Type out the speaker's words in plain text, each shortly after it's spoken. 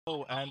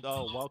Hello and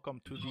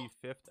welcome to the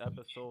fifth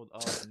episode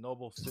of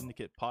Noble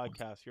Syndicate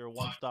Podcast, your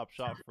one-stop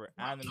shop for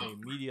anime,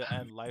 media,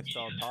 and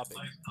lifestyle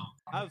topics.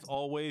 As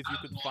always, you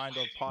could find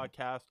our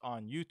podcast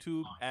on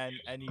YouTube and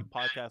any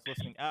podcast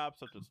listening apps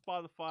such as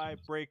Spotify,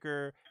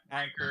 Breaker,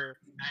 Anchor,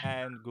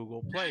 and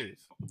Google Plays.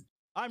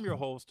 I'm your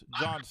host,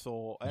 John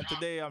Soul, and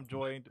today I'm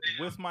joined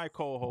with my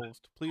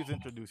co-host. Please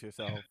introduce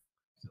yourself.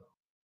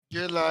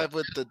 You're live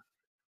with the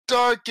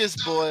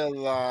darkest boy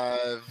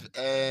alive,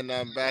 and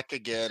I'm back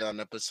again on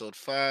episode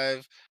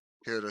 5,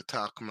 here to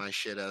talk my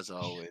shit as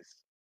always.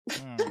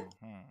 Whoop,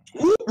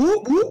 whoop,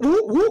 whoop, whoop,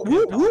 whoop, Been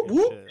whoop, whoop, talking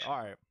whoop. shit. All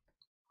right.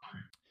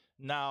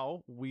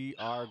 Now we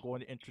are going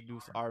to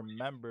introduce our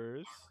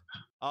members.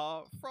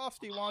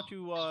 Frosty, why don't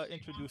you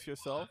introduce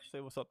yourself?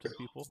 Say what's up to the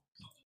people.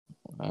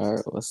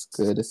 Alright, what's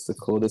good? It's the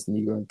coldest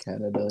Negro in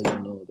Canada. You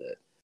know that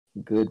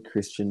good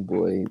Christian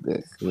boy,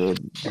 the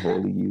good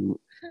holy you.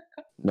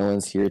 No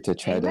one's here to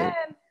try to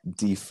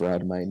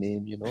defraud my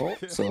name, you know?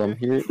 So I'm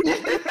here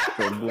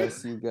to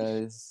bless you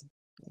guys.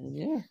 And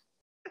yeah,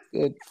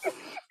 good.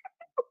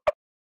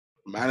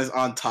 Mine is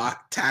on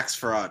tax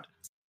fraud.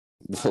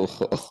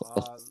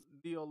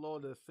 Leo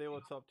Lotus, say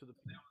what's up to the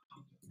people.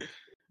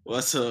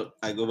 What's up?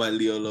 I go by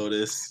Leo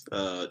Lotus,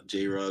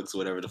 J Rugs,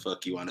 whatever the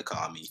fuck you want to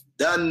call me.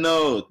 Done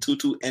no.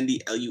 Tutu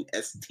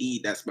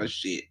NDLUST. That's my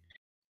shit.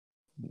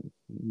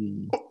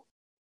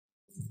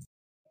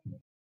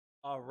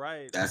 All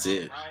right. That's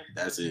it.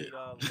 That's it.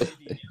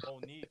 Lady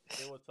Monique,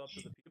 say what's up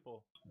to the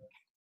people.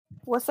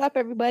 What's up,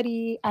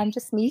 everybody? I'm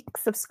just Meek.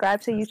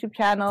 Subscribe to the YouTube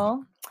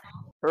channel.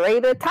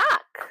 Ready to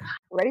talk.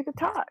 Ready to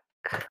talk.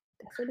 That's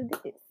what it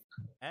is.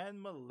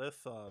 And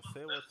Melissa,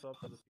 say what's up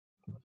to the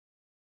people.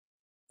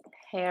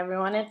 Hey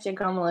everyone, it's your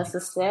girl Melissa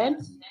Sid.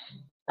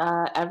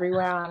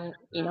 Everywhere on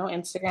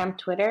Instagram,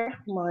 Twitter,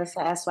 Melissa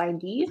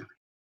SYD.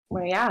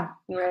 Well, yeah,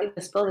 you ready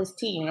to spill this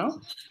tea, I'll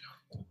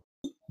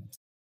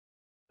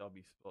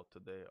be spelled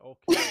today.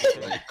 Okay.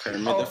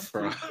 Kermit the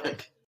Frog.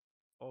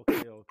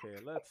 Okay.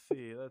 Let's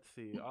see.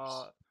 We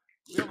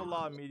have a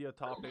lot of media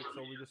topics,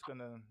 so we're just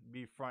gonna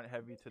be front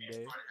heavy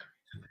today.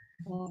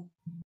 All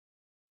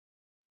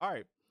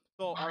right.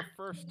 So our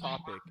first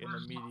topic in the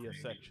media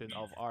section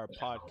of our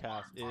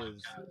podcast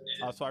is,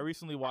 so I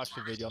recently watched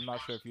a video. I'm not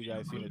sure if you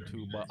guys seen it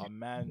too, but a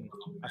man,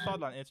 I saw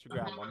it on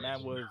Instagram. A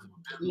man was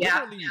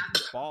literally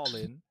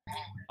balling,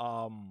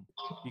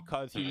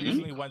 because he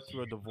recently went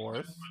through a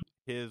divorce.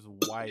 His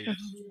wife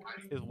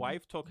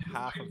took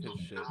half of his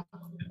shit.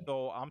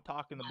 So I'm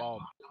talking about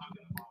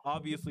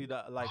obviously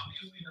the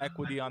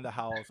equity on the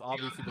house,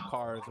 obviously the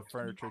cars, the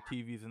furniture,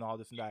 TVs, and all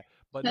this and that.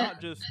 But not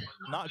just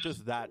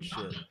that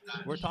shit.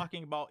 We're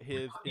talking about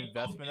his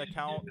investment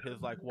account, his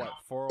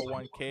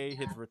 401k,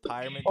 his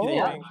retirement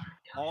savings,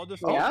 all the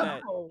stuff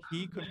that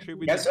he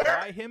contributed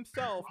by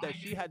himself that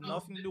she had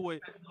nothing to do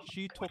with.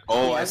 She took.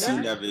 Oh, I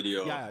seen that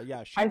video.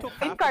 Yeah. I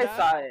think I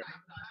saw it.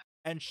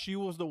 And she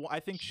was the one. I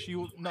think she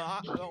was. No,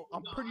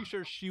 I'm pretty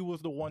sure she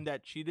was the one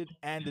that cheated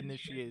and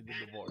initiated the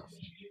divorce.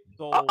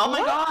 So, oh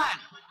my god!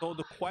 So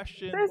the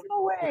question, There's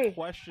no way. the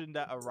question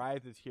that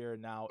arises here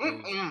now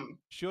is: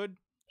 should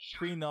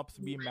prenups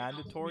be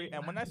mandatory?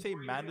 And when I say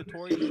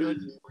mandatory,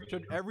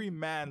 should every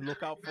man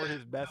look out for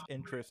his best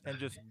interest and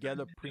just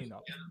get a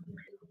prenup?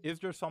 Is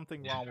there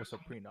something wrong with a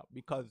prenup?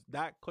 Because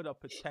that could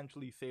have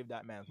potentially saved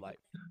that man's life.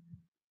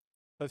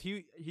 Because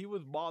he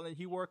was balling,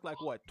 he worked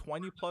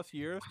 20 plus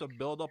years to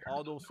build up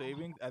all those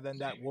savings, and then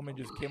that woman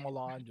just came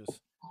along and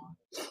just.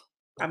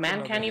 A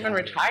man can't even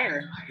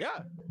retire.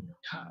 Yeah.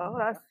 Oh,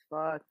 that's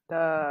fucked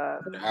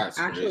up. That's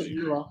Actually, crazy.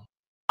 evil.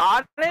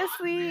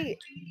 Honestly,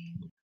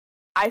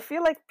 I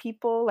feel like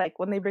people,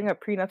 when they bring up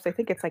prenups, they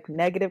think it's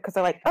negative because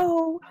they're like,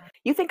 oh,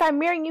 you think I'm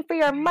marrying you for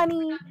your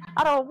money?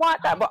 I don't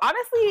want that. But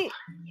honestly,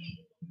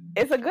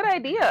 it's a good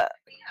idea.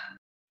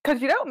 Because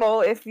you don't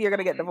know if you're going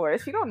to get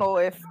divorced. You don't know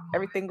if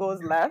everything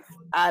goes left.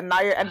 And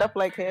now you end up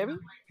like him.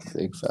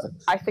 Big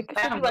facts. I think it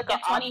should be an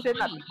option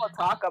that people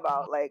talk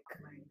about.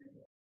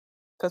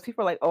 Because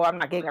people are like, oh, I'm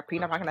not getting a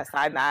prenup. I'm not going to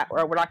sign that.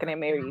 Or we're not going to get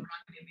married.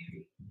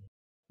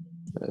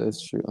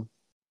 That's true.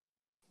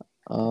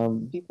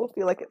 People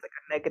feel like it's a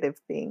negative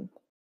thing.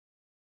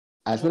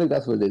 I feel like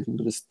that's what it is.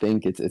 People just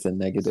think it's a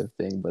negative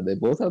thing, but they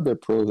both have their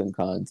pros and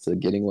cons to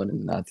getting one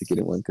and not to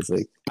getting one. Because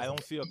I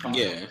don't see a con.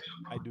 Yeah.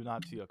 I do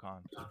not see a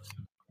con.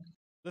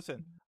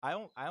 Listen, I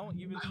don't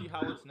even see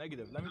how it's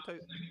negative. Let me tell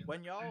you,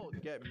 when y'all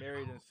get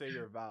married and say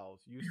your vows,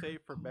 you say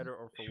for better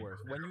or for worse.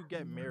 When you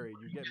get married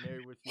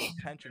with the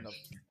intention of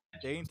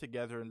staying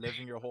together and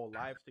living your whole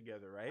lives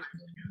together, right?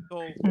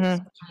 So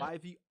by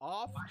the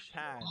off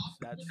chance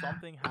that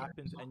something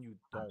happens and you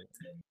don't,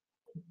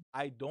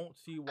 I don't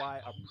see why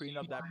a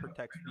prenup that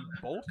protects the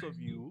both of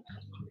you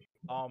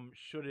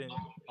shouldn't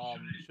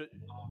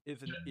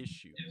is an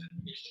issue.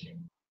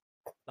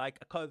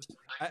 Because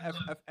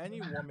if any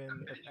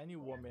woman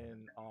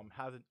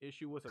has an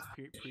issue with a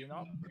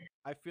prenup,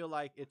 I feel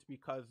like it's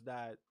because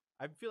a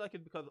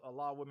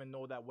lot of women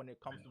know that when it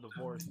comes to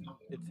divorce,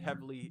 it's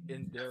heavily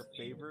in their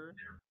favor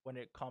when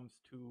it comes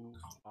to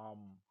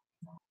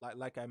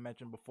like I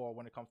mentioned before,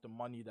 when it comes to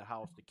money, the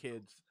house, the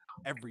kids,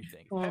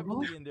 everything, Mhm.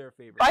 heavily in their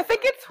favor. I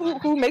think it's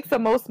who makes the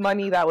most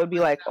money that would be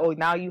like, oh,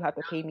 now you have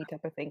to pay me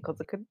type of thing, because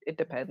it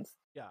depends.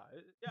 Yeah,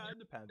 it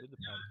depends. It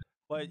depends.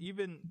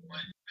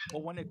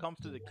 But when it comes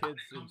to the kids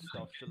and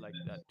stuff, shit like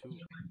that too.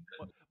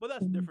 But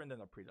that's different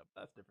than a prenup.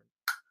 That's different.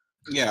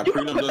 Yeah, You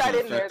can prenup put that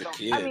doesn't in there affect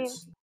the though. I mean,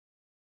 kids.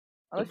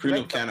 The unless you prenup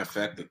like can't them.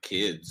 affect the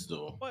kids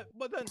though. But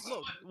then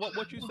look,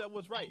 what you said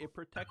was right. It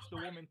protects the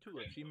woman too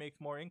if she makes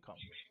more income.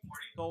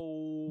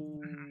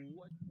 So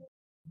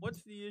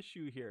what's the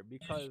issue here?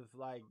 Because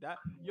like that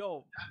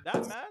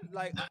man,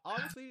 like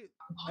honestly,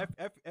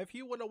 if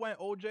he would have went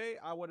OJ,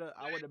 I would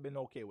have been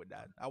okay with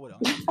that. I would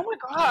have understood. Oh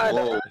my god.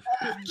 Whoa,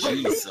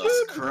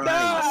 Jesus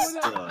Christ!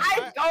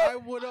 I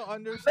would have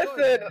understood.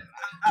 Listen,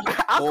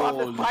 I'm on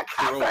this Holy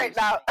podcast right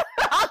crow. now.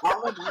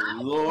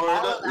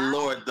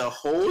 Lord, the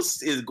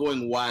host is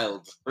going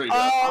wild right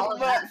now.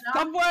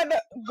 Someone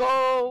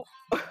go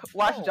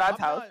watch No, John's I'm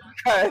house.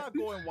 I'm not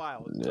going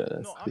wild. Yeah,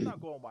 that's No, I'm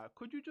not going wild.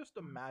 Could you just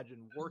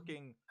imagine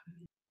working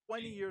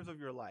 20 years of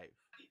your life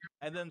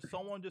and then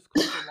someone just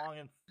comes along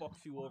and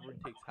fucks you over and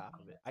takes half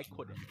of it? I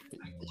couldn't.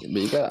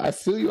 But I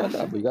feel you on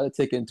that, but you gotta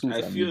take into I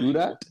account. You feel do you.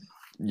 that,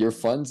 your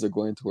funds are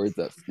going towards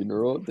that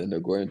funeral, then they're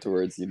going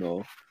towards,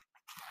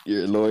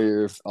 your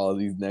lawyer, all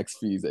these next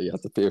fees that you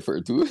have to pay for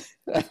it too.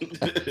 I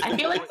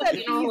feel like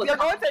the funeral You're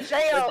going to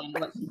jail.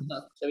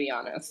 to be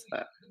honest.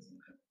 But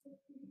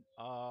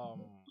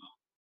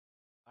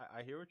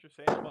I hear what you're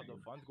saying about the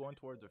funds going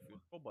towards a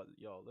funeral, but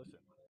yo, listen.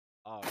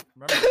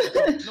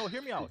 Remember, no,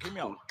 hear me out.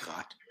 Oh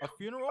God. A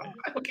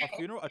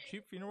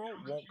cheap funeral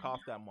won't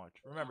cost that much.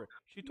 Remember,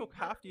 she took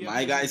half the.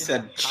 My guy in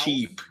said the house.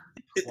 cheap.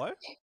 What?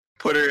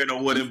 Put her in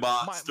a wooden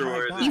box. Throw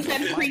her in guy, he the-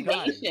 said my guy.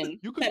 cremation.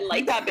 You Said could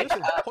light that bitch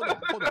listen, up.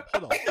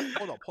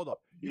 hold up.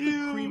 You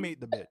can cremate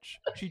the bitch.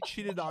 She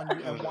cheated on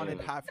you and wanted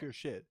half your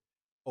shit.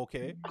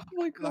 Okay? Oh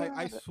my god. Like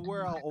I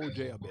swear I'll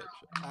OJ a bitch.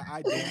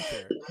 I don't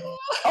care.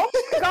 Oh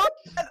my god.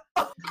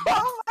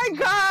 Oh my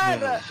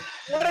god.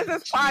 What is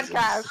this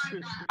podcast?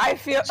 I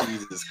feel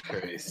Jesus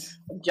Christ.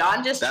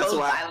 John just That's chose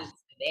why- violence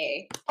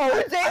today.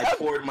 I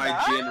poured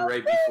my gin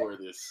right before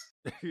this.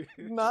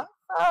 Nah.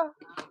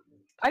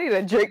 I need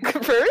a drink for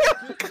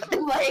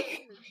real.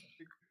 Like,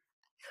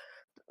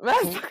 Man,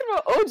 I'm talking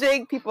about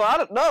OJ people. I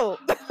don't know.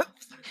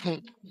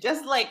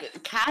 just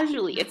like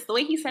casually. It's the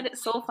way he said it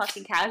so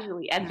fucking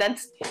casually and then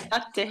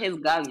stuck to his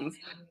guns.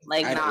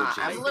 Like, I nah, know,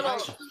 I'm a little.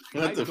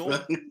 What the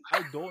fuck?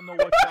 I don't know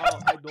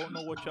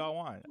what y'all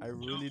want. I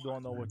really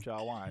don't know what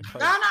y'all want.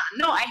 'Cause-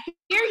 No, I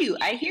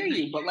hear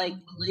you, but like,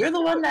 you're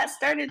the one that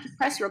started to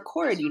press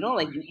record,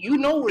 like, you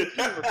know we're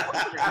being recorded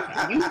right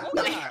now. You know,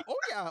 like, Oh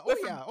yeah.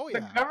 The I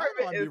know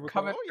government I'd be is recording.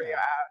 coming Oh, for yeah. your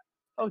ass.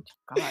 Oh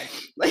god.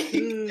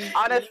 like,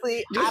 Honestly,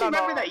 I just don't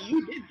remember know. that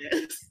you did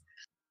this.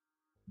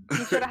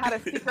 He should have had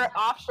a secret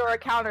offshore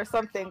account or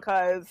something,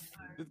 cause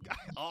This guy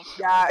off.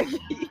 yeah,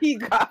 he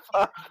got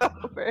fucked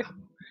over.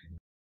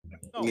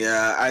 No.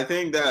 Yeah, I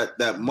think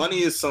that money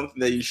is something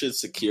that you should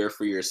secure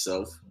for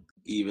yourself.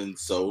 Even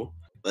so,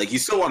 like, you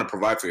still want to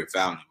provide for your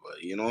family,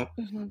 but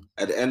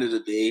at the end of the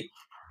day,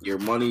 your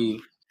money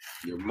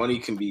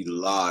can be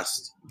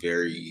lost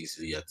very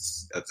easily at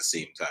the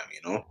same time.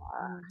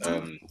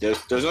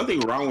 There's nothing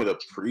wrong with a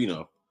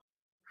prenup,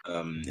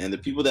 and the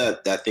people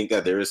that think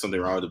that there is something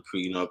wrong with a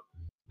prenup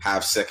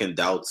have second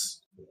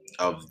doubts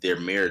of their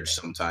marriage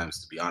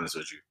sometimes, to be honest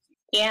with you.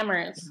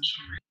 Scammers.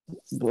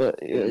 But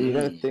yeah, you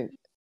gotta think.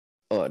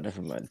 Oh,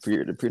 never mind.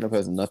 The prenup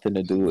has nothing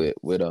to do with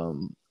what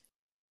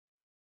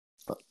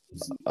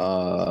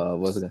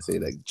was I gonna say,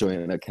 like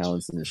joint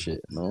accounts and shit.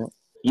 No.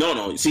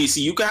 No.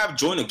 See, you can have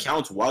joint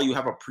accounts while you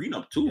have a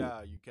prenup too.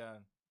 Yeah, you can.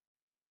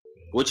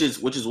 Which is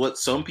what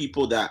some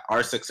people that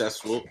are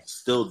successful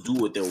still do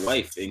with their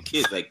wife and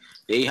kids. Like,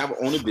 they have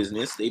own a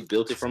business, they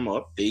built it from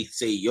up. They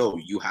say, "Yo,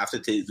 you have to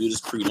do this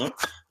prenup,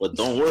 but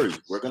don't worry,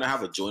 we're gonna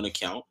have a joint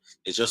account."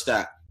 It's just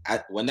that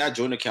when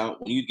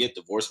you get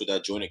divorced with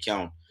that joint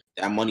account,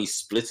 that money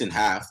splits in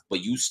half,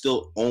 but you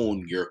still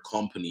own your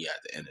company at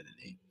the end of the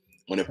day.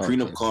 When a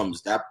prenup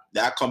comes, that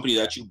company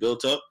that you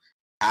built up,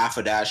 half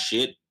of that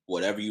shit,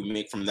 whatever you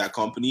make from that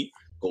company,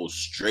 goes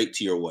straight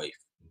to your wife.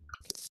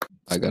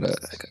 I gotta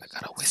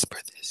whisper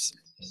this.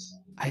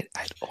 I'd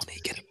only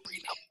get a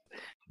prenup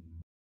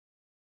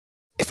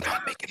if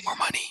I'm making more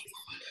money.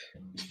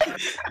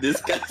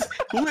 This guy,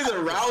 who is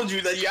around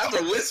you that you have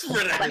to whisper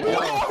that? We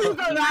know who's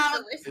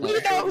around. We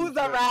know who's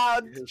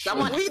around.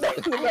 Someone- We know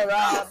who's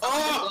around.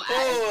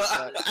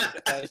 Oh,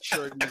 That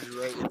shorty's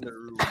right in the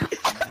room.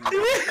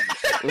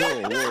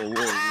 Whoa.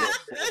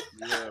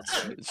 Yeah,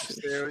 but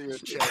stay on your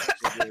chest,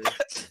 today.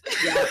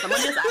 Yeah, someone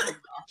just asked.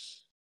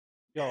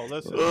 Yo,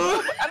 listen.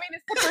 oh. I mean,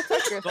 it's to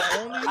protect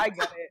yourself. I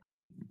get it.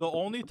 The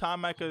only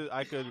time I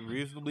could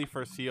reasonably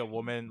foresee a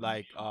woman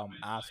like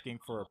asking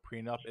for a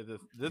prenup is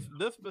this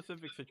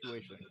specific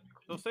situation.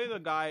 So say the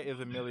guy is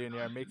a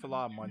millionaire, makes a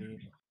lot of money,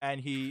 and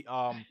he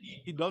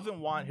doesn't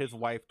want his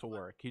wife to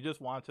work. He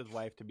just wants his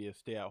wife to be a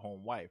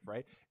stay-at-home wife,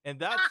 right? In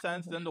that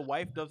sense, then the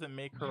wife doesn't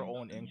make her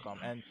own income.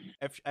 And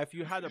if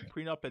you had a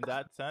prenup in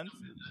that sense,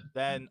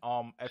 then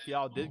if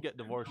y'all did get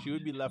divorced, she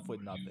would be left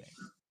with nothing.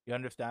 You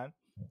understand?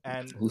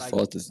 And Whose like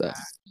fault is that?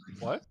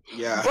 what?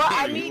 Yeah. Well,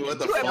 I mean, What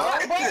the you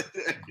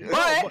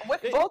fuck? but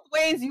with both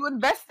ways, you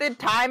invested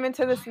time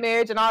into this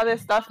marriage and all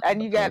this stuff,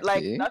 and you get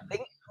like Okay.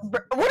 nothing.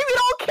 What do you mean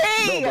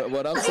okay? No, but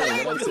what I'm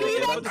saying, But the thing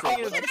is,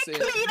 okay,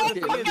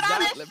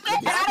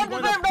 that I don't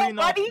when a deserve no prenup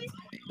money.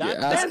 You're that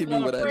asking me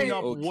when a what I mean,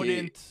 prenup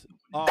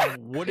okay.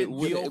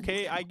 wouldn't be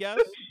okay, I guess.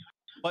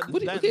 But What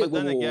do you- then, okay, but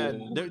then whoa, whoa, again,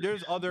 whoa.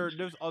 there's other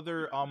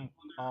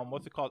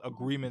what's it called,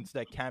 agreements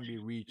that can be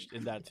reached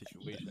in that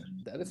situation.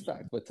 That is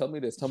fact. But tell me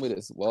this.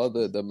 While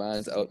the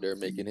man's out there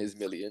making his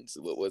millions,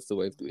 what's the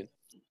wife doing?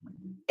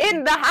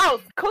 In the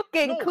house,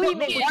 cooking, No, but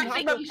cleaning, you have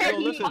to. washing, Yo,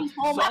 listen.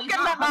 fucking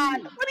the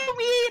man. What do you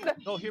mean?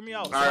 No, hear me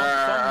out.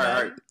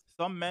 Alright.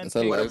 Some men That's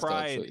a take lifestyle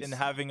pride choice. in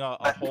having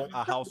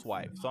a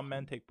housewife. Some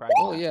men take pride.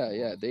 Oh in that.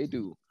 yeah, they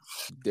do.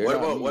 They're What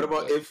not about me,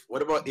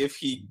 what about but- if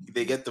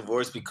they get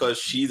divorced because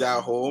she's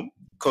at home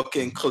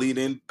cooking,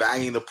 cleaning,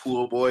 banging the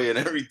pool boy and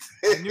everything?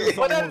 I knew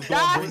But someone was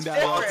gonna bring that's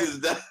that up. What is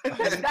that?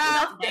 That's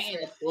That's banging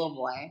the pool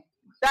boy.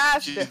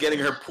 That's She's different. getting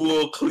her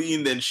pool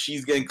cleaned and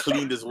she's getting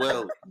cleaned as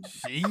well.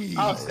 Jesus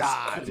Oh,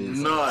 Christ.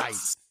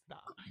 nuts.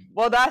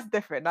 Well, that's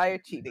different. Now you're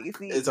cheating. You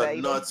see, It's that a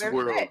you don't nuts deserve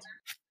world. it.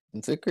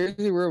 It's a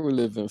crazy world we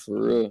live in for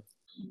real.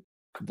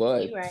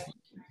 But You right.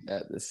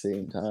 at the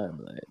same time,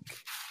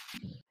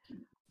 like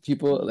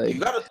people like You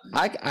gotta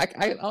I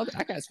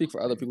can't speak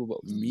for other people,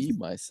 but me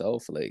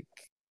myself, like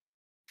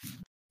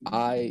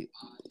I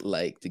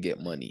like to get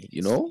money,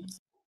 you know?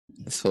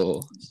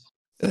 So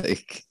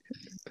like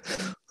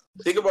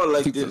think about it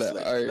like people this. that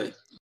Like, are like,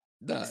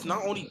 nah, it's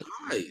not only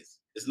guys.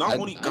 It's not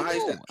only I guys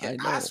know, that I can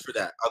know. ask for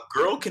that. A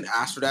girl can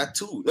ask for that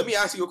too. Let me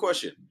ask you a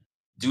question.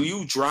 Do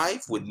you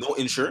drive with no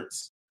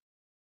insurance?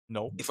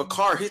 No. If a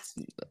car hits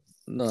you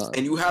Nah,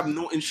 and you have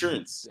no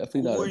insurance,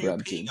 definitely who not are a you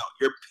Brampton. paying out?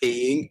 You're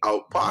paying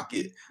out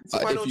pocket. So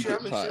why If don't you you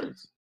have get caught,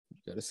 insurance? you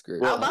gotta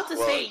skirt. I was about to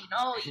well, say,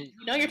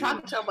 you're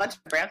talking to a bunch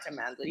of Brampton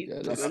man. What do Yeah,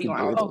 you, that's what do you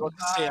stupid. want? Oh,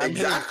 Say, God.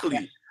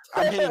 Exactly.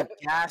 I'm hitting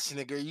gas,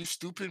 nigga. You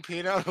stupid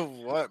paid out of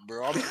what,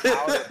 bro? I'm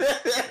out of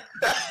it.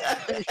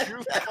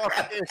 You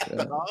fucking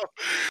dumb.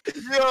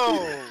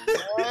 Yo,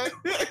 what?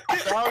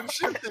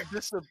 Downshift and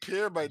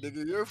disappear, my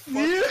nigga. You're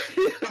fucking.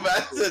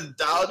 That's a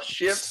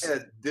downshift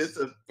and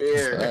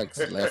disappear.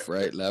 Facts. Left,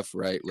 right, left,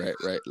 right,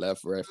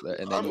 left,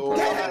 and then you Oh, park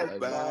in the driveway.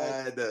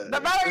 bad.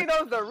 The better he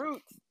knows the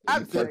roots. You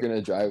I'm park in sorry.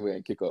 a driveway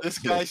and kick up. This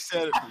guy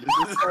said.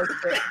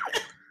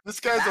 This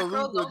guy's a Back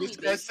row loser. only, This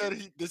guy baby.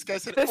 said. This guy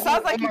said. This oh,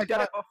 sounds like oh my you've done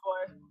god. it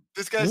before.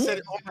 This guy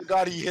said, "Oh my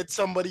god, he hit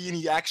somebody and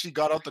he actually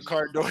got out the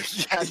car door.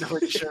 He had no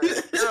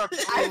insurance." You're a I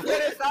fool.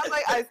 said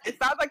it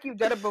sounds like you've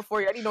done it before.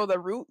 You already know the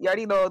route. You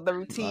already know the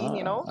routine.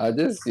 You know. I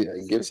just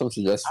give some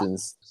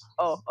suggestions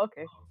Oh,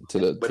 okay. to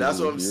the. But to that's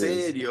the what I'm viewers.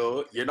 saying,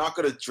 yo. You're not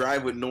gonna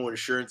drive with no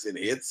insurance and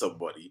hit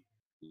somebody.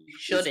 You It's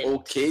shouldn't.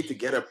 okay to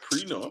get a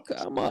prenup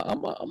I'm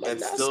a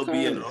and still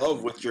be in NASCAR.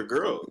 love with your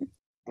girl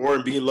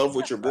or be in love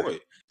with your boy.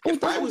 Oh,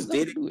 If I was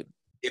dating,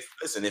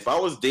 if I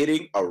was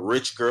dating a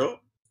rich girl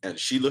and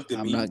she looked at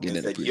I'm me not and getting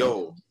a said, prenup.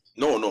 "Yo,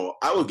 no,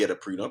 I will get a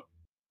prenup."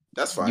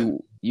 That's fine.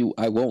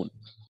 I won't.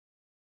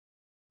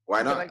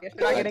 Why But I not? guess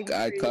you're not getting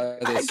I free. cause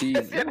I I see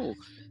guess you're- no.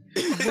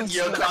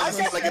 Yo, cause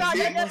I he's like a guess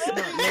thing.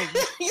 you're not getting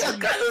You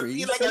gotta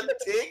feel like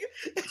a thing.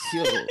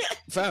 Yo,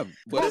 fam.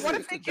 But what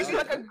if they give you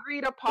like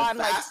agreed upon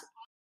like?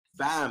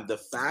 Fam, the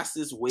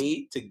fastest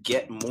way to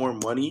get more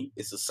money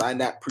is to sign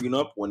that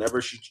prenup whenever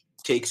she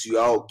takes you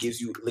out, gives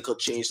you little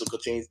change,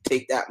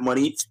 take that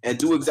money and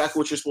do exactly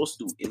what you're supposed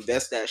to do.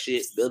 Invest that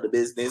shit, build a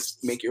business,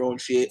 make your own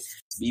shit,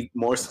 be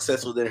more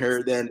successful than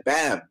her, then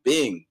bam,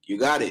 bing, you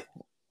got it.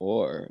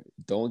 Or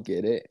don't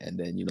get it and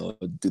then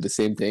do the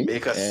same thing.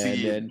 Make a and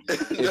scene.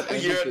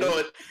 then You know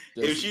it.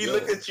 If she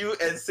looked at you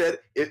and said,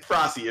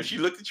 Frosty, if she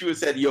looked at you and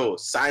said, yo,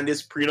 sign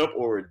this prenup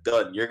or we're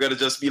done, you're going to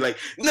just be like,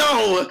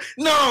 no,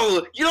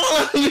 you don't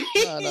love me.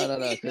 No.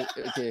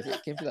 Okay, if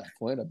it came to that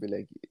point, I'd be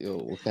like, yo,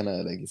 what kind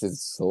of, like, this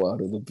is so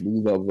out of the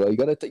blue, blah, blah. You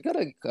gotta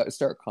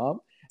start calm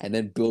and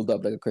then build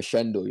up like a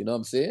crescendo, you know what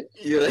I'm saying?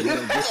 You're And like,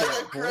 then get to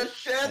that point,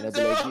 and I'd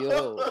be like,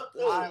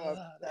 yo, I'm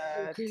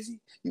you're crazy.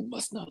 You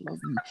must not love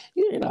me.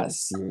 You're not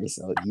serious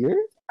out here.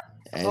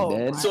 And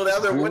then So now,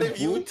 what if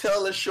you boom.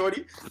 tell a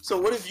shorty?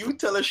 So what if you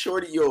tell a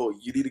shorty, yo,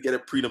 you need to get a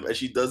prenup, and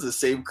she does the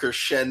same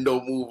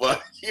crescendo move on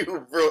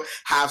you, bro?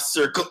 Half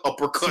circle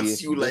uppercuts See,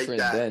 it's you like different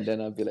that.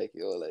 then I'd be like,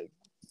 yo, like,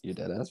 you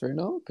dead ass right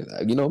now? Because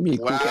you know me,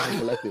 cool, Wow. calm, and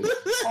collected. Cool,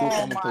 Oh calm,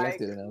 and my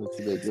collected. And I would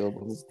be like, yo,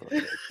 bro,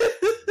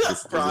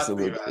 Frosty,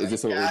 is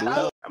this what we're man.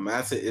 doing?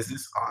 Amanda, is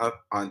this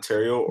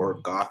Ontario or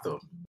Gotham?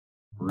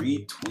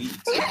 Retweet.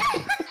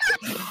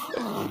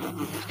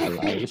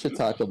 We should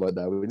talk about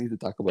that. We need to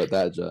talk about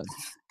that, John.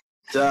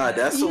 Duh,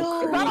 that's so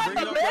Is crazy. that on Bring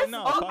the it up list? right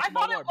now. Oh, Talk I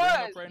about thought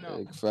what? it Bring it was. up right now.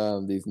 Like,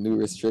 fam, these new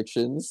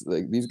restrictions,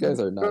 like, these guys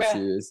are not Bruh.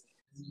 serious.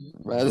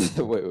 Man,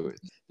 wait.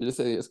 You just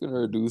say it's gonna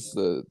reduce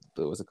the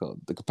what's it called?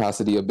 The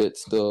capacity a bit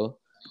still.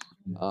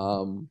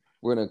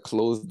 We're gonna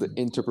close the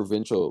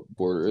interprovincial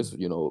borders.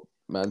 You know,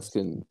 mans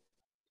can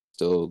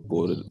still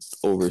go to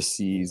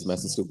overseas,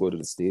 mans can still go to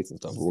the states and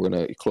stuff. But we're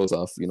gonna close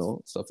off, you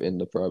know, stuff in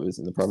the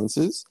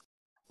provinces.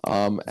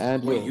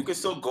 And Wait, you can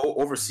still go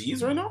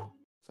overseas right now?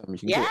 I mean,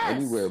 you can go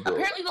anywhere, bro.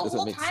 Apparently, the Doesn't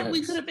whole make time sense.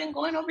 we could have been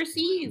going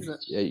overseas.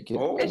 Yeah, you can.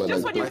 Oh, It's but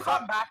just like when you the,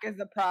 come back is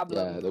the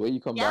problem. yeah, the way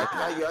you come Yeah. back,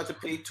 Now you have to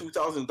pay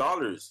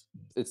 $2,000.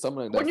 it's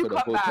something like When that you for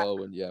the come back. hotel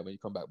when you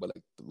come back. But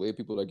like the way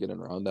people are getting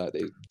around that,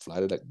 they fly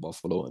to like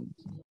Buffalo and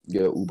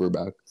get an Uber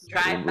back.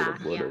 Drive over the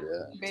back,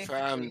 border, Basically.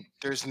 Fam,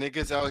 there's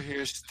niggas out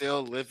here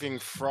still living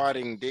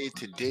frauding day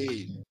to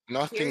day.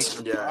 Nothing Yeah.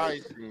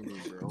 surprising me,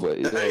 bro.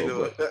 But I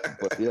know.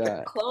 but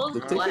yeah, Clothes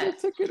the wet.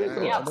 ticket it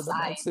go Yeah. under the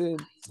mountain.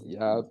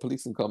 Yeah,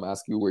 police can come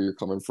ask you where you're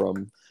coming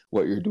from,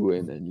 what you're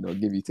doing, and you know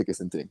give you tickets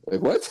and things.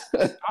 Like what? I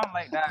don't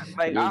like that.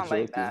 Like, You're I don't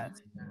like joking. that.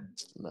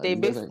 Nah, They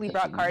these guys aren't basically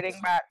brought catching carding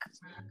back.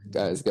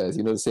 guys,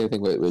 you know the same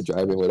thing with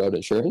driving without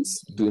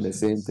insurance, doing the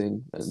same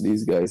thing, and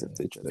these guys, if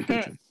they try to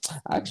get you,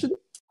 actually,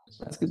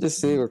 I could just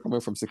say we're coming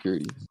from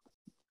security,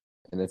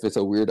 and if it's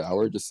a weird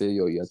hour, just say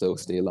yo, you have to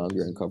stay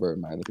longer and cover a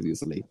man because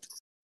he's late.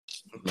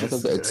 None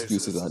of the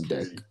excuses on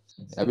deck.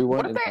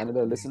 Everyone in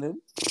Canada listening,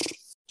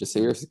 just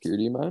say you're a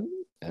security man,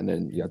 and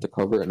then you have to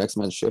cover a next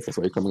man's shift. That's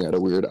why you're coming at a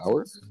weird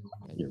hour,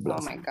 and you're Oh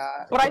blasted. my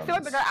god. But I feel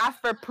like they're gonna ask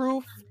for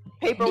proof,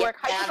 paperwork.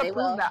 Yeah, How they you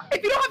gonna will. prove that?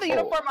 If you don't have the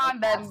uniform on,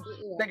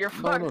 then you're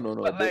fucked. No.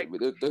 But like,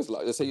 There's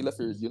just say you left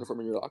your uniform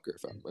in your locker,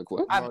 fam. Like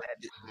what? I'm Mark,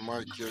 dead.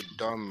 Mark, you're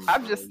dumb.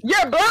 I'm bro. just,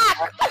 you're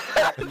black.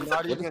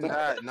 Not does even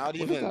that- that. Not what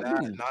does even that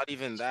that. mean? Not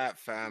even that,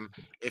 fam.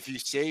 If you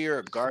say you're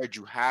a guard,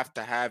 you have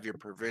to have your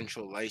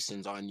provincial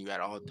license on you at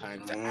all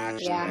times to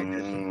actually Yeah.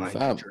 identify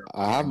Fam, that you're a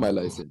I have my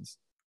license.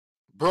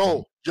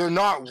 Bro, you're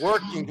not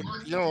working.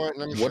 You know what?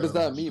 Let me What shut does up.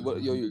 that mean?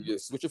 What you're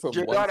switching from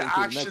You're one not thing to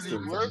the next actually thing,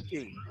 fam.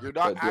 working. You're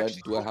not But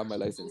actually. do I have my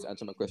license?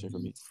 Answer my question for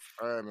me.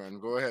 All right, man.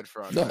 Go ahead,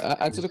 Fraud. No,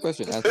 answer the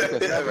question. Answer the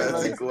question. Yeah, Do I have man, my like,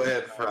 license? go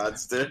ahead,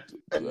 fraudster. Do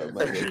I have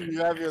my license? You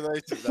have your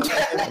license.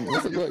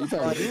 Listen,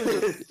 bro,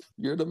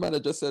 you're the man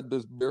that just said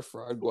there's beer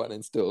fraud going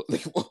and still.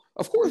 Like, well,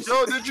 of course.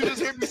 Yo, did you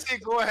just hear me say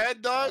go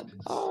ahead, dog?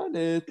 I'm on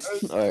it.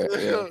 All right,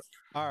 yeah.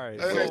 All right.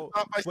 Okay, So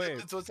stop my wait.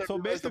 sentence once I So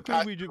realize the basically,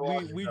 pack we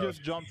is wrong.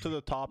 just jumped to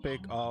the topic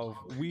of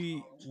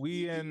we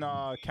in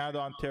Canada,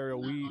 Ontario.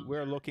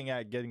 We're looking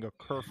at getting a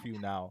curfew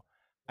now.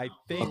 I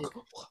think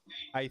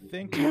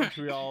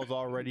Montreal's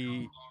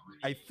already.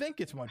 I think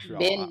it's Montreal.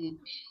 Been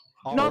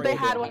No, they already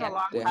had did. one a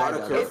long They time had Not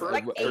a ago. that, It's but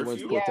like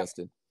everyone's 8 p.m.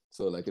 protesting,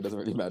 so like it doesn't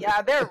really matter.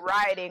 Yeah, they're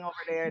rioting over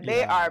there. They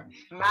Yeah. are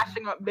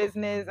mashing up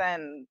business,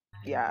 and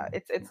yeah,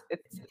 it's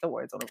the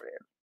war zone over there.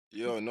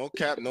 Yo, no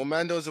cap. No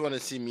man doesn't want to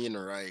see me in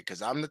a riot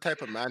because I'm the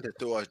type of man to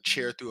throw a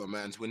chair through a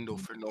man's window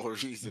for no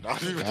reason. I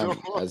don't even know.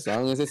 As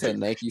long as it's a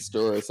Nike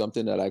store or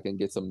something that I can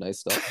get some nice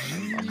stuff,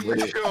 I'm with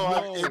it. Yo,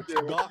 I'm Yo, in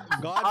there.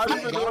 God I don't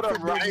even know what I'm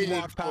forbid you writing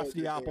walk past for,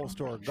 the man. Apple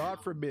store.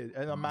 God forbid,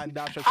 and a man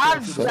dash a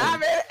I'm chair through the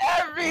jamming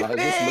I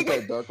just look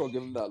everything. at Darko,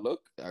 give him that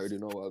look. I already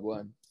know what I'm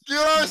going. You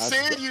know what I'm Mask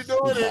saying? up. You know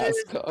what it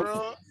is, Mask up.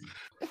 bro.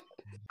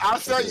 I'll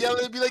start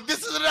yelling and be like,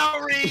 "This is an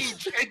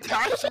outrage!" And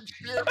dash a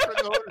chair for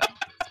no reason.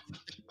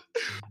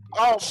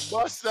 I'll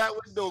bust that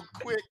window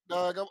quick,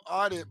 dog. I'm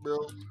on it, bro.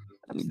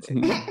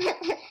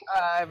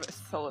 I'm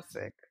so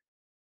sick.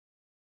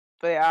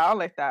 But yeah, I don't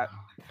like that.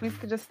 Please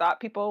could just stop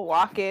people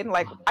walking.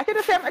 Like, I could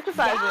just say I'm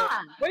exercising. Yeah.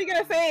 What are you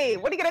gonna say?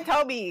 What are you gonna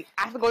tell me?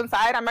 I have to go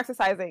inside. I'm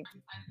exercising.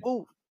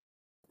 Ooh,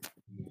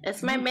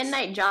 It's my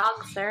midnight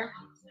jog, sir.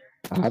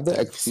 I have the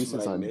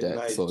excuses My on deck,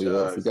 midnight so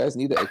yo, if you jog. guys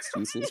need the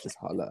excuses, just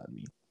holla at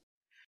me.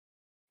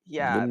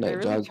 yeah, they're Midnight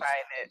really jog.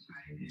 trying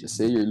it. Just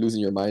say you're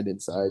losing your mind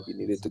inside. You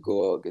needed to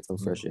go out, get some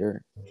fresh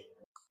air.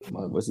 Come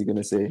on, what's he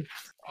gonna say?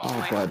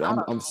 Oh God,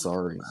 I'm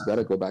sorry. You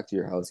gotta go back to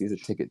your house. Here's a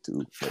ticket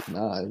too. Like,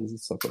 nah, this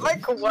is sucking.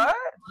 Like what?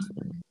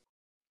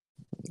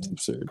 It's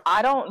absurd.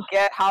 I don't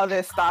get how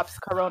this stops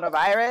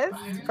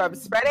coronavirus from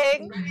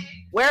spreading.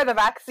 Where are the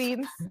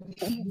vaccines?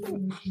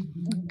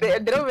 They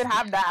don't even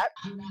have that.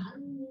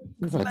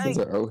 The vaccines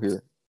are out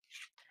here.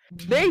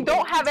 They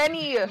don't have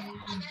any.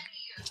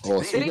 Oh,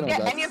 They speaking didn't of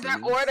get any of their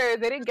vaccines, orders.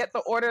 They didn't get the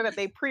order that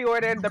they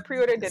pre-ordered. The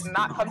pre-order did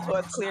not come to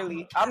us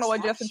clearly. I don't know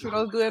what Justin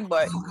Trudeau's doing,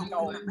 but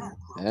no.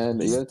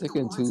 and you gotta take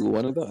into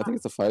one of them. I think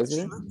it's a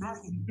Pfizer.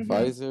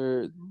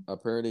 Pfizer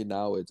apparently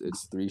now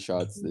it's 3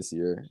 shots this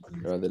year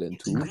rather than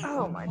 2.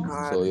 Oh my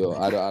god. So yo,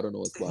 I don't know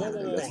what's going on.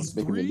 Like, that's what's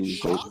making me 3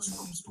 lose hope.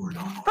 shots? For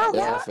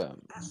Yeah, what?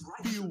 fam.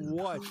 You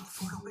what?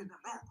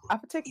 I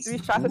have to take 3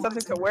 shots of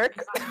something to work.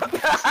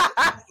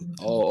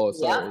 Oh,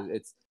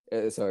 sorry.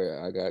 Sorry,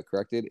 I got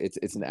corrected.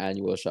 It's an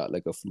annual shot,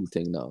 like a flu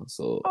thing now.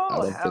 So I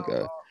Oh don't think hell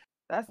no.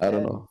 That's I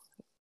don't dead. know.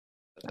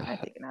 I'm not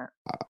taking that.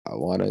 I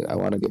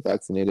wanna get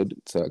vaccinated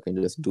so I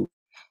can just do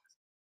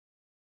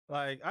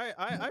Like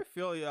I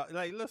feel you.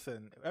 Like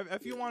listen,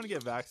 if you want to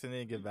get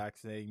vaccinated, get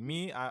vaccinated.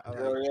 Me, I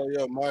like.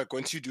 Yo, Mark.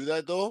 Once you do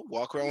that though,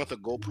 walk around with a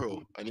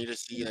GoPro. I need to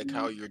see like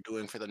how you're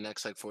doing for the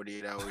next like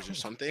 48 hours or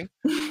something.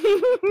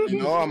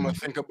 You know, I'm gonna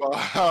think about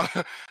how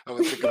I'm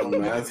gonna think The about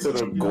man to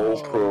the Yo,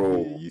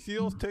 GoPro. you see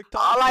those TikToks?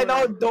 All I know,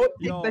 where- don't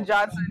take yo, the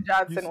Johnson you,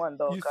 Johnson one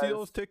though. you see 'Cause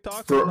those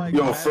TikToks where like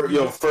Yo, man be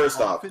yo, just first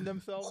off, offing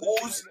themselves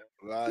and shit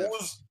like live.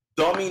 who's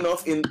dumb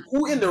enough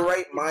who in the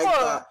right mind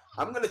thought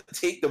I'm gonna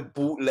take the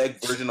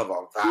bootleg version of a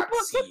people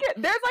vaccine? took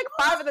it. There's like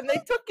 5 of them. They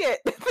took it.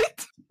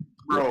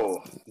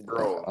 Bro,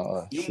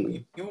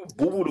 Shoot. you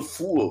boo the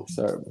fool.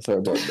 Sorry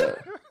about that.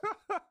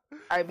 that.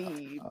 I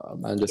mean,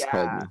 Man just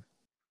called yeah. me.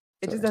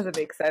 It just doesn't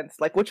make sense.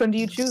 Like, which one do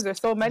you choose?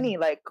 There's so many.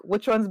 Like,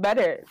 which one's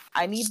better?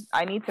 I need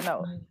to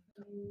know.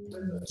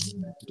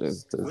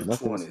 There's Which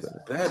nothing one is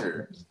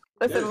better?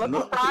 Listen, There's look,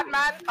 nothing- fraud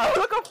man. Oh,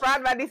 look, a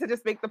fraud man needs to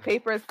just make the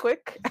papers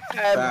quick.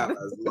 Fam,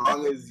 as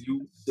long as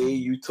you say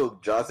you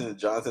took Johnson &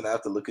 Johnson, I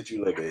have to look at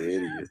you like an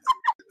idiot.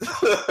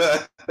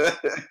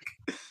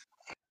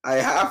 I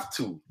have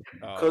to.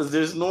 Because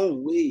there's no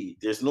way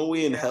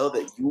in hell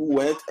that you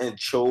went and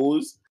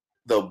chose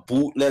the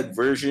bootleg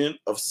version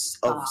of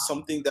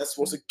something that's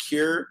supposed to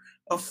cure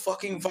a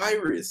fucking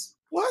virus.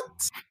 What?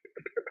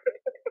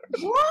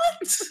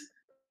 What?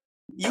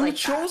 You like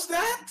chose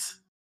that?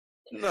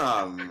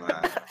 Nah,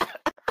 man.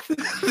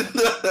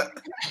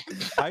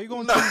 How you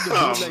gonna choose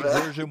the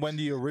bootleg version when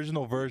the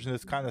original version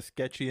is kind of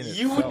sketchy in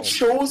You itself?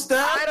 chose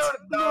that? I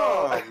don't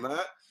know. Nah, man.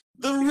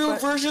 The real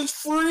version's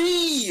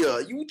free.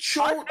 You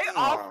chose. Are they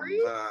all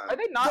free? Man. Are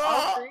they not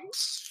all free?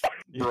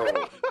 Bro.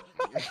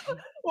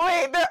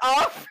 Wait, they're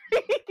all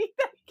free.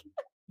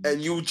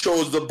 And you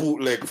chose the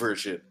bootleg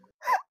version.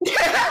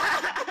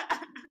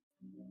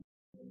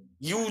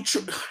 You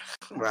chose.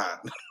 Man.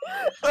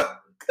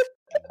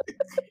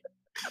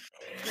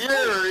 You're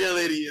a real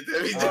idiot.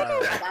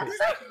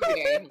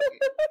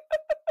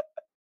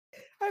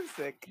 I'm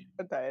sick.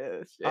 I'm tired of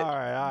this shit. All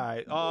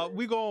right.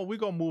 We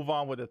gonna move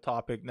on with the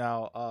topic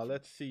now.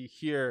 Let's see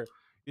here.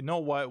 You know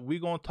what? We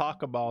gonna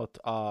talk about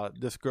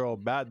this girl,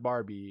 Bad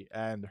Barbie,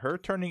 and her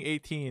turning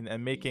 18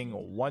 and making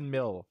 1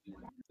 mil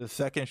the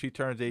second she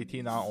turns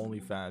 18 on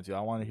OnlyFans.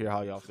 I want to hear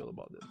how y'all feel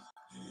about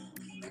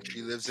this.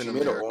 She lives She in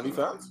made an America.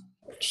 OnlyFans?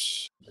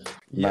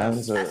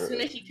 Mans As are.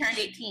 soon as she turned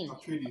 18.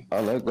 I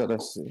like that. I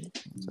see.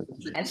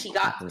 And she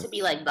got to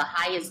be like the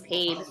highest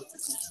paid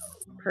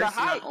person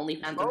high- on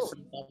OnlyFans Oh. or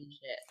some dumb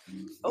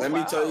shit. Let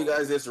me tell you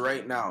guys this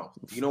right now.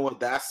 Do you know what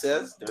that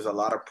says? There's a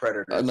lot of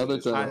predators. Another in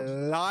this job.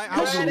 world.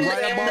 I was Predator.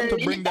 right about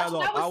to bring that That's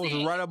what up. I I was was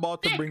saying. right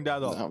about to bring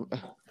that up.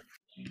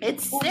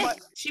 It's sick.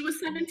 She was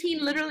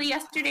 17 literally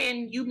yesterday,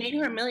 and you made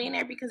her a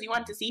millionaire because you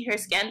wanted to see her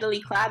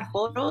scandally clad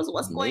photos.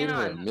 What's going Made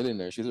her a on?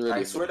 millionaire. She's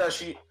already. I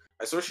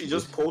swear she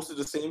just posted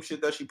the same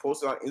shit that she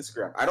posted on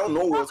Instagram. I don't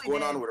know what's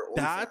going on with her.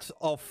 That's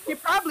a She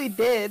probably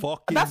did.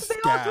 fucking That's what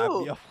they all scab,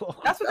 do. yo.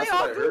 That's what they That's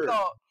all what I do, heard.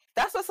 though.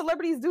 That's what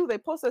celebrities do. They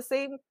post the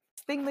same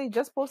thing they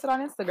just posted on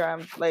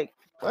Instagram. Like,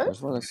 I what?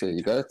 just want to say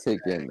you gotta take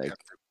in like.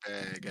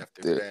 Bag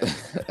after the-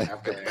 bag.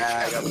 after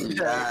bag after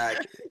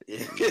bag.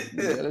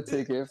 You gotta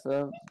take it, fam.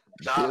 There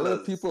were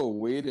Dollars. people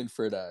waiting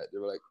for that. They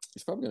were like,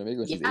 "She's probably gonna make it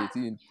when she's Yeah.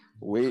 18."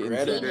 Waiting.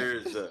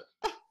 Predators.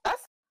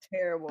 That's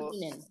terrible.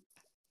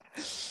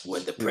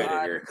 When the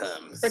predator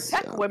comes,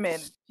 Protect Yeah. women.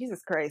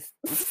 Jesus Christ.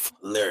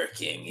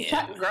 lurking in.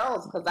 Check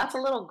girls, because that's a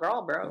little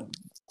girl, bro.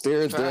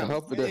 They're Fam,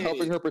 helping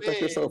her protect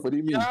hey, herself. What do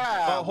you mean?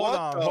 Yeah, Hold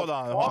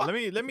on. Let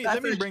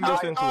me bring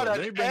this into it. Let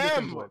me bring this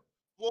into it.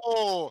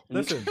 Whoa.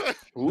 Listen,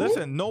 Who?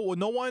 listen. No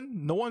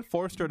one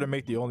forced her to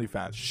make the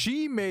OnlyFans.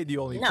 She made the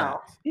OnlyFans,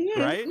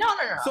 right?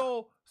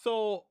 No.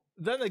 So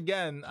then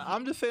again,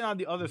 I'm just saying on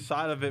the other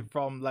side of it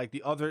from like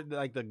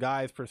the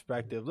guy's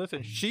perspective.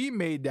 Listen, she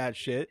made that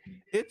shit.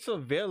 It's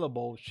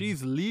available.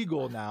 She's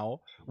legal now.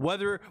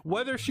 Whether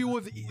she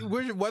was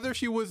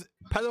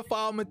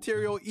pedophile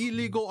material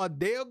illegal a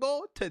day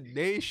ago,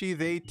 today she's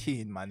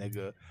 18, my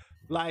nigga.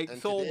 Like,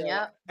 And so today-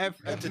 Yep. And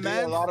if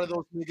today, a lot of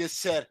those niggas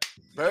said,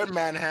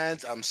 "Birdman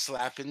hands, I'm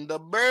slapping the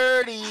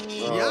birdie."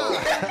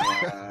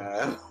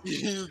 Yeah.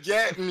 You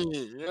get me?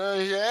 You know what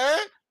I'm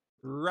saying?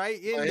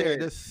 right in Right there, here.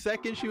 the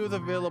second she was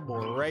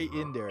available, right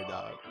in there,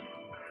 dog.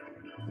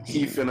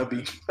 He finna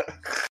be.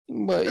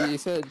 But you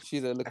said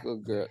she's a little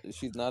girl.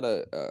 She's not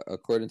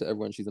according to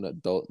everyone, she's an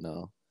adult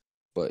now.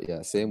 But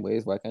yeah, same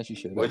ways. Why can't she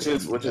share that? Which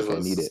is Like, I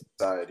what need it.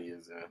 society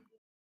is in.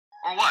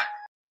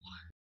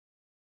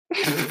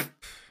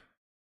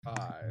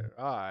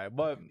 Alright,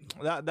 but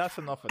that's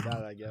enough of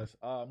that, I guess.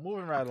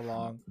 Moving right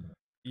along.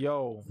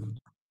 Yo,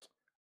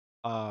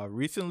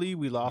 recently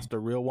we lost a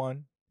real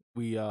one.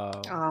 We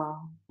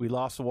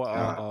lost one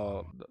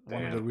of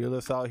the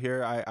realists out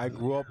here. I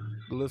grew up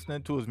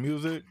listening to his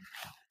music,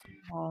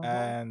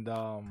 and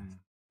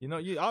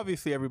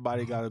obviously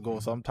everybody got to go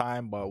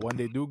sometime, but when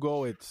they do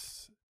go,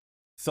 it's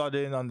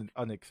sudden,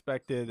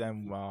 unexpected,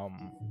 and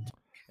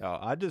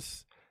I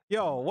just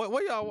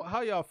what y'all,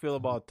 how y'all feel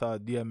about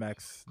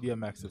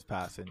DMX's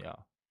passing,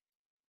 y'all?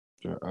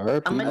 Sure.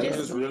 RIP. I'm I a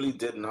just really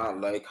did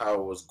not like how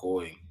it was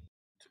going.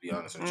 To be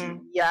honest with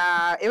you.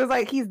 Yeah, it was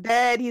like he's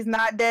dead, he's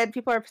not dead.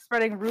 People are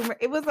spreading rumors.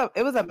 It was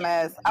a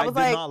mess. I was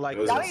did like, not like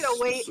y'all that. need to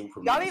wait.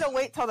 Y'all need to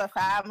wait till the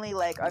family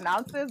like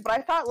announces. But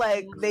I thought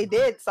like they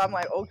did, so I'm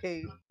like,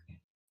 okay,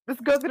 this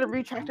girl's gonna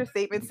retract her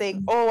statement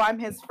saying, "Oh, I'm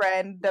his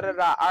friend." Da da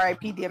da.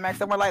 R.I.P.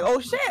 DMX. And we're like, oh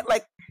shit!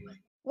 Like,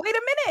 wait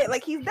a minute!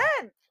 Like he's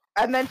dead.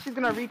 And then she's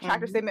gonna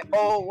retract her statement.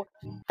 Oh,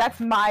 that's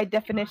my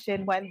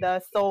definition when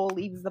the soul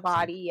leaves the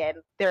body and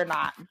they're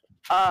not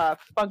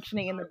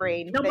functioning in the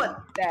brain. No, then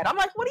but dead. I'm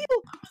like, what do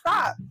you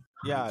stop?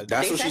 Yeah,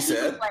 That's what she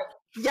said.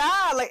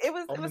 Yeah, like it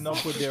was. It coming was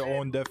up with their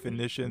own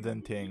definitions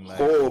and thing. Like,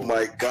 Oh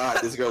my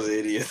god, this girl's an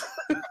idiot.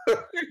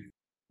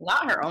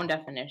 not her own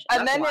definition.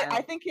 And That's then wild.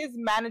 I think his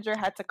manager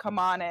had to come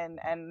on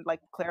and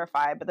like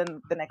clarify. But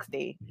then the next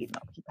day, he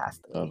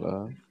passed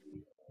away.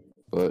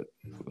 But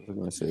what was I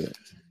gonna say?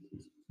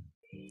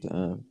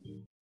 Damn.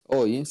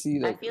 Oh, you didn't see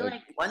that? I feel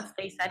like once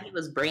they said he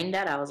was brain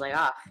dead, I was like,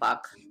 ah,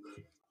 fuck.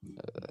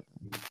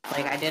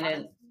 Like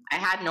I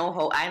had no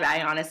hope.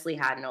 I honestly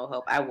had no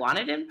hope. I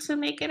wanted him to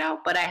make it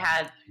out, but I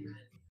had,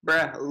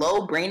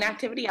 low brain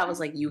activity. I was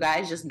like, you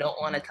guys just don't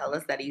want to tell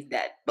us that he's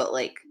dead. But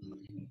like,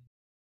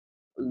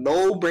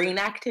 low brain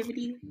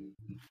activity,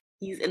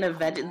 he's in a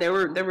there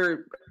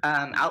were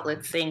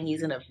outlets saying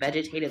he's in a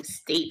vegetative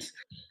state.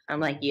 I'm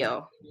like,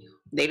 yo,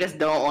 they just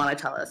don't want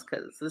to tell us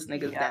because this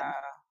nigga's dead.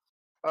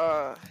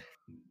 I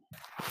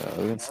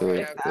wouldn't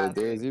say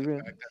there's even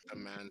The fact that the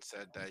man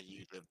said that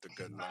he lived a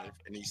good life,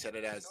 and he said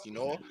it as, you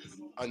know,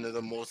 under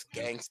the most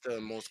gangster,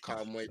 most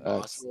calm way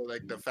possible.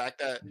 Like the fact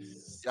that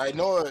I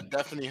know it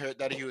definitely hurt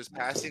that he was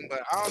passing,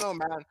 but I don't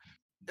know, man.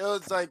 It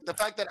was like the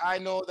fact that I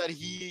know that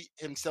he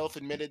himself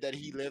admitted that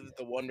he lived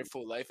a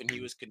wonderful life and he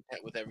was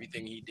content with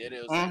everything he did.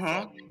 It was like,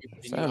 fuck,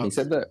 Sam, he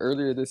said that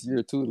earlier this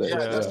year too. Like,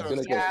 that's I feel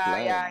like it's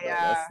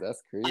planned.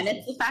 That's crazy. And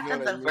it's the fact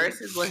that the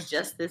verses was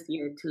just this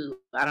year too.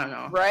 I don't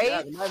know. Right?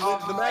 Yeah,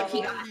 the man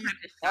He got time to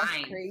That's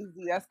shine.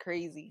 crazy. That's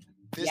crazy.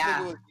 This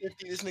nigga was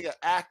 50. This nigga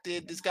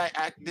acted.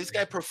 This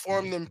guy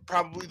performed than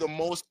probably the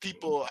most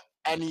people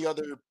any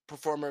other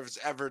performer has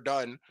ever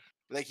done.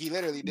 Like he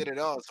literally did it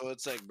all. So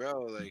it's like,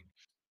 bro, like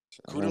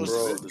kudos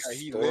Bro, to the this guy.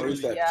 He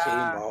stories literally that came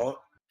out,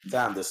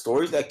 damn, the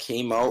stories that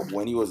came out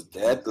when he was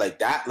dead, like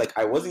that, like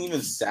I wasn't even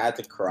sad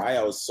to cry.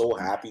 I was so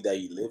happy that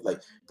he lived.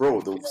 Like,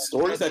 bro, the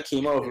stories that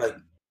came out of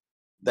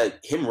like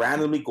him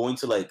randomly going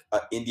to like an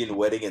Indian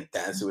wedding and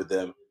dancing with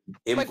them,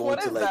 him Like, going what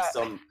to is like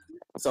that?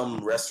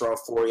 some restaurant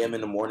 4 a.m.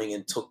 in the morning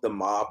and took the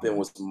mop and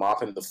was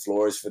mopping the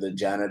floors for the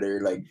janitor.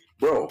 Like,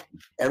 bro,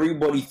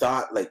 everybody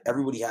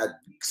had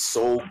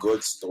so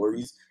good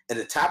stories. And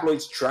the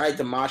tabloids tried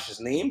to mosh his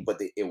name, but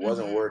it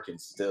wasn't working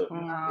still.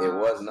 It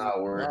was not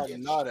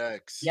working. not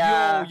X.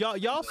 Yeah. Yo,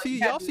 y'all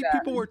see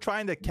people were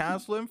trying to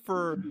cancel him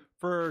for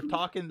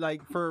talking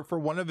like for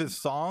one of his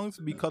songs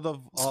because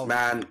of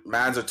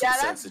Mans are too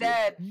that's sensitive.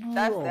 dead.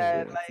 That's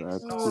dead.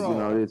 That's Like,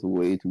 nowadays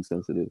way too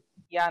sensitive.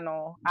 yeah,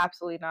 no,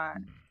 absolutely not.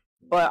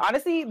 But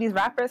honestly, these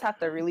rappers have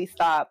to really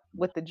stop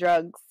with the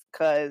drugs,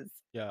 cause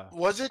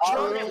Was it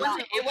Oh, true? it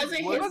wasn't it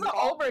his was an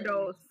fault.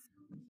 overdose.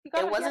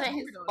 It wasn't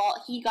his fault.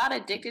 He got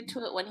addicted to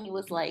it when he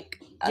was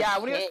like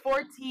when he was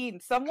 14.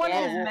 Someone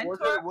his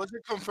mentor. Was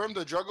it confirmed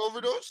a drug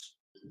overdose?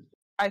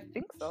 I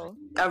think so.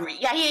 Yeah.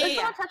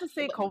 Someone tried to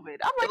say COVID.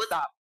 I'm like,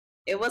 stop.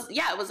 It was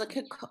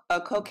a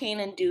cocaine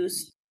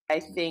induced, I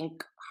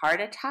think,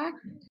 heart attack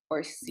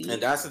or C.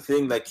 And that's the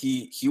thing, like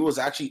he was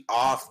actually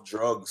off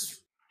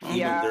drugs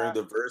even during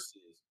the verses.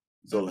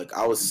 So like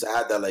I was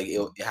sad that like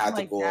it had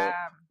to go out,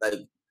 like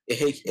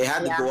it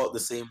had to go out the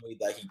same way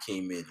that he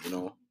came in, you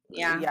know?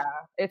 Yeah,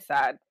 it's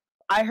sad.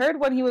 I heard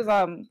when he was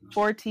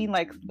 14,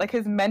 like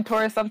his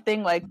mentor or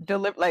something like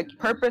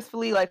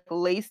purposefully like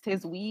laced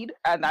his weed,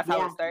 and that's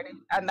how it started.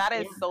 And that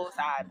is so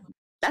sad.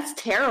 That's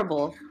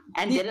terrible.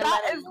 And didn't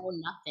let him know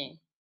nothing.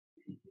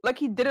 Like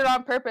he did it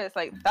on purpose.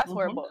 Like that's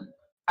horrible.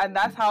 And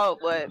that's how it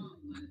would.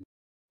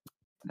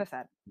 That's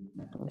sad.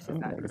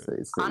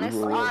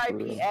 Honestly,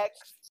 RIPX.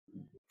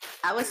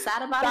 I was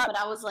sad about it, but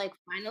I was like,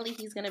 finally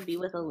he's gonna be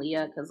with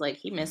Aaliyah because like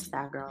he missed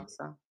that girl.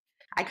 So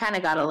I kind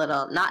of got a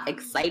little not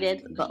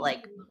excited, but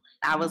like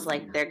I was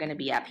like, they're gonna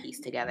be at peace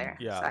together.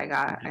 Yeah. So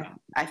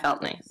I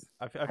felt nice.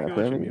 I feel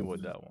what you mean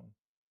with that one.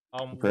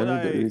 What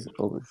I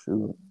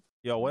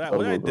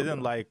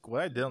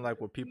didn't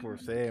like what people were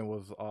saying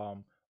was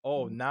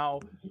oh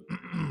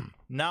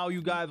now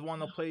you guys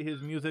want to play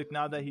his music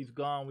now that he's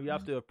gone. We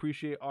have to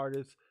appreciate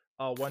artists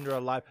when they're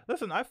alive.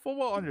 Listen, I full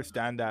well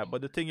understand that,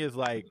 but the thing is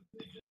like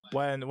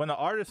when an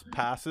artist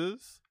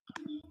passes,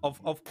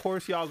 of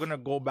course y'all gonna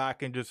go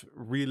back and just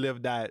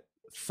relive that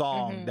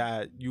song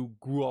that you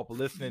grew up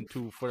listening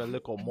to for a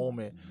little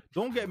moment.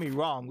 Don't get me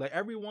wrong, like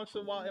every once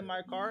in a while in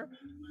my car,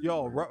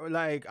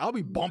 like I'll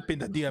be bumping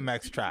the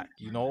DMX track,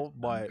 you know,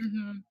 but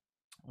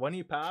when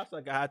he passed,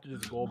 like I had to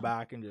just go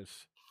back and just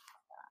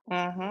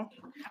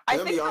I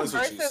think the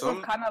verses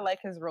was kind of like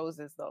his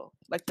roses though,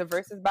 like the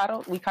verses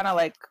battle. We kind of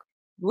like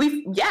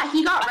he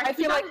got. I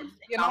feel like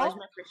you know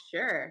for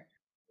sure.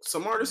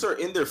 Some artists are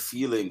in their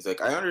feelings.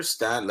 Like I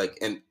understand. Like,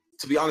 and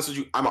to be honest with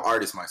you, I'm an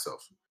artist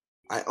myself.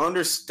 I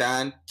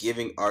understand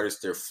giving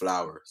artists their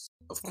flowers,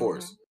 of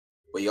course,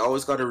 but you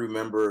always got to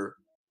remember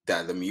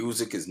that the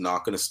music is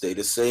not going to stay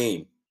the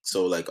same.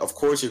 So, like, of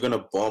course, you're going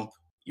to bump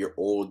your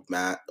old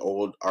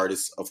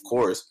artists, of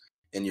course,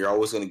 and you're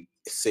always going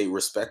to say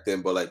respect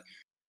them. But like,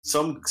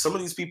 some of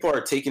these people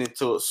are taking it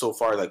to so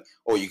far, like,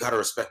 oh, you got to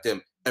respect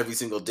them every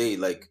single day.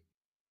 Like,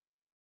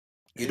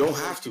 you don't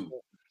have to.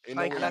 You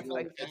know, like, you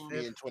won't catch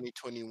me in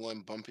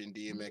 2021 bumping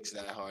DMX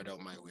that hard out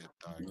my whip,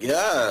 dog.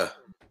 Yeah,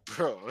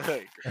 bro.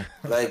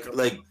 Like,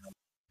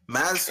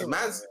 man's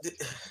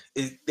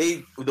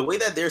they the way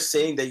that they're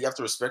saying that you have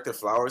to respect their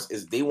flowers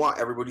is they want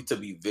everybody to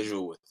be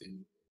visual with it,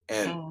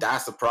 and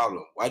that's the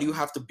problem. Why do you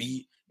have to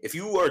be? If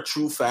you are a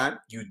true fan,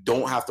 you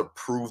don't have to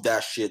prove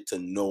that shit to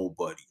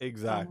nobody.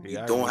 Exactly.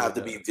 You don't have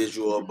to be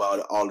visual about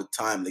it all the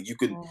time. Like, you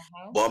could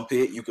bump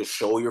it, you could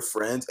show your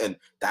friends, and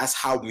that's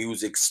how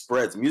music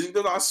spreads. Music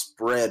does not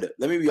spread.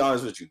 Let me be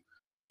honest with you.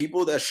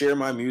 People that share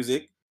my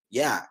music,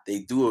 yeah,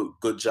 they do a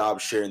good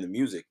job sharing the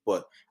music,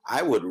 but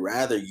I would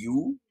rather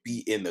you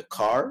be in the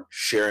car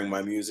sharing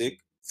my music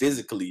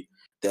physically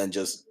than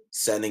just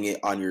sending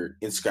it on your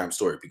Instagram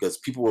story, because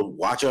people will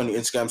watch it on your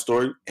Instagram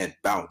story and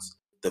bounce.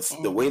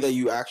 The way that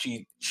you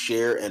actually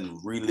share and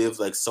relive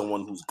like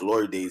someone whose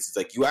glory days, it's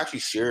like you actually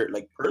share it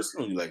like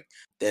personally. Like,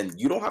 then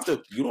you don't have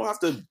to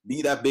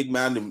be that big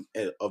man,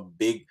 a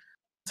big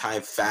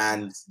time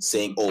fan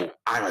saying, "Oh,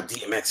 I'm a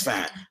DMX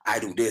fan. I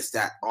do this,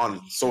 that"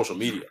 on social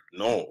media.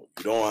 No,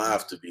 you don't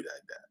have to be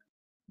like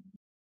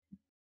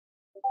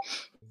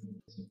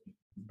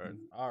that.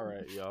 All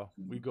right, yo.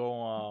 We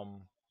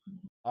go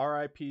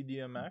RIP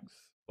DMX,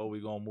 but we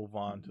gonna move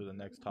on to the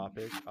next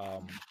topic.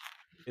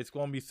 It's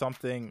going to be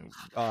something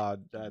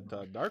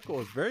that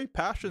Darko is very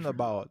passionate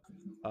about.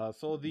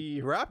 So the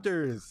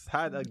Raptors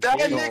had a that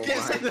game.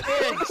 nigga's a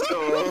bitch.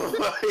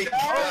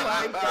 Oh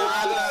my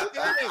god.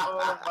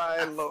 Oh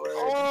my lord.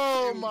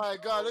 Oh my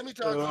god. Let me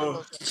talk to you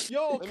about something.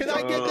 Yo, can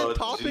I get the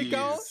topic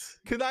out?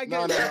 Can I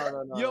get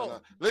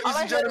no. Ladies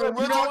and gentlemen,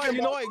 we're talking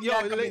you know what? Yo,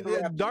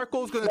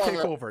 Darko's gonna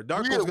take over.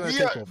 Darko's gonna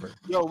take over.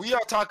 Yo, we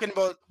are talking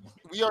about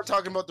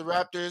the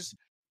Raptors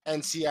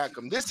and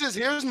Siakam.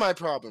 Here's my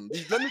problem.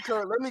 Let me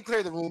clear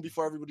the room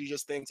before everybody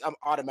just thinks I'm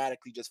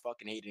automatically just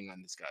fucking hating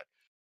on this guy.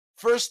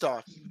 First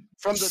off,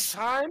 from the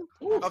time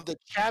of the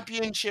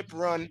championship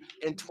run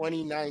in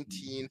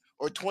 2019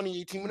 or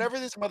 2018, whenever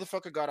this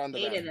motherfucker got on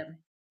the band,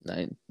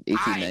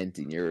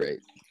 19, you're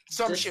right.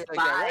 Some shit like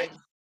that, right?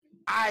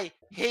 I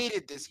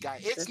hated this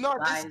guy. This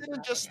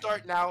didn't just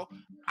start now.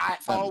 I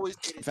always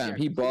hated Fam,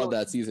 he balled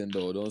that season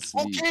though. Don't see.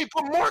 Okay,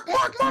 but Mark.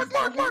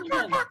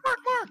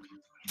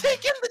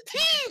 Take in the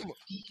team,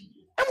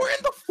 and we're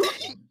in the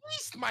fucking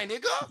East, my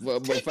nigga.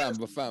 But fam.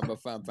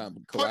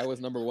 Kawhi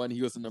was number 1.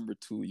 He was the number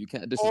 2. You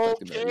can't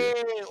disrespect him that year.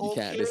 You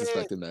can't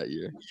disrespect him that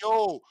year.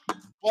 Yo,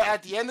 but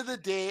at the end of the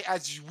day,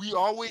 as we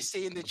always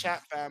say in the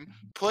chat, fam,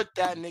 put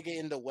that nigga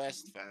in the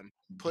West, fam.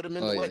 Put him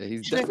in the West.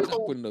 He's definitely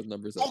not putting those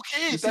numbers up.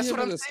 Okay, that's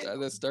what I'm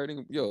saying. That's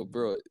starting, yo,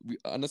 bro. We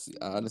honestly,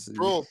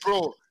 bro.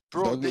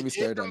 Don't get me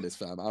started on this,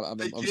 fam.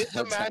 They gave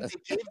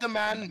the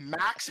man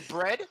max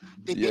bread.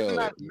 They gave the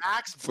man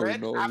max bread for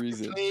no after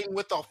reason. Playing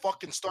with a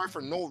fucking star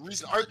for no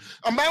reason.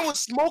 A man was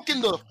smoking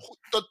the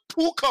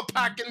hookah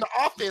pack in the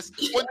office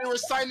when they were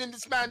signing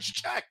this man's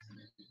check.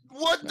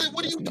 What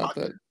are you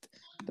talking about?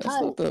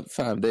 That's not the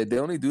fam. They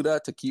only do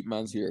that to keep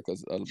mans here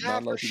because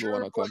not a lot of people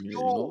want to come here. You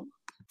know?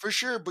 For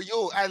sure, but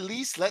at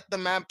least let the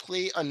man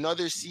play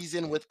another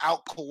season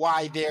without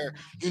Kawhi there,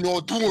 doing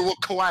what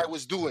Kawhi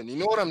was doing. You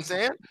know what I'm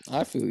saying?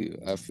 I feel you.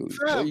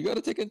 But you got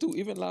to take into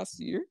even last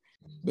year,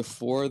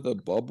 before the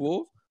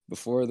bubble,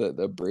 before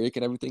the break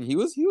and everything, he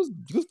was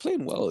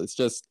playing well. It's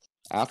just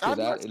after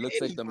that, it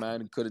looks like the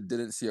man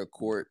didn't see a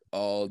court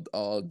all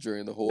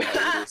during the whole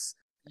hiatus.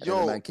 And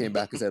the man came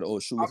back and said, "Oh,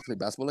 should we play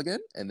basketball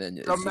again?" And then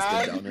the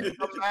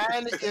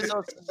man is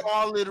a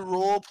solid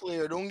role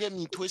player. Don't get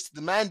me twisted.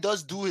 The man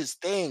does do his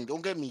thing.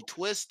 Don't get me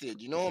twisted.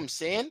 You know what I'm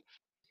saying?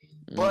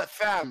 But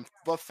fam,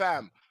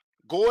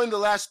 go in the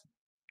last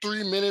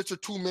 3 minutes or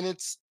 2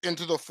 minutes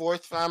into the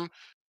fourth, fam.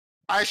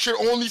 I should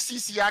only see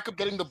Siakam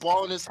getting the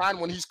ball in his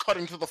hand when he's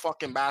cutting to the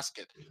fucking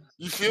basket.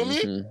 You feel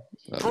me,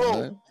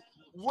 bro?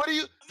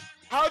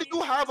 How do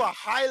you have a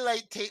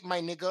highlight tape, my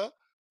nigga,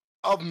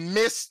 of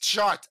missed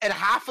shots, and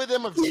half of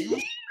them of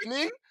you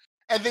spinning,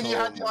 and then you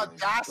had the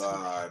audacity.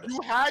 God.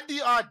 You had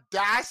the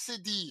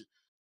audacity,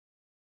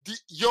 the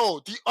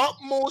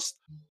utmost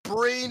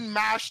brain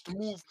mashed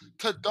move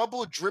to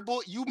double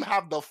dribble. You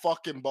have the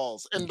fucking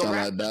balls, and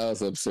that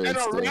was absurd. In a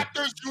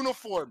Raptors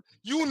uniform,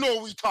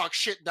 we talk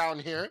shit down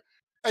here,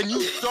 and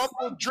you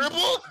double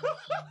dribble,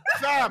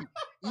 fam.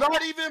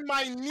 Not even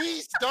my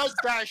niece does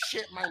that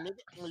shit, my nigga.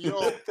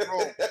 Yo,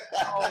 bro.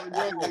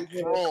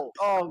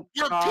 Oh,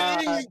 you're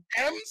paying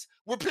M's?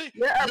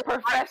 You're a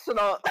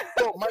professional.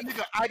 Bro, my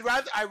nigga, I'd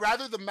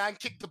rather the man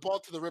kick the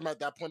ball to the rim at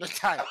that point in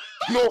time.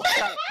 No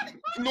cap.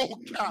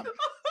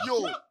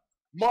 Yo,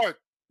 Mark,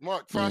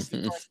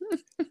 Frosty.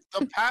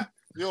 The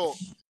yo.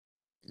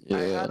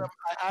 Yeah.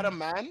 I had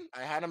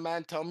a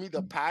man tell me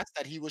the pass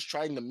that he was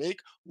trying to make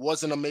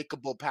wasn't a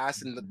makeable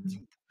pass in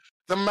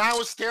The man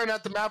was staring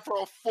at the man for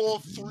a full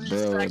 3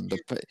 seconds.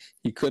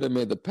 He could have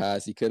made the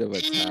pass. He could have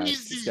attacked.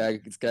 Easy.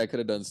 This guy could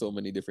have done so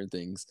many different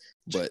things,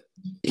 but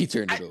he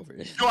turned it over.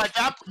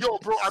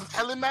 Bro, I'm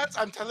telling Mans,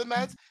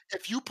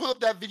 if you pull up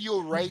that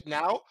video right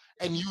now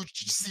and you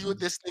see what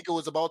this nigga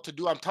was about to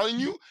do, I'm telling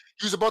you,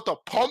 he was about to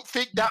pump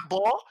fake that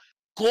ball,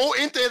 go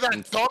into that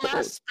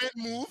dumbass spin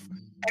move,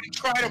 and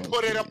try to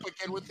put it up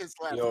again with his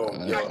left.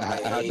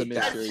 I had to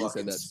make sure he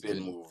said that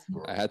spin move,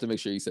 bro. I had to make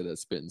sure he said that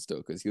spin still,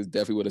 because he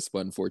definitely would have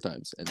spun 4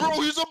 times. And bro,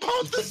 he's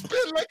about to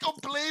spin like a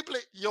blade.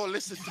 Yo,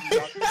 listen to me,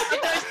 dog.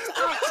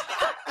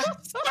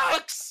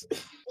 Sucks.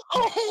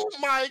 Oh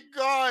my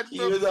god,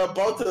 bro. He was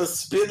about to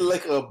spin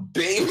like a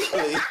baby.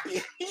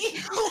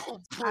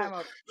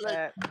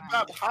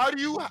 How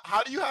do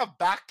you have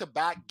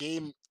back-to-back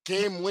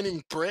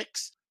game-winning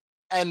bricks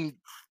and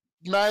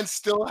man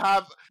still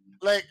have,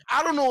 like,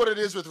 I don't know what it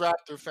is with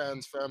Raptor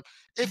fans, fam.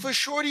 If a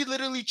shorty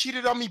literally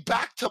cheated on me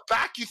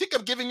back-to-back, you think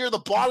I'm giving her the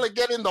ball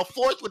again in the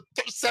 4th with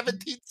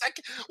 17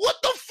 seconds? What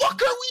the fuck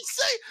are we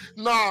saying?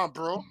 Nah,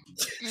 bro.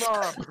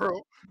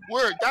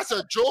 Word, that's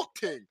a joke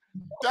thing.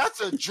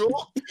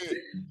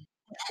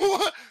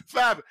 What?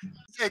 Fam,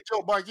 hey,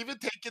 Joe, Mark, even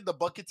taking the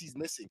buckets he's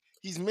missing.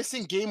 He's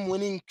missing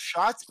game-winning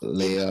shots.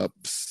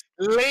 Layups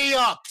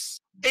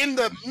in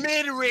the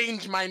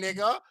mid-range, my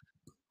nigga.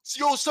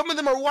 Yo, some of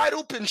them are wide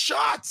open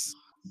shots.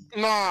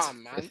 Nah,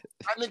 man.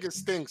 That nigga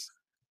stinks.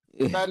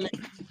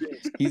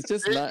 He's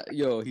just not.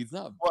 Yo, he's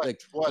not. What?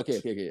 Like, what?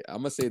 Okay. I'm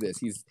gonna say this.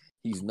 He's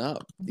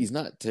not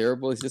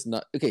terrible. He's just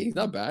not. Okay, he's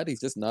not bad.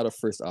 He's just not a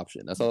first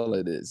option. That's all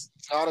it is.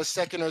 It's not a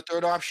second or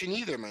third option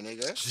either, my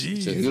nigga.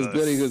 Jesus. He was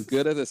good. He was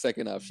good as a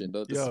second option.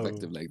 Don't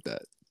disrespect him like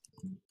that.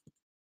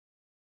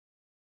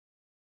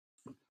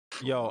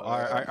 Yo,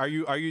 are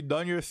you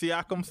done your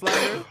Siakam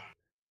slander?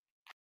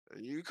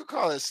 You could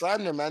call it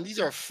slander, man. These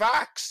are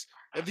facts.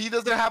 If he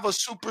doesn't have a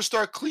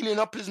superstar cleaning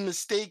up his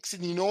mistakes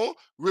and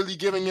really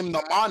giving him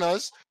the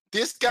manas,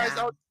 this guy's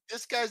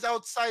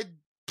outside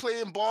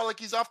playing ball like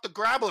he's off the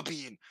grabber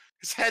bean.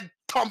 His head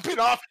pumping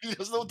off. He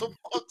doesn't know what the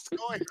fuck's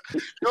going.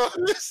 Yo,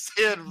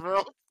 listen,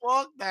 bro.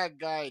 Fuck that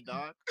guy,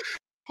 dog.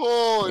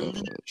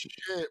 Holy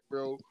shit,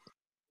 bro.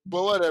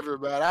 But whatever,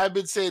 man. I've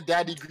been saying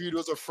Danny Green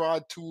was a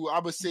fraud too.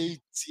 I'm gonna say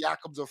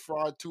Siakam's a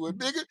fraud too. And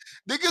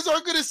niggas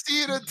aren't gonna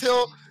see it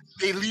until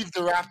they leave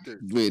the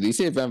Raptors. Wait, did you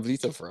say Van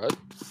Vliet's a fraud?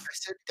 I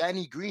said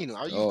Danny Green.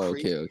 Are you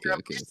crazy? Okay.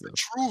 It's the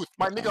truth.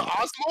 My nigga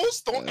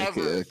Osmos, don't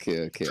ever.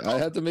 Okay. I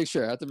had to make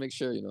sure. I was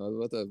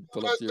about to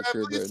pull up to your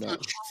crib right now. The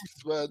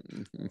truth,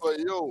 man. But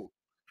yo,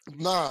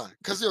 nah.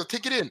 Because,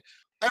 take it in.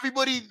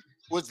 Everybody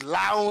was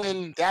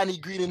allowing Danny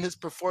Green in his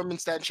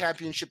performance that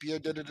championship year.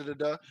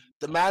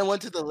 The man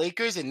went to the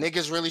Lakers and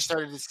niggas really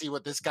started to see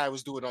what this guy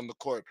was doing on the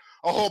court.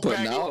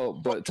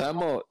 But time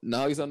out.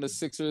 Now he's on the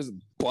Sixers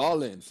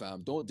balling,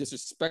 fam. Don't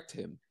disrespect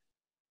him.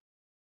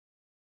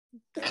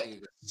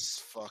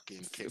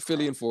 Fucking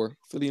Philly in four.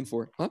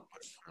 Huh?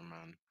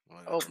 Man.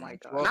 Oh my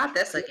god. Not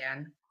this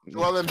again.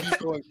 Joel Embiid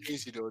going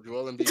crazy though.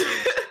 Joel Embiid.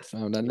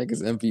 Fam, that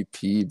nigga's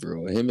MVP,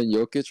 bro. Him and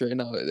Jokic right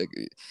now. Like,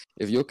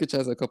 if Jokic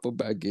has a couple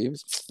bad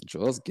games,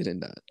 Joel's getting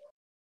that.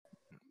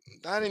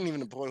 That ain't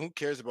even the point. Who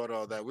cares about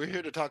all that? We're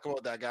here to talk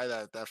about that guy,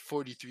 that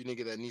 43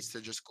 nigga that needs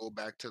to just go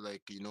back to a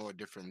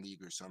different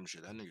league or some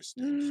shit. That nigga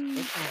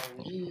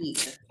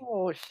stinks.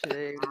 Oh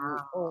shit.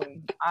 Oh,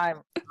 I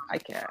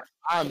can't.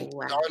 I'm done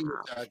with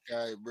that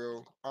guy,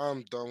 bro.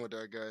 I'm done with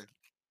that guy.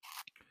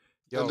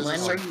 Yo,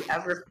 when were you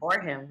ever for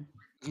him?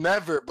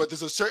 Never, but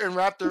there's a certain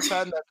Raptor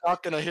fan that's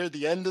not gonna hear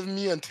the end of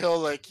me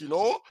until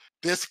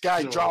this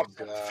guy drops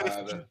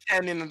 50,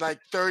 10 and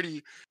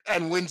 30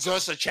 and wins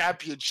us a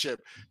championship.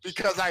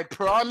 Because I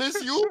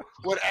promise you,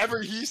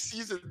 whatever he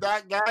sees in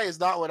that guy is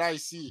not what I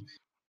see.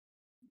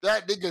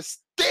 That nigga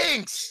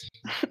stinks.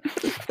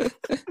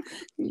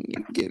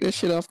 Get this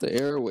shit off the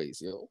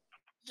airways, yo.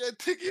 Yeah,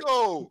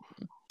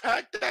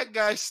 pack that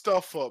guy's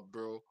stuff up,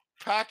 bro.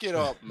 Pack it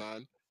up,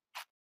 man.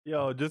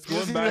 Yo, just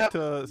going back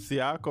to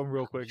Siakam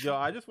real quick. Yo,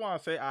 I just want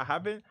to say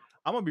I'm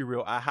gonna be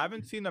real. I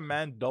haven't seen a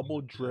man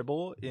double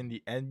dribble in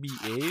the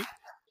NBA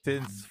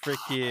since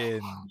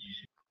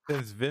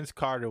Vince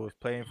Carter was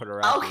playing for the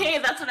Raptors. Okay,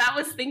 that's what I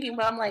was thinking,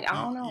 but I'm like, I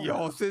don't know.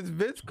 Yo, since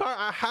Vince Carter,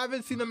 I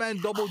haven't seen a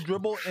man double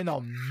dribble in a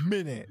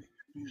minute.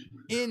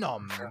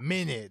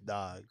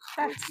 Dog.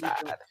 That's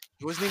sad.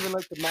 It wasn't even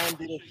like the man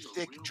did a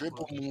thick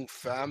dribble move,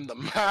 fam. The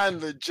man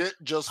legit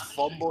just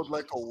fumbled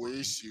like a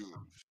waste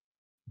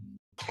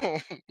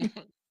Oh my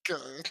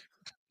god.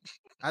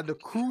 At the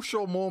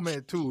crucial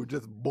moment too,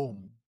 just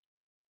boom.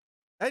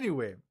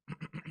 Anyway.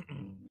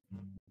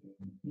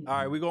 All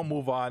right, we're gonna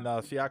move on.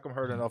 Siakam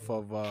heard enough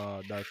of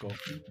Darko.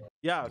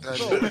 Yeah,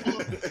 so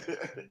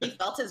he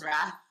felt his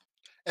wrath.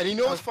 And you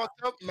know what's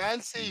fucked up?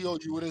 Man say, yo,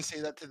 you wouldn't say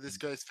that to this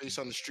guy's face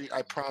on the street.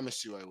 I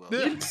promise you I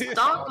will.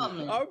 Stop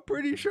him. I'm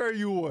pretty sure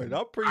you would.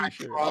 I'm pretty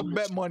sure. I'll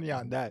bet money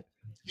on that.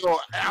 Yo,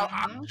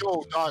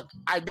 dog.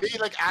 I may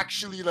like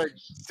actually like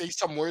say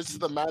some words to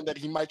the man that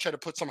he might try to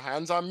put some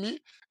hands on me,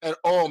 and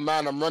oh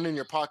man, I'm running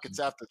your pockets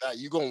after that.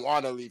 You gonna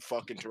wanna leave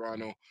fucking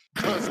Toronto?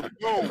 Cause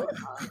yo,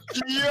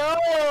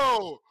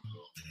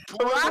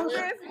 boy,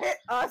 Raptors hit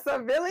a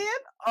civilian.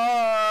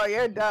 Oh,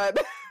 you're done.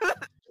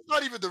 it's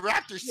not even the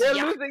Raptors. You're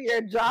losing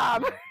your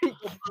job.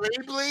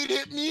 Blade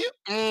hit me.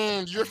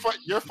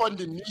 You're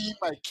funding me,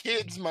 my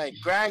kids, my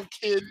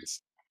grandkids.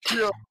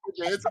 Yo,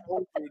 it's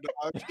over,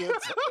 dog.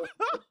 It's over.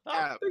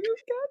 Cap.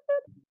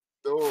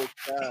 No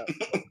cap.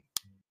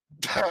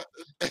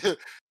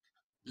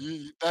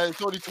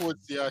 That's only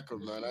towards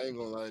Siakam, man. I ain't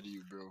gonna lie to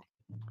you, bro.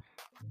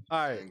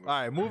 All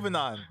right, moving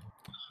on.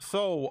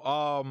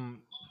 So,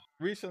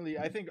 recently,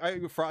 I think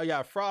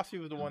Frosty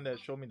was the one that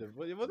showed me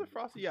was it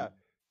Frosty? Yeah,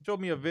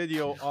 showed me a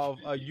video of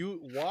a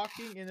youth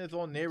walking in his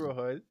own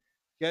neighborhood,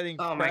 getting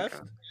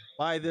pressed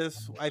by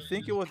this. I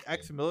think it was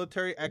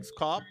ex-military,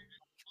 ex-cop.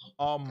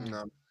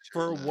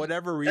 For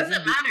whatever reason.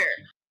 Doesn't matter.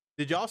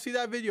 Did y'all see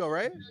that video?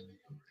 Right?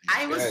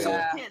 I was so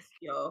pissed,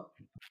 yo.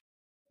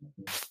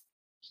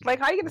 Like,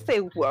 how you gonna say,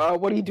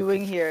 what are you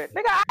doing here?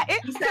 Nigga,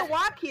 it's a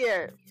walk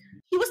here.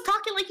 He was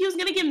talking like he was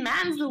gonna give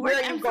mans the word.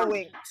 Where are you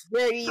going?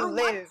 Where do you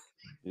live?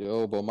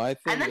 Yo, but my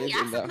thing and then he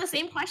asked him the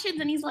same questions,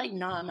 and he's like,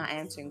 "No, I'm not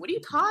answering. What are you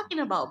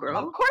talking about, bro?"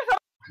 Of course I'm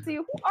asking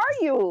you. Who are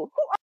you?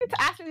 Who are you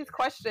to ask me these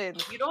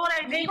questions? You know what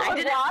I mean?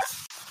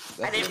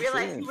 I didn't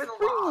realize you were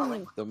the law.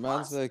 Like, the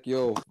man's like,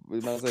 yo, what are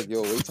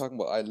you talking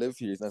about? I live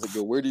here. And I was like,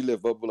 yo, where do you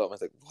live? Blah, blah, blah. I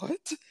was like, what?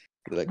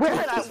 They're like, where do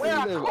you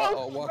live?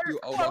 I'll walk you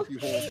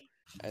home.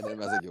 And then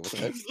man's like, yo, what's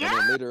next? And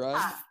then later on,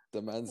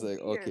 the man's like,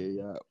 okay,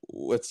 yeah,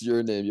 what's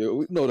your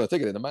name? No,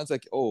 take it in. The man's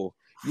like, oh,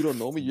 you don't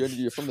know me?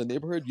 You're from the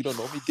neighborhood? You don't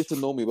know me? Get to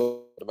know me.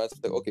 But the man's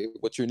like, okay,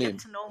 what's your name?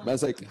 The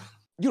man's like,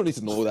 you don't need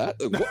to know that.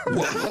 Like,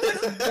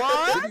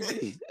 what?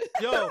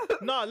 Yo,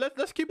 no,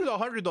 let's keep it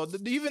 100 though.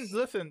 Even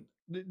listen,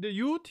 the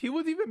youth, he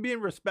was even being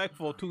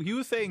respectful too. He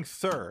was saying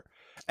sir.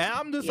 And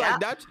I'm just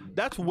like,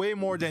 that's way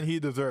more than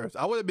he deserves.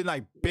 I would have been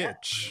like,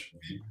 bitch.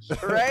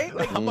 Right?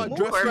 Like, I'm gonna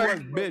dress you as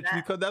bitch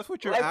because that's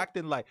what you're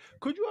acting like.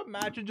 Could you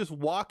imagine just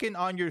walking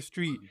on your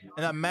street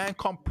and a man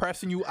come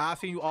pressing you,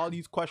 asking you all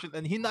these questions,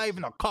 and he's not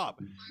even a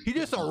cop. He's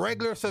just a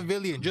regular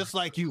civilian, just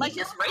like you. Like,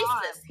 just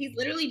racist. He's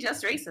literally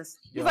just racist.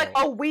 He's like,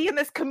 oh, we in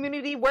this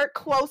community work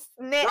close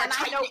knit, and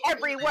I know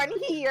everyone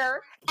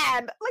here.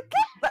 And like,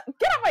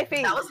 get out my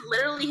face. That was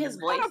literally his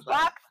voice. I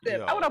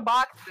would have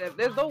boxed him.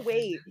 There's no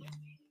way.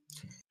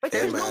 But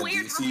there's no way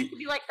you're telling me to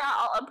be like that,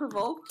 all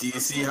unprovoked. Do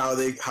you see how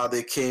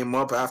they came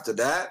up after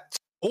that?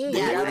 Oh,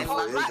 they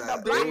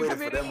waited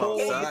for them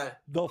outside.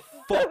 The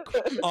fuck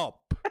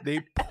up.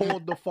 They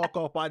pulled the fuck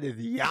up on his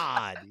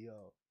yard,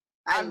 yo.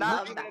 I'm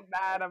not even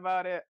mad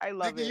about it. I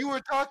love it. You were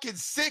talking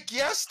sick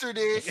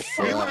yesterday.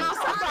 You were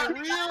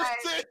talking real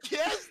sick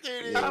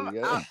yesterday. I'm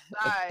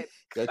outside.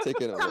 Gotta take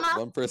it.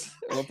 One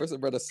person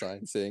brought a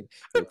sign saying,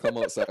 "Yo, come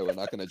outside. We're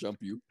not gonna jump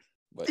you."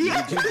 But you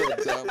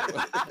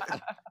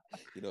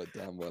know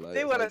damn well.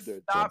 They would have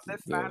stopped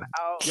this man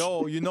out.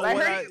 Yo, you know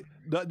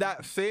what?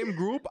 That same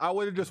group, I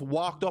would have just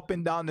walked up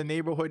and down the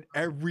neighborhood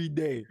every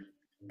day.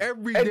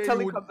 Every day. Until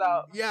he comes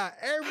out. Yeah,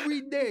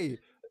 every day.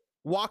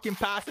 Walking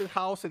past his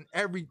house and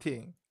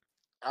everything.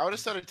 I would have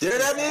started taking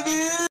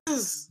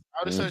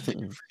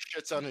free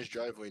shits on his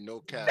driveway,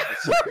 no cap.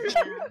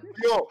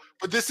 Yo,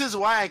 but this is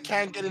why I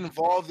can't get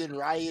involved in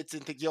riots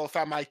and think, yo,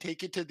 fam, I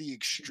take it to the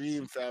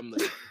extreme, fam.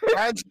 Like,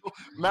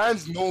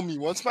 mans know me.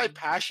 Once my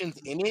passion's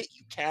in it,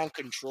 you can't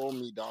control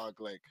me,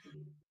 dog. Like,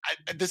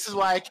 this is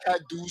why I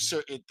can't do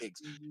certain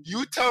things.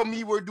 You tell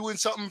me we're doing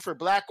something for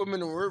black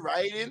women and we're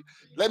rioting,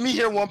 let me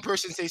hear one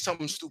person say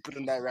something stupid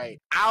in that riot.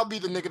 I'll be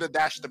the nigga to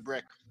dash the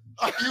brick.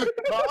 Are you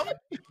dumb?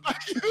 Are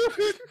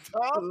you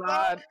dumb?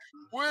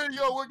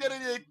 We're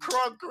getting it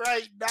crunk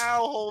right now,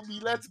 homie.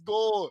 Let's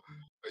go.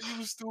 Are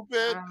you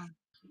stupid?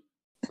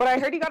 But I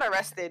heard he got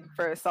arrested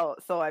for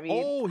assault. So I mean,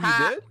 oh, he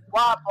did?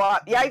 Wop,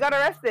 wop. Yeah, he got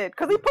arrested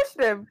because he pushed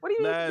him. What do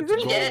you mean?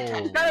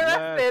 He got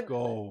arrested. Let's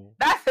go.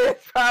 That's his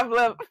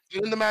problem.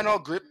 Didn't the man all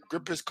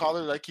grip his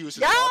collar like he was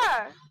his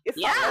father?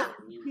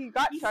 He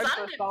got charged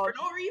for assault for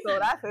no reason. So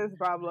that's his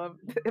problem.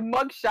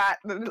 Mugshot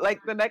like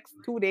the next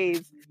 2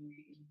 days.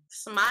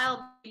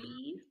 Smile,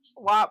 baby.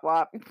 Wop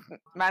wop.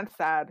 Man's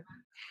sad.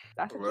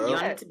 That's you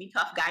wanted to be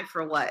tough guy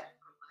for what?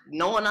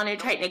 No one on your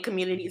tight knit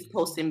community is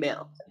posting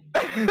bail.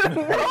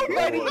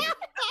 Nobody.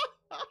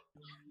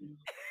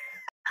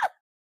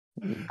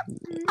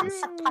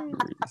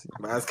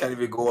 Mans can't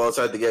even go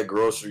outside to get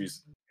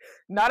groceries.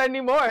 Not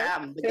anymore.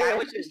 The guy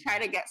was just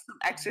trying to get some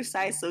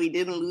exercise so he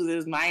didn't lose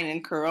his mind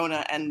in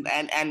Corona and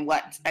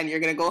what? And you're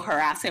gonna go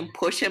harass him,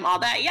 push him, all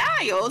that?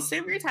 Yeah, yo,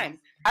 save your time.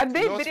 And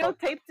they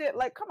videotaped it.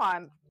 Like, come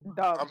on.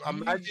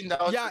 Imagine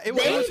that. Yeah, it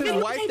was his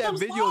wife that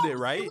videoed it,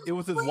 right? It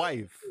was his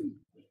wife.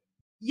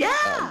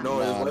 Yeah. No.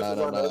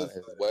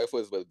 His wife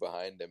was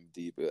behind him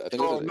deep. I think it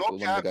was one of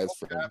the guy's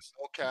friends.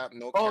 No cap.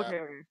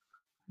 Okay.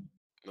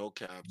 No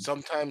cap.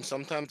 Sometimes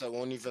I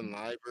won't even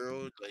lie,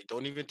 bro. Like,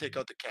 don't even take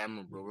out the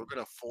camera, bro. We're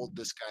gonna fold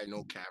this guy,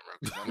 no camera,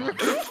 because I'm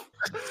not.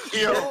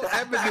 No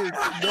evidence.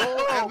 No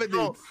Bro,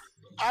 evidence.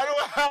 I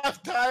don't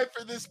have time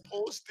for this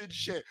posted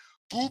shit.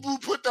 Boo Boo,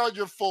 put down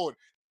your phone.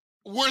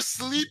 We're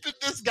sleeping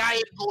this guy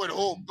and going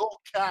home. No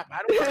cap.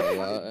 I don't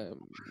have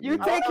You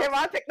take him,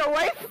 I'll take the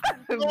wife.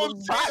 No,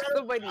 Box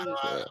somebody. I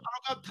don't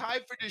have time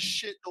for this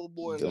shit no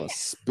more. Gonna Like,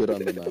 spit on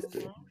them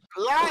after.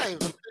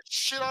 live.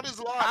 Shit on his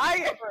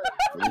live.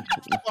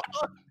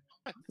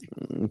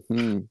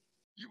 Mhm.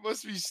 You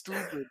must be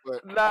stupid,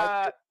 but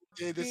Nah,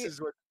 yeah, this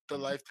is what the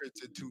life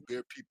turns into,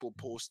 where people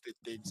posted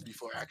things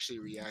before actually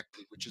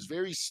reacting, which is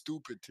very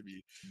stupid to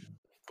me.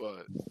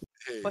 But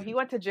hey, but he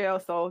went to jail,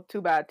 so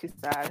too bad, too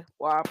sad.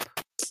 Wop.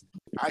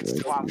 I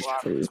still wish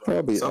It's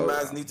probably Some out.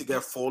 mans need to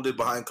get folded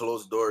behind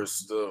closed doors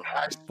still.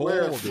 I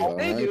swear, Folded.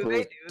 They Behind do,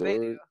 closed they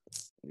do.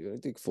 doors, you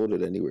don't think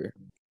folded anywhere.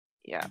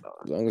 Yeah,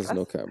 As long as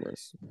no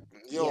cameras.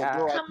 yo, Yeah.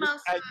 bro, Come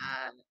outside.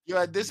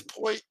 at this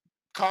point,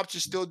 cops are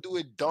still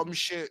doing dumb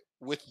shit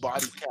with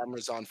body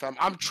cameras on, fam.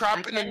 I'm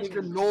trapping a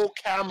nigga, no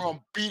camera. I'm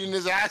beating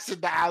his ass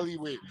in the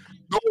alleyway.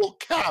 No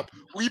cap.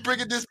 We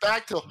bringing this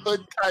back to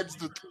hood times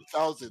the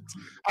 2000s.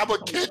 I'm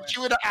gonna catch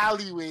you in the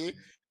alleyway.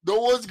 No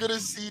one's gonna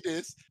see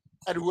this,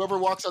 and whoever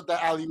walks out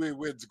the alleyway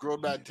wins.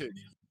 Grown man thing.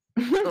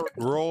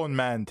 Grown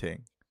man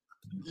thing.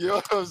 You know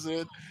what I'm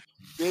saying?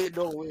 There ain't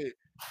no way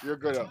you're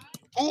gonna.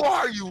 Who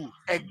are you?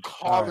 And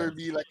collar Alright.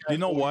 me like You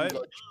know owe what?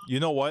 lunch. You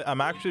know what?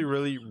 I'm actually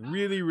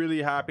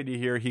really happy to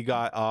hear he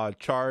got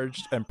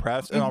charged and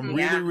pressed, and I'm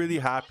Yeah. really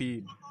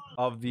happy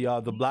of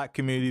the black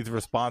community's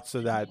response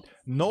to that.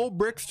 No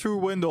bricks through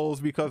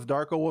windows because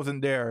Darko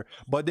wasn't there,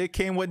 but they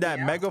came with that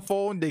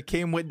megaphone. They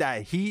came with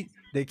that heat.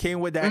 They came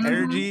with that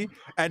energy,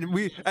 and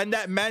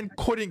that man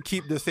couldn't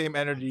keep the same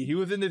energy. He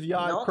was in his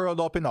yard Nope.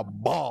 curled up in a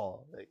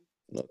ball. Like,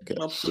 Okay.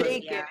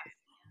 Shake it.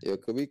 Yeah,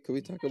 could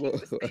we talk about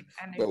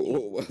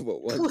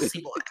about one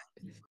Pussy thing?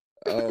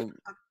 boy.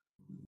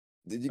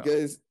 Did you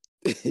guys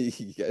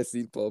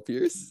seen Paul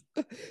Pierce?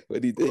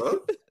 What he did?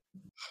 What?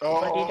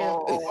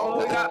 Oh,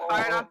 we got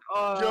fired up.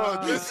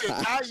 Yo, listen,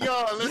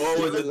 Oh,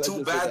 listen. with the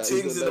two bad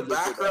things in the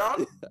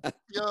background?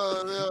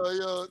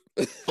 Yo.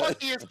 Fuck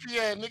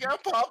ESPN, nigga. I'm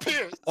Paul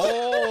Pierce.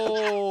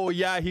 oh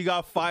yeah, he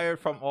got fired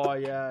from. Oh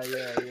yeah.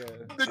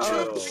 The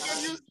Oh. truth,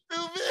 nigga, you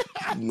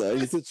stupid. No,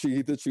 he's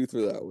the truth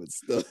for that one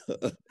still.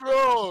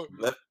 Bro,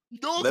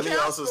 Let me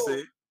also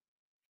say.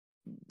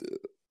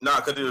 Nah,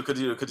 continue.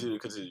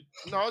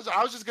 No,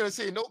 I was just gonna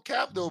say no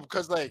cap though,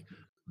 because like,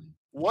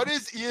 what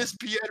is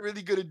ESPN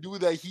really gonna do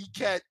that he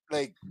can't?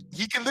 Like,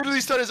 he can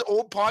literally start his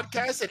own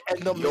podcast and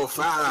end up. Yo,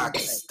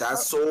 facts.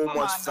 That's so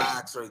much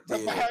facts right The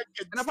there. man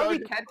can And I'm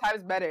probably start 10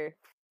 times better.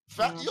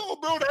 Yo,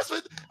 bro, that's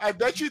what I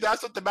bet you.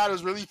 That's what the man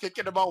was really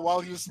thinking about while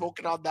he was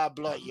smoking on that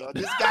blunt. Yo,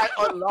 this guy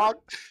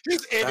unlocked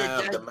his inner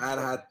Damn, gang.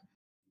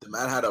 the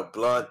man had a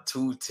blunt,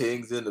 two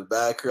things in the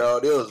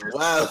background. It was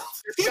wild.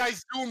 This guy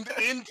zoomed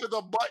into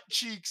the butt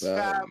cheeks,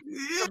 fam.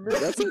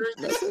 That's a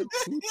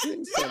two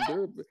things,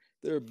 fam.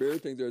 There are bare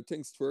things. There are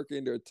things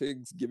twerking. There are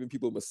things giving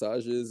people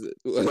massages.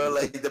 But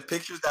like the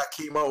pictures that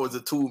came out was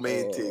the two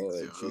main things.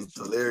 Yo. It was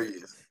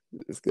hilarious.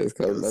 This guy's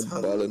calling was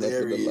man balling up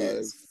in the live.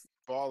 hilarious.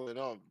 Balling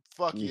up.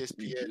 Fuck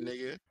ESPN,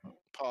 nigga.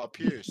 Paul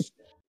Pierce.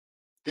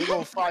 They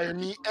gonna fire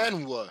me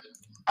and what?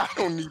 I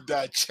don't need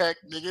that check,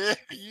 nigga.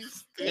 You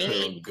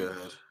Oh,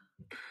 good.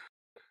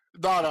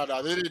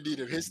 No. They didn't need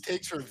him. His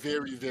takes were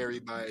very, very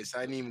biased.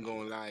 I ain't even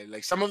gonna lie.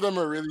 Like, some of them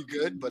are really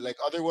good, but like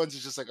other ones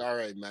is just like, all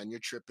right, man, you're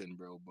tripping,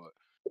 bro. But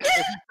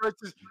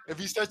if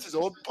he starts his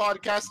own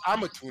podcast,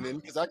 I'ma tune in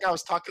because that guy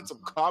was talking some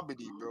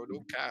comedy, bro.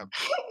 No cap.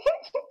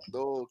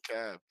 No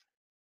cap.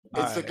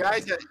 It's the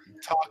guys that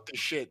talk the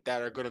shit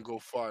that are gonna go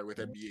far with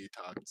NBA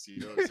talks.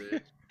 You know what I'm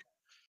saying?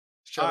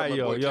 Shout out my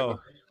boy yo. Kevin.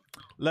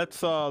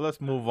 Let's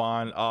move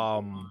on.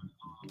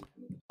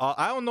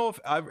 I don't know if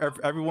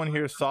everyone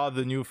here saw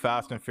the new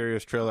Fast and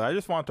Furious trailer. I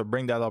just wanted to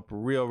bring that up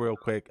real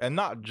quick, and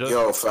not just.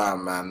 Yo,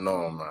 fam, man,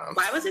 no, man.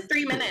 Why was it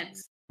 3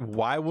 minutes?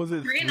 Why was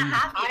it 3.5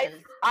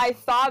 minutes. I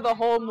saw the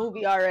whole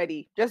movie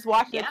already. Just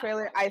watching the Yeah.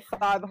 trailer, I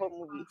saw the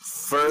whole movie.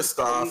 First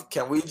off,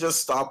 can we just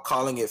stop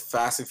calling it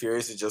Fast and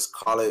Furious and just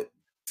call it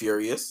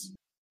Furious?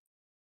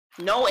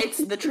 No, it's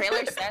the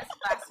trailer says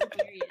Fast and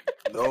Furious.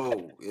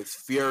 No, it's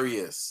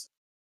Furious.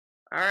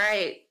 All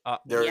right.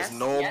 There's Yes,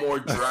 no yes. more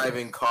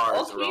driving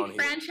cars Okay, around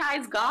here.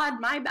 franchise God,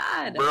 my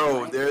bad.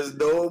 Bro, there's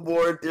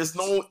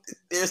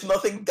there's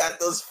nothing that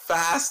does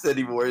fast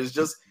anymore. It's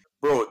just,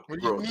 bro. What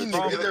do you mean,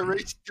 nigga? They're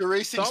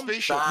racing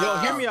spaceship. Yo,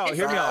 hear me out.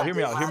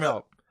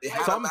 They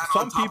had Some a man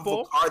on top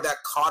people- of a car that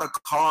caught a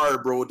car,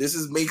 bro. This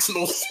makes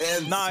no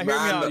sense. Nah, hear me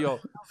out, yo.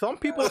 Some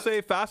people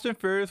say Fast and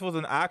Furious was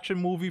an action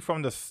movie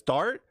from the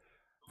start.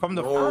 From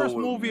the first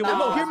movie, it was,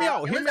 no, hear me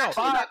out. It was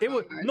actually not It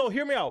was hard. no,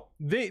 hear me out.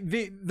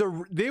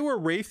 They were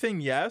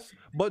racing, yes,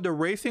 but the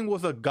racing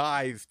was a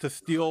guise to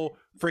steal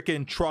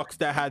freaking trucks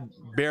that had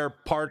bare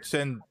parts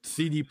and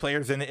CD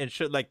players in it and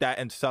shit like that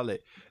and sell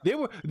it. They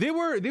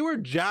were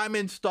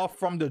jamming stuff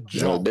from the No,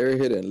 jump. they're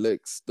hitting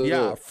licks.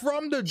 Yeah,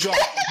 from the jump.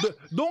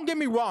 Don't get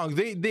me wrong.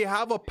 They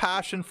have a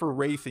passion for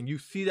racing. You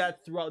see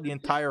that throughout the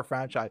entire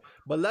franchise.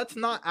 But let's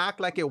not act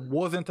like it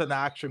wasn't an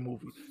action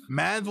movie.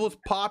 Mans was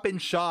popping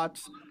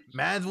shots.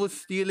 Mans was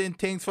stealing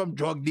things from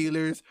drug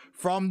dealers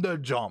from the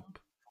jump.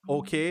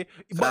 Okay,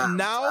 but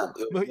now,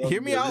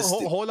 hear me out.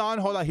 Hold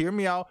on. Hear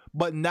me out.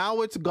 But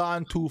now it's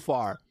gone too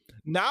far.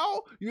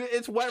 Now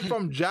it's went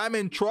from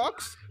jamming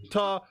trucks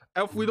to,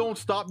 if we don't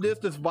stop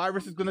this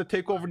virus is gonna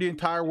take over the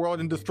entire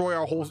world and destroy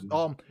our whole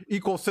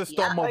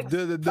ecosystem of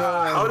the.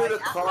 How did a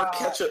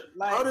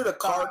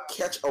car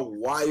catch a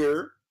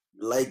wire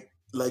like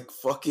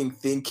fucking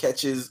thing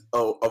catches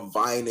a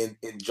vine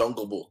in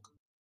Jungle Book?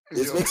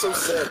 This makes no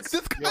sense.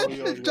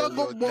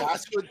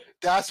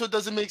 That's what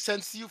doesn't make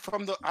sense to you.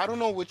 From the, I don't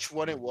know which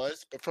one it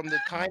was, but from the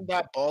time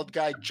that bald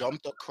guy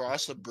jumped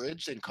across a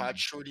bridge and caught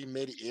Shorty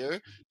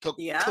mid-air,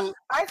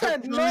 I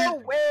said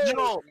no way.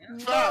 Yo,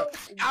 fam,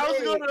 I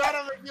was going around.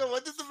 I'm like, yo,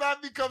 when did the man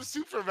become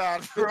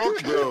Superman, bro?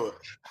 Bro,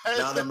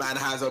 now the man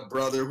has a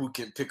brother who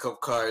can pick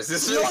up cars.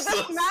 This man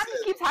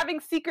keeps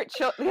having secret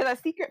children. He had a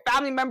secret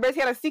family members.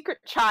 He had a secret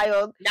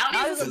child. Now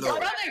he's a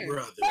brother.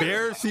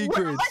 Bare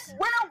secrets.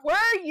 Where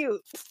were you?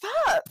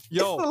 Stop.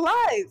 Yo, it's the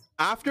lies.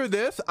 After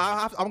this,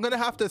 I'm gonna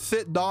have to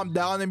sit Dom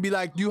down and be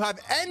like, do you have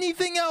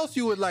anything else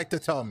you would like to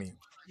tell me?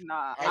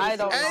 Nah, I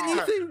don't.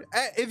 Anything?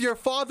 Is your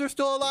father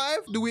still alive?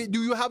 Do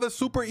you have a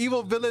super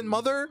evil villain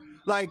mother?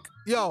 Like,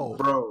 yo,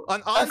 bro,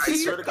 an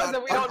auntie?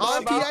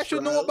 I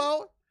should know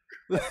about?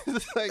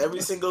 Like, every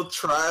single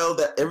trailer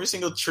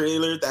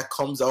that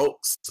comes out,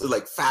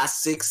 like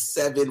Fast 6,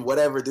 7,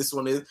 whatever this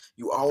one is,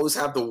 you always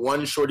have the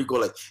one shorty go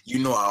like,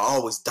 I'll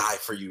always die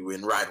for you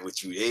and ride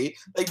with you, eh?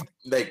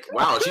 Like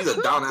wow, she's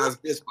a down ass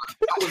bitch,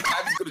 but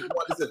I was gonna go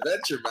on this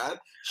adventure, man.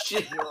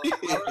 Shit.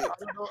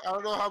 I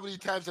don't know how many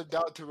times I'm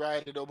down to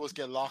ride and almost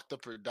get locked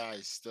up or die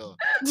still.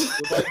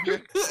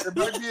 It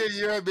might be a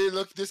year I may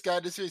look this guy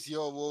this face,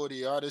 yo,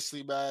 Woody,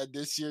 honestly, man,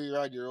 this year you're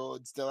on your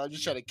own still. I'm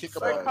just trying to kick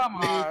him out. Come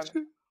on.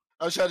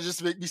 I'm trying to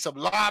just make me some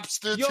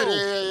lobster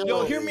today.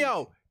 Yo, hear me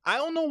out. I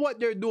don't know what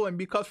they're doing,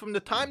 because from the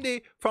time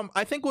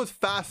I think it was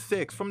Fast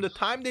 6, from the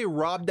time they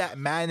robbed that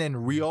man in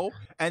Rio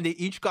and they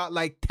each got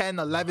like 10,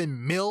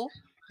 11 mil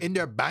in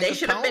their bank account. They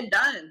should have been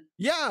done.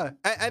 Yeah,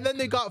 and then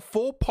they got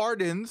full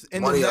pardons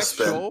in the next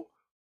show.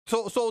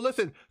 So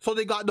listen, so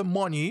they got the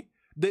money.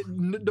 They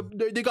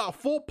got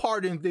full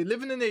pardons. They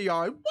living in their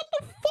yard. What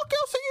the fuck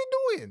else are you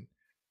doing?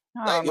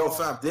 Like, yo,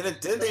 fam,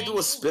 didn't they do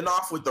a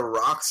spin-off with The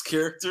Rock's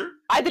character?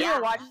 I didn't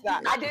even watch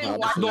that. I didn't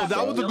watch that. No,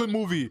 that was a good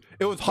movie.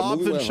 It was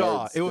Hobbs and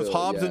Shaw. It was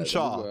Hobbs and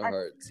Shaw.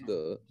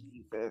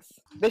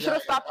 They should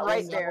have stopped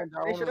right there.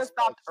 They should have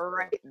stopped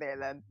right there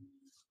then.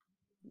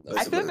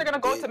 I think they're gonna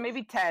go to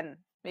maybe 10.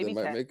 Maybe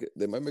 10.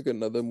 They might make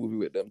another movie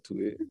with them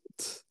too.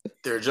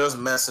 They're just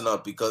messing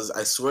up, because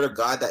I swear to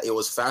God that it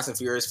was Fast and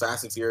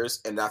Furious,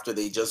 and after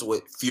they just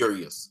went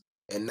Furious,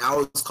 and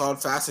now it's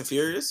called Fast and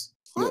Furious.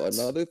 Yo,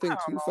 another thing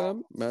too,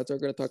 fam. Matt are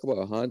gonna talk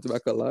about Hans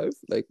back alive.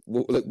 Like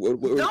what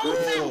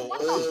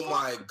oh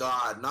my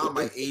God! Not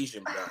my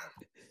Asian man.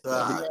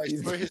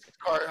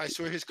 I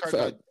swear his car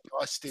got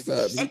busted.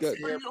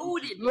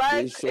 Exploded.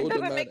 They showed the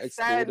man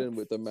exploding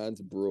with the man's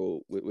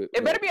bro.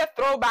 It better be a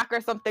throwback or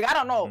something. I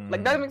don't know.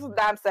 Like, that makes some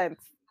damn sense.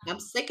 I'm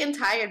sick and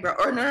tired, bro.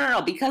 Or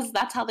no, because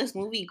that's how this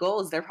movie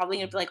goes. They're probably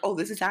gonna be like, "Oh,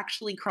 this is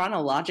actually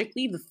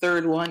chronologically the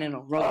third one in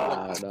a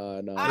row."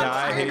 No. Yeah,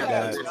 I hate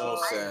that. Makes no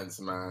sense,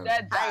 man.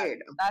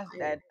 Tired. That's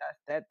dead.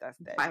 Tired. That's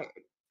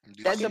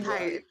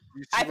tired.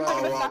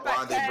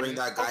 Why they bring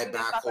that guy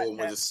back home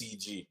with a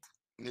CG?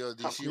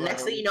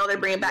 Next thing you know, they're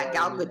bringing back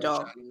Gal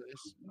Gadot.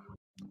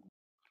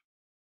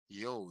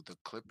 Yo, the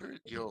Clipper.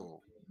 Yo.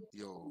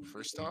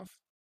 First off,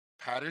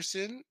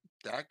 Patterson,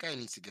 that guy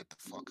needs to get the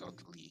fuck out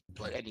the league.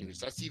 But anyways,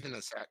 that's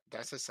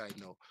a side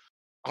note.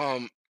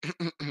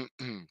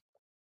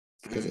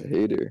 Because a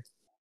hater.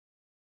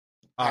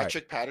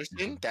 Patrick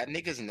Patterson, that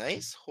nigga's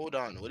nice. Hold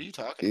on, what are you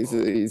talking He's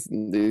about?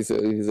 he's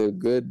a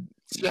good.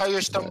 See how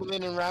you're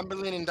stumbling and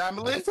rambling and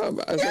rambling? He's a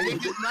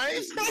good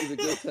nice. He's a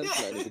good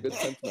 10th man. He's a good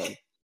 10th man.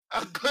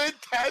 A good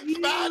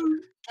 10th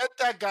man? Get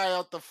that guy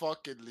out the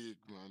fucking league,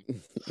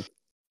 man.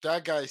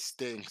 That guy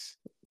stinks.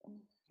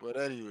 But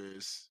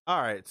anyways,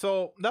 all right.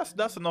 So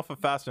that's enough of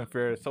Fast and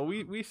Furious. So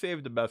we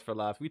saved the best for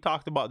last. We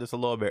talked about this a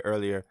little bit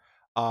earlier.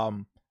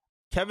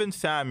 Kevin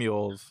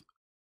Samuels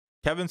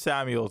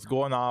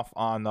going off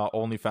on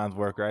OnlyFans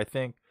worker. I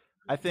think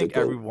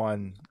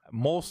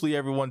mostly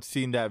everyone's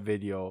seen that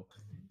video,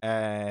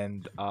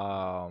 and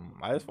I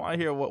just want to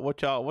hear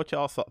what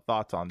y'all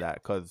thoughts on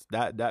that, because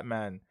that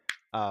man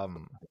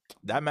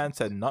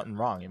said nothing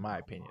wrong, in my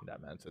opinion.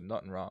 That man said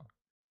nothing wrong.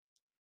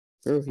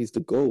 Bro, he's the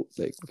GOAT.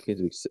 Like,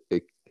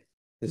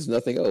 there's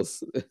nothing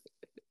else.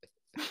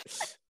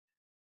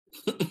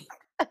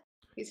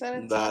 He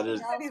said it's That something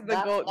is- else. He's the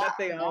That's goat, not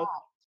nothing else.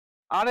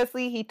 that.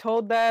 Honestly, he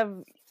told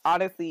them,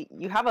 honestly,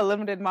 you have a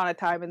limited amount of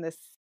time in this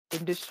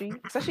industry,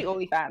 especially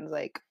OnlyFans.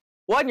 Like,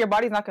 one, your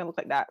body's not gonna look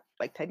like that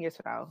like 10 years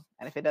from now.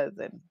 And if it does,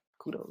 then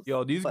kudos.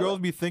 Yo, these But, girls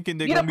like, be thinking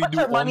they're you gonna gotta be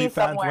put doing your money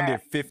OnlyFans when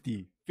they're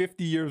somewhere.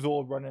 50 years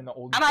old running the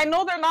OnlyFans. And I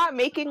know they're not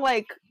making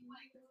like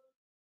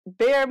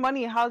bare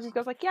money. How these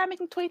girls like, yeah, I'm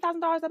making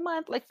 $20,000 a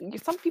month. Like,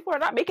 some people are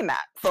not making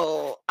that.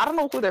 So I don't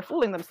know who they're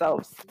fooling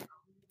themselves.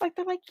 Like,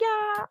 they're like,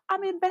 yeah,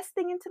 I'm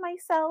investing into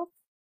myself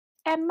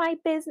and my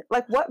business.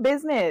 Like, what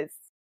business?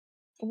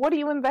 What are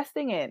you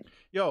investing in?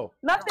 Yo,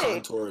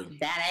 Nothing. Contouring.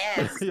 That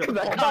ass. yo,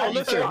 That no,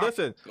 contour.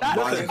 listen. That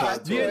Body Listen,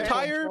 contour. the contouring.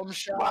 entire From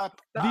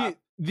shop.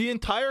 the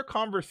entire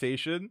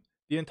conversation,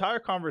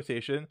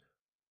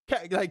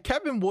 like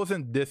Kevin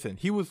wasn't dissing.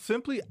 He was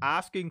simply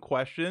asking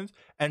questions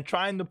and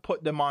trying to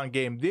put them on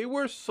game. They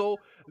were so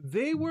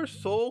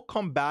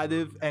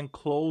combative and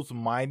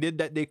close-minded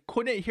that they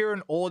couldn't hear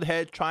an old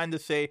head trying to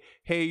say,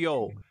 "Hey,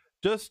 yo,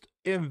 just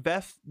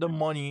invest the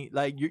money.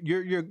 Like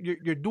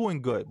you're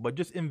doing good, but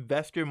just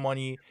invest your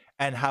money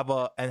and have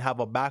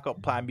a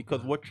backup plan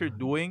because what you're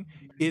doing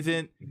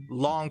isn't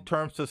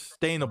long-term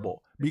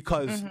sustainable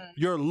because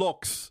your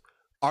looks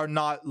are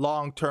not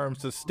long-term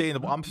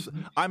sustainable.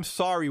 I'm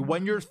sorry.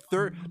 When you're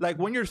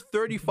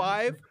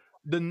 35,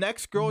 the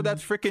next girl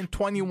that's freaking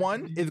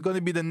 21 is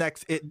gonna be the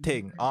next it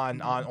thing on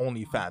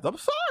OnlyFans.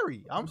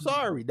 I'm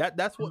sorry.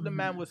 That's what the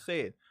man was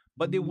saying.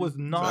 But they was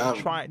not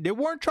Fam. trying. They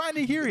weren't trying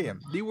to hear him.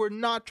 They were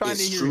not trying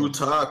It's to hear true him.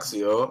 talks,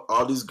 yo.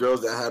 All these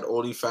girls that had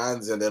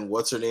OnlyFans and then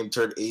what's her name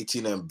turned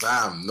 18 and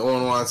bam, no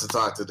one wants to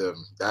talk to them.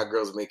 That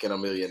girl's making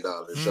 $1 million.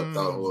 Shut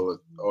down whole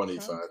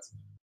OnlyFans.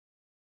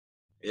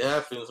 It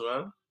happens,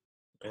 man.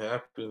 It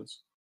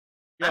happens.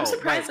 Yo, I'm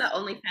surprised like, that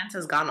OnlyFans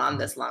has gone on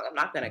this long. I'm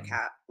not gonna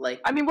cap.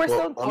 Like, I mean, we're Well,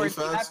 still in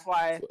quarantine. OnlyFans- That's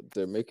why.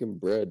 They're making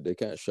bread. They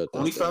can't shut that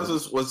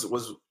OnlyFans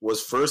down.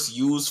 was first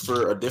used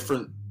for a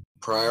different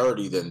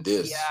priority than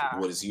this. Yeah.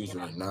 What it's used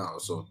right now.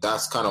 So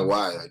that's kind of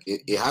why. Like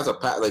it has a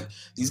pat. Like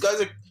these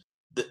guys are.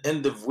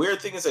 And the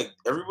weird thing is like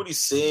everybody's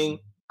saying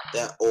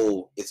that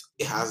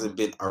it hasn't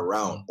been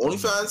around.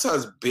 OnlyFans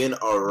has been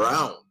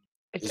around.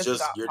 It It's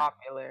just just got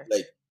popular.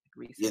 like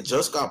recently. it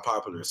just got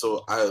popular.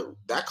 So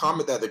that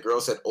comment that the girl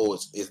said,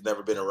 it's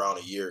never been around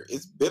a year.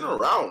 It's been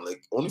around.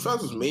 Like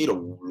OnlyFans was made a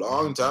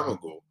long time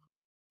ago.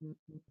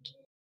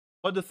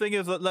 but the thing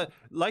is,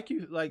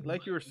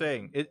 like you were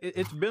saying,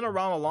 it's been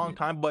around a long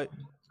time. But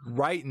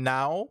right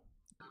now,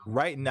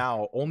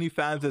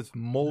 OnlyFans is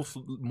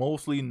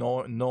mostly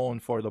known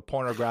for the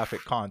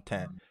pornographic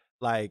content.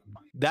 Like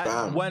that,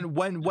 Bam.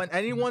 when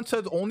anyone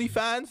says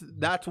OnlyFans,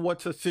 that's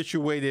what's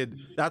situated.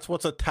 That's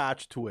what's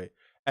attached to it.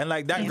 And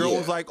like that girl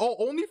was Yeah. like, "Oh,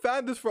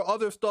 OnlyFans is for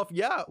other stuff."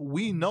 Yeah,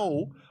 we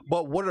know,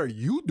 but what are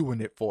you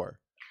doing it for?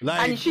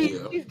 Like, And she's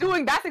Yeah.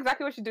 doing, that's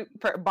exactly what she do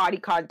for body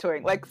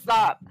contouring. Like,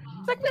 stop.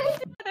 It's like, let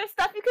me do other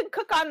stuff. You can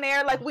cook on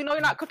there. Like, we know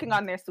you're not cooking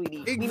on there,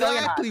 sweetie. We know you're not.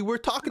 exactly. We're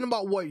talking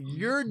about what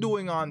you're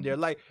doing on there.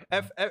 Like,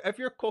 if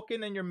you're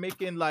cooking and you're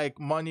making like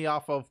money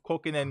off of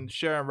cooking and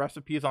sharing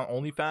recipes on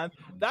OnlyFans,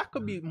 that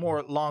could be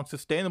more long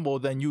sustainable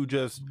than you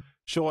just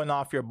showing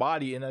off your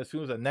body. And as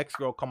soon as the next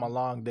girl come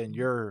along, then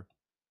you're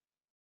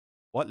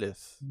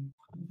whatless.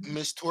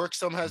 Miss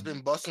Twerksome has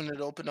been busting it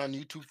open on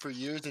YouTube for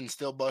years and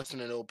still busting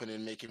it open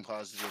and making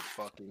positive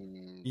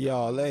fucking.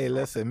 Yo, hey,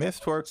 listen, Miss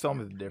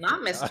Twerksome is different.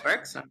 not Miss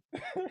Twerksome.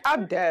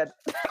 I'm dead.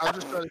 I'm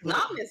just trying to.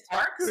 Not Miss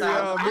Twerksome.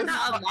 Yeah, Why Miss-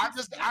 not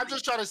I'm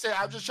just trying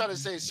to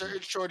say certain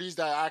shorties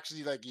that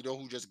actually like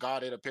who just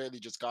got it apparently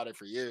just got it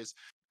for years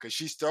because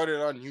she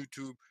started on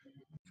YouTube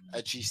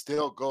and she's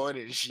still going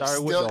and she's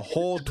Started with still the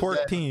whole into twerk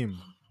that. team.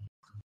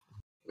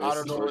 I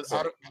don't know.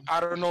 I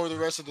don't know where the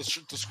rest of the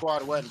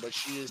squad went, but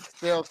she is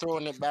still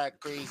throwing it back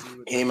crazy.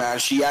 With Hey man,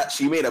 she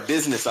made a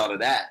business out of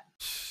that.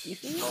 You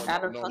see? No,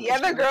 Out of no, fucking The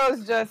other shit.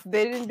 girls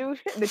they didn't do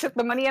shit. They took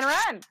the money and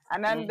ran.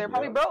 And then they're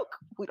probably Yeah. broke.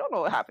 We don't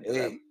know what happened to Hey,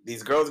 them.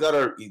 these girls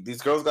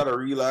gotta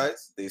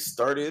realize they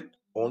started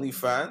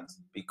OnlyFans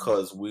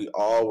because we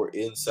all were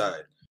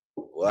inside.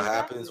 What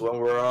happens when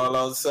we're all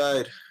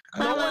outside?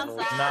 No Come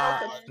one's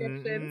outside.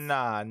 subscriptions.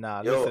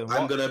 Nah. Yo, Listen,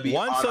 I'm gonna be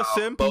once on a a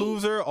simp boat.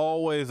 loser,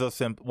 always a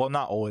simp. Well,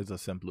 not always a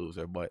simp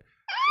loser, but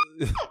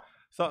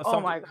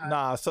my God.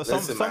 Nah. So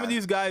Listen, some of man.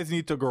 these guys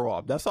need to grow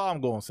up. That's all I'm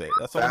gonna say.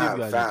 That's some of these guys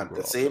need to Fam, grow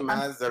the up. same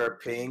mans that are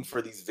paying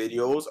for these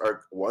videos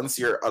are once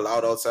you're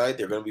allowed outside,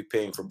 they're gonna be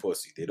paying for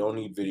pussy. They don't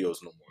need videos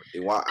no more. They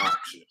want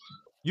action.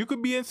 You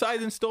could be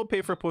inside and still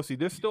pay for pussy.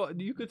 There's still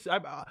you could.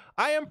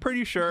 I am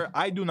pretty sure.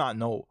 I do not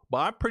know, but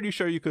I'm pretty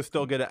sure you could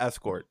still get an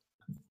escort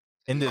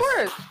in Of this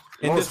course.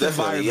 in Most this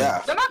definitely,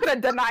 environment. They're not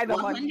going to deny the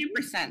money.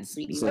 100%,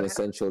 sweetie. It's an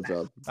essential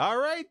job. All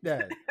right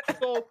then.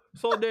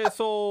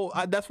 So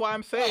that's why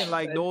I'm saying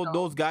like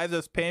those guys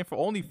that's paying for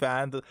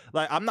OnlyFans.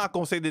 Like I'm not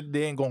gonna say that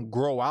they ain't gonna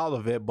grow out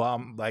of it, but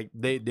I'm like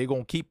they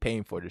gonna keep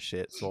paying for the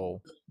shit.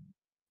 So,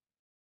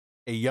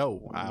 hey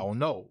yo, I don't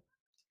know.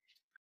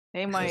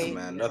 They Listen, might.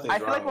 man, nothing's I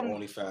feel wrong like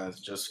with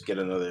OnlyFans. Just get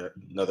another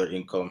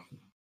income.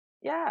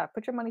 Yeah,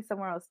 put your money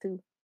somewhere else too.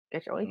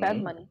 Get your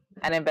OnlyFans money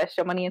and invest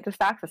your money into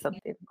stocks or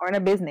something, or in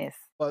a business.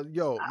 But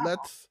yo,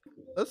 let's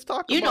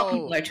talk You know about.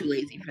 people are too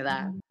lazy for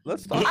that.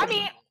 Let's talk. I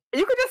mean,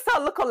 you could just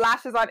sell little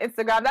lashes on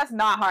Instagram. That's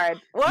not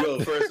hard. What? Yo,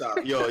 first off,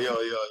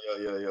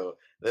 yo.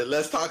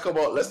 Let's talk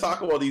about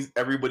these.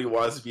 Everybody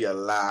wants to be a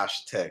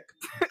lash tech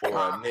or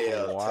a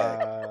nail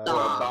tech or a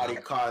body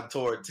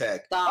contour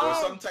tech or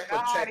some type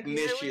of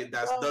technician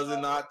that does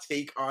not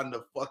take on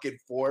the fucking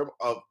form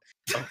of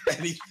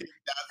anything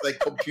that's like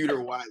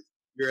computer wise.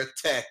 You're a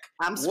tech.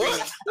 I'm screaming.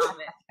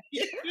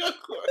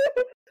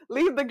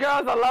 Leave the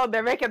girls alone.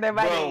 They're making their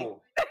money.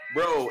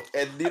 Bro.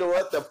 And you know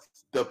what?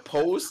 The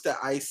post that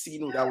I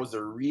seen that was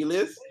the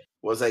realest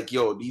was like,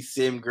 yo, these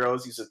same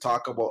girls used to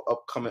talk about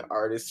upcoming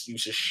artists you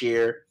should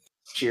share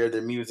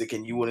their music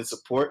and you wouldn't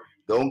support.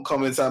 Don't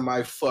come inside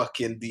my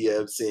fucking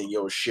DM saying,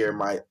 yo, share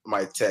my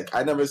tech.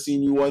 I never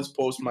seen you once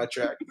post my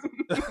track.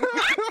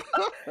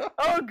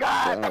 Oh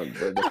God.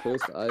 The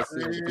post I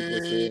see was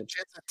people saying it's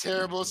a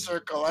terrible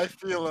circle. I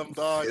feel him,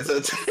 dog. It's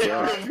a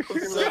terrible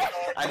circle.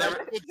 I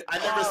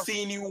never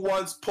seen you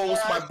once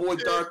post my boy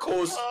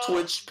Darko's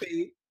Twitch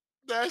page.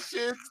 That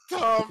shit's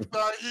tough,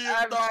 dog. He's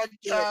not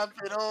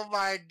capping. Oh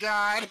my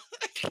God.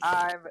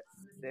 I'm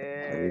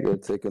sick. You're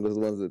taking those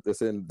ones that they're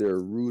saying they're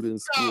rude in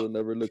school,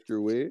 never looked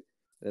your way,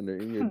 and they're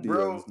in your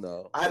DMs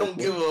now. I don't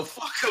give a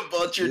fuck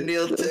about your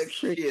nail tech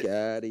shit.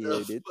 I'm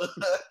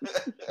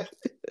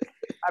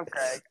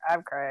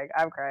Craig.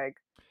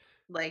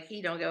 Like,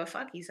 he don't give a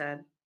fuck, he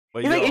said.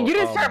 He's like, you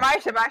didn't share my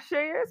shit, I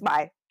share yours?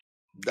 Bye.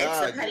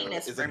 It's a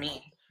pettiness for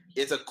me.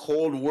 It's a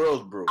cold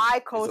world, bro. I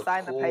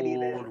co-sign the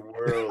pettiness.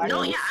 World.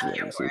 No, yeah, I'm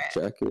here for it.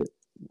 Jacket,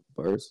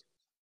 bars.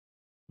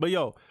 But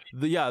yo,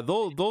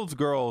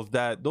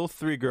 those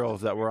three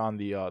girls that were on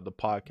the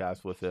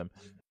podcast with him,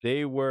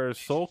 they were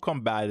so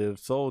combative,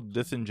 so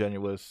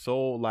disingenuous,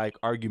 so like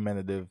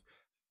argumentative.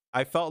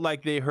 I felt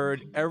like they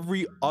heard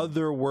every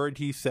other word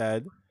he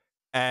said.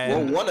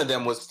 And one of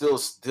them was still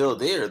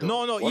there though.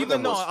 No,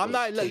 even no, I'm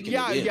not like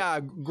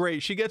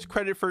great. She gets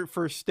credit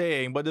for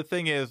staying, but the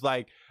thing is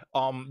like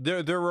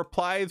their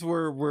replies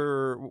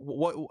were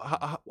what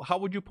how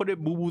would you put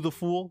it? Boo Boo the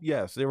Fool?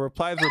 Yes, their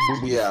replies were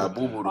Boo Boo. Yeah,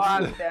 Boo Boo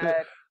the Fool.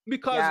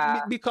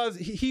 Because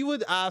he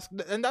would ask,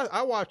 and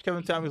I watch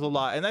Kevin Samuels a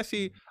lot, and I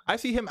see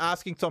him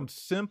asking some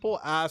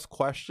simple ass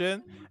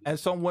question, and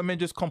some women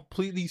just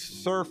completely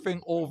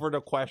surfing over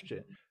the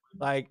question,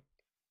 like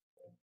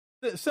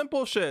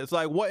simple shit. It's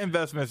like, what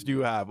investments do you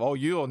have? Oh,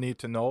 you don't need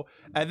to know.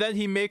 And then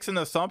he makes an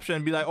assumption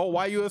and be like, oh,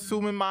 why you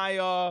assuming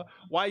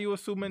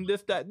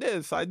this, that,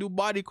 this? I do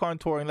body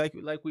contouring,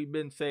 like we've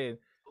been saying.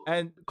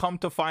 And come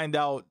to find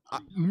out, I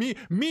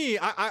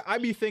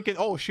be thinking,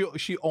 oh,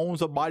 she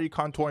owns a body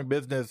contouring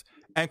business,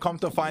 and come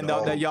to find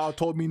out that y'all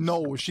told me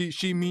no,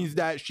 she means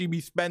that she be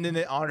spending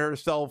it on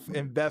herself,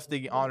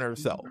 investing on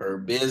herself. Her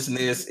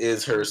business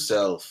is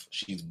herself.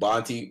 She's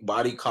body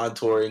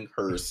contouring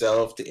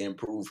herself to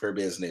improve her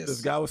business.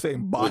 This guy was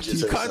saying body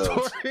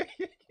contouring.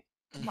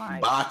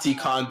 Body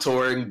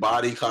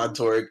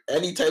contouring,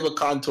 any type of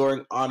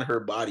contouring on her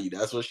body.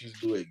 That's what she's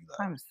doing.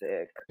 I'm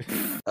sick.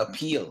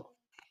 Appeal.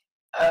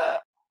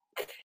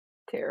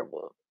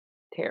 Terrible.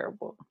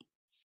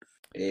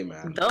 Hey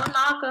man, don't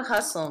knock a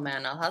hustle,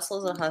 man. A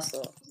hustle's a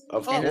hustle.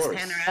 Of course,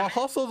 a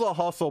hustle's a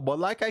hustle. But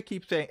like I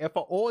keep saying, if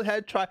an old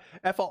head tries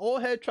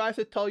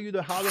to tell you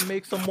how to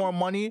make some more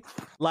money,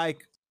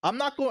 like I'm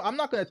not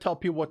gonna tell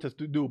people what to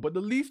do. But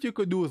the least you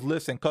could do is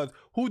listen, because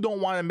who don't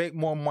want to make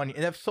more money?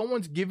 And if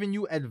someone's giving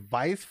you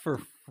advice for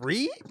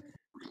free,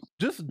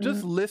 just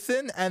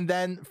listen, and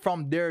then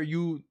from there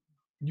you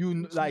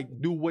like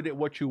do with it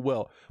what you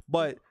will.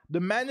 But the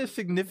man is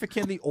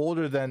significantly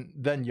older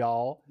than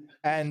y'all,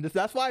 and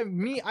that's why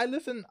I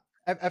listen.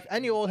 If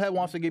any old head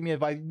wants to give me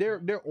advice,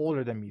 they're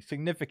older than me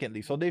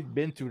significantly, so they've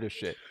been through the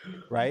shit,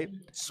 right?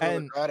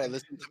 So God, I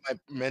listened to my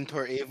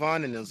mentor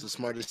Avon, and it was the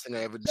smartest thing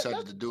I ever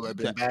decided to do. I've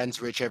been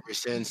bands rich ever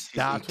since.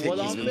 That's what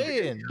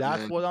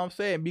I'm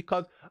saying.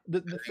 Because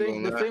the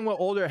thing with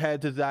older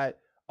heads is that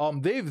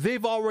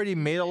they've already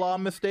made a lot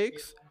of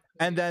mistakes.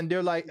 And then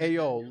they're like, hey,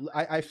 yo,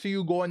 I see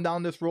you going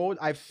down this road.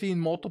 I've seen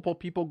multiple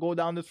people go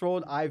down this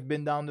road. I've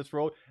been down this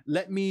road.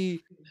 Let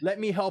me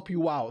help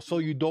you out so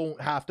you don't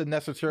have to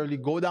necessarily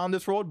go down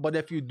this road. But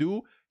if you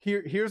do,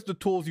 here's the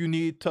tools you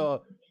need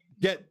to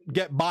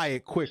get by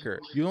it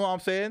quicker. You know what I'm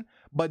saying?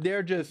 But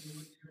they're just,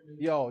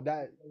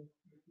 that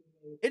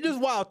it is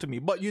wild to me.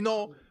 But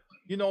whoever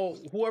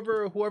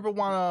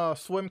wanna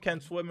swim can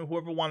swim, and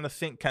whoever wanna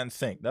sink can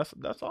sink. That's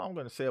all I'm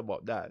gonna say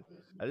about that.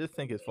 I just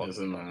think it's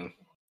fucking man.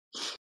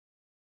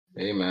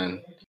 Hey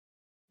man,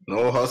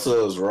 no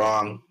hustle is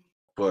wrong,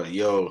 but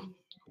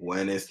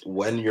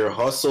when your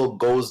hustle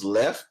goes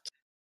left,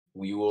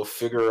 we will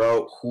figure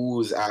out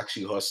who is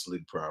actually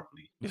hustling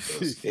properly.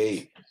 Because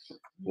hey,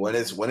 when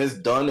it's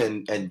done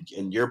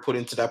and you're put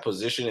into that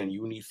position and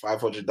you need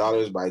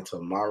 $500 by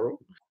tomorrow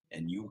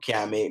and you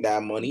can't make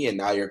that money, and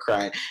now you're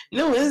crying,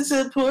 no one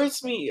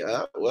supports me.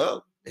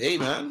 Well, hey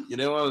man, you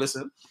didn't want to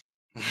listen.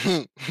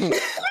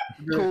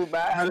 Too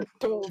bad.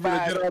 Too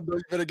bad.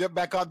 You better get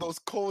back on those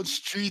cold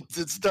streets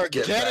and start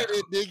Get getting back.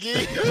 it,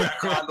 nigga.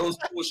 Get back on those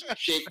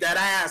shake that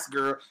ass,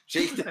 girl.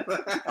 Shake that.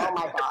 Oh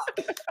my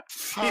god.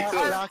 Pop,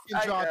 lock,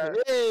 and drop it.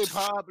 Hey,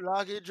 pop,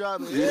 lock, and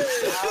drop it.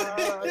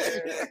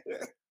 Hey,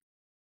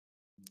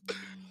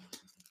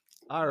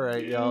 All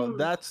right, yo.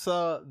 That's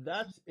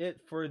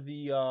it for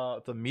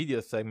the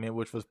media segment,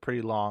 which was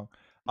pretty long.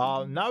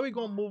 Now we're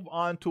gonna move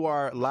on to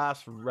our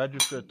last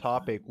registered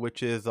topic,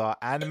 which is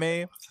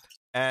anime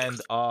and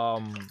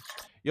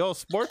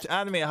sports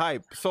anime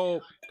hype.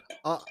 So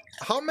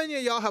how many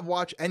of y'all have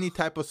watched any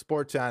type of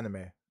sports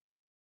anime?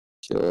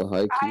 Yo,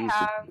 I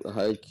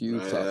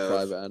Haikyuu, I top have.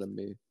 5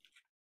 anime.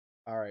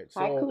 All right, so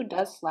Haiku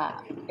does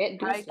slap. It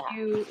does slap.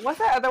 IQ. What's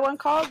that other one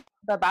called?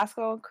 The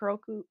basketball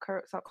Kuroko.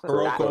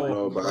 Kuroko no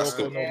no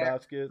basket.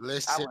 basket.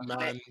 listen,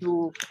 man.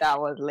 That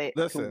was lit.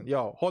 Listen, too.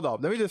 yo, hold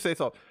up. Let me just say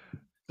something.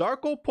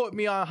 Darko put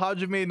me on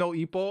Hajime no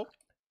Ippo,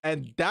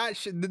 and that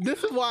shit.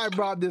 This is why I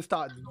brought this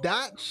thought.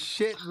 That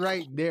shit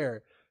right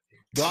there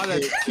brought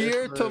a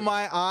tear to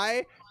my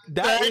eye.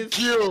 Thank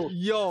you.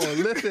 Yo,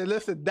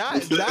 listen.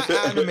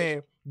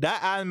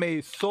 That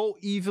anime so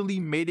easily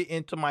made it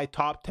into my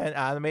top 10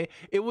 anime.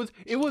 It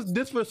was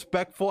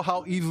disrespectful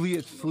how easily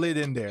it slid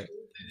in there.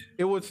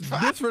 It was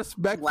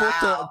disrespectful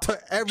Wow. to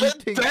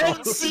everything else.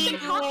 Fancy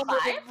Top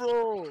five?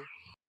 bro.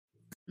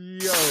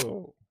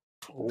 Yo.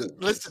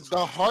 Listen,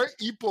 the heart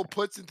Ippo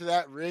puts into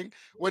that ring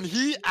when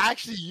he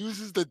actually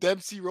uses the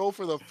Dempsey roll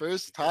for the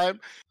first time,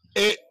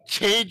 it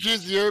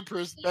changes your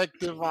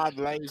perspective on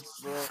life,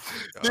 bro.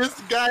 This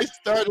guy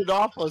started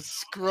off a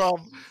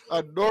scrum,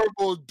 a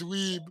normal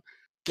dweeb,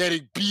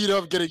 getting beat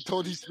up, getting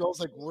told he smells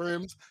like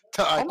worms,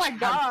 to a Oh my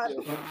God.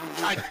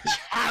 champion. A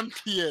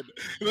champion.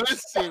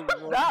 Listen,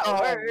 bro. Not Oh,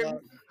 worms. man.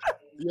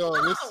 Yo,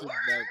 listen,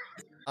 man.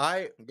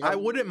 I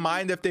wouldn't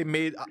mind if they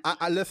made.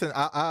 I listen.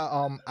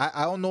 I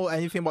don't know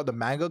anything about the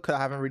manga because I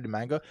haven't read the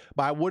manga,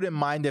 but I wouldn't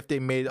mind if they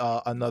made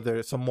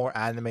some more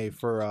anime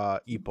for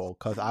Ippo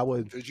because I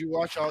would. Did you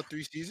watch all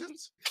 3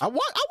 seasons? I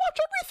watch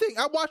everything.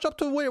 I watch up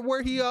to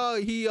where he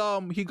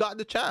got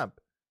the champ.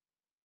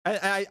 And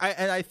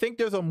I think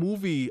there's a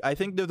movie. I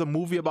think there's a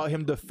movie about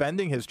him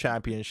defending his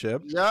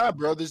championship. Yeah,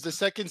 bro. There's the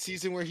second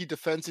season where he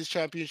defends his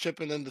championship,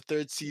 and then the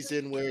third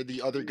season where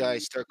the other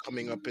guys start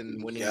coming up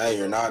and winning. Yeah,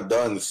 you're not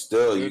done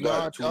still. You're You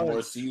got not 2 done.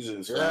 more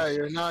seasons. Yeah, fam.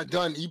 you're not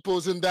done.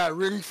 Ippo's in that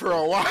ring for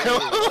a while.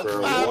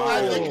 For a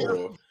I think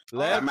while.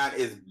 That man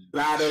is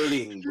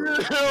battling, bro. Yo,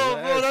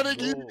 bro, that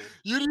Let's nigga, go.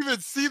 you didn't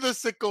even see the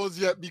sickos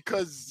yet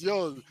because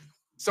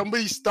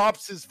somebody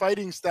stops his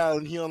fighting style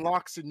and he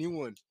unlocks a new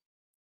one.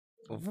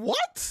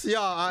 What?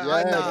 Yeah,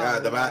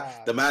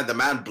 Yeah, The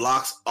man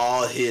blocks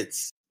all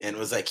hits and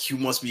was like, "You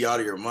must be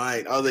out of your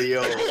mind." I was like,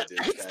 "Yo,"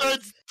 He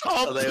starts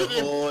I was like,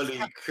 talking. "Holy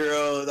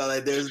crow!" I was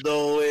like, "There's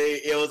no way."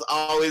 It was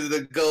always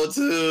the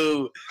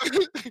go-to.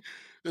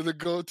 And the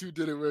go-to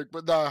didn't work,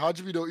 but nah,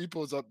 Hajime no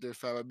Ippo's up there,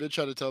 fam. I've been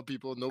trying to tell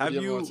people Have nobody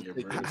ever you wants to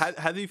take this.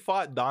 has he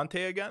fought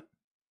Dante again?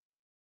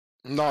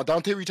 No,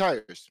 Dante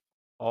retires.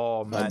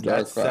 Oh man, Dark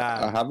that's Rock,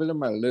 sad. I have it in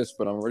my list,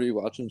 but I'm already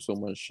watching so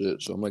much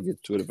shit, so I'm gonna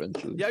get to it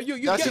eventually. Yeah, you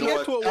That's get a- to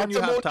it when that's you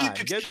a have Monique time. Get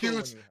to it when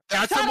excuse. you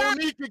have. That's a Shut up.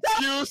 Monique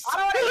excuse.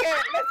 I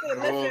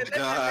don't want to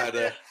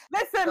hear it.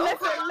 Listen, Oh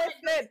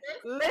God.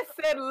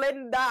 listen,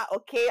 Linda.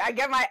 Okay, I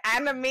get my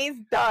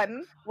animes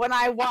done when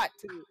I want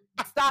to.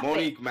 Stop it.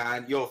 Monique,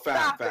 man, yo,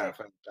 Stop fam.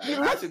 You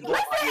I should go on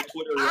listen,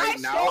 Twitter I right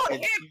now showed and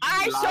him- see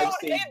I live showed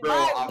say, him bro,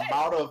 my list.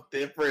 amount of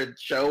different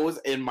shows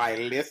in my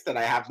list that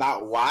I have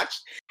not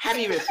watched.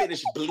 Haven't even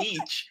finished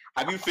Bleach.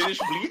 Have you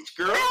finished Bleach,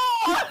 girl? Yo,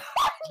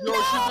 she's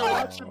been No.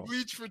 watching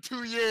Bleach for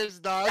 2 years,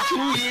 dog. 2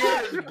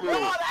 years, bro. No,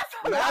 that's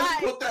Man, right.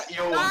 put that,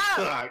 yo, Stop.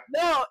 fuck.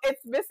 No,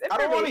 it's I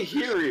don't want to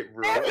misinformation. hear it,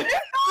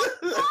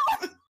 bro.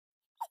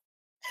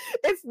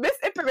 It's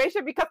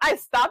misinformation because I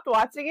stopped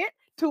watching it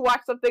to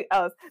watch something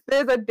else.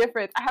 There's a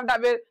difference. I have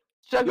not been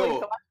struggling Yo.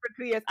 to watch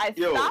for 2 years. I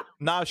Yo. stopped.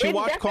 Nah, she It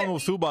watched definitely-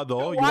 Konosuba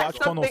though. You watch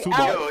watched something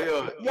Konosuba. else.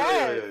 Yo.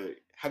 Yes.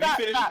 Have Stop,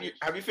 you stop. finished?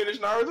 Have you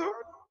finished Naruto?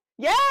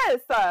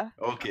 Yes.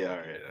 Okay, all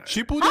right. How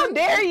Shippuden?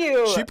 dare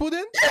you?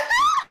 Shippuden?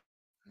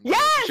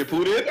 Yes.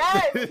 Shippuden?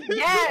 Yes.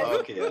 Yes.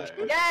 Okay, all right.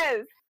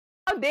 Yes.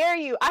 How dare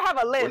you? I have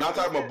a list. We're not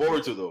talking about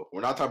Boruto though. You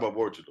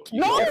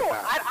No, know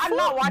that. I'm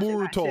not watching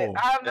Boruto.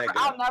 that shit. That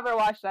I'll guy. never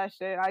watch that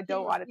shit. I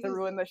don't want it to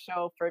ruin the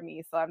show for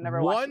me, so I've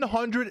never watched it.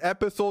 100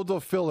 episodes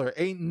of filler.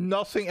 Ain't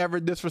nothing ever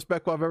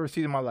disrespectful I've ever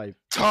seen in my life.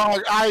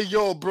 Dog,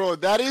 yo, bro,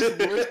 that is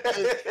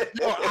worth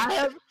Yo, I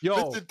have.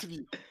 Yo, Listen to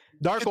me.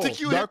 Darko, think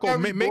you hit Darko,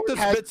 every make the board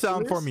has spit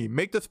sound for fillers? me.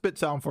 Make the spit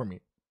sound for me.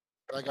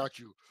 I got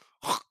you.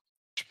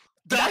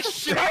 That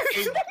shit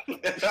ain't.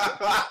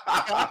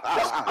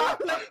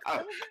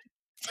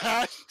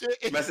 That shit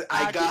is Messi,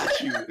 I got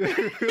you.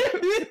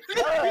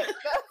 That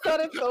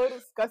sounded so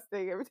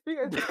disgusting. Everything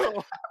I do.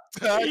 Bro,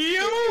 that shit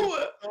You.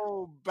 is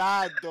so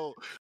bad though.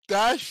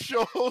 That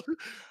show.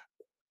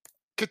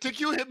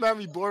 Katekyo Hitman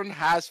Reborn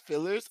has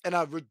fillers and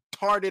a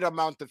retarded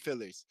amount of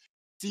fillers.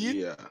 See it?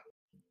 Yeah.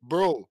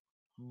 Bro,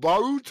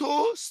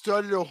 Boruto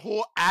started a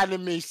whole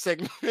anime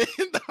segment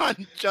on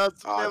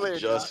just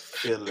fillers. Just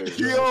fillers.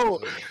 Yo,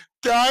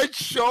 that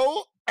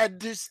show, and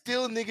there's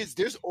still niggas.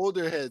 There's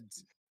older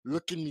heads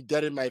looking me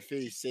dead in my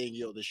face, saying,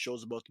 "Yo, this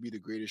show's about to be the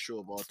greatest show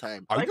of all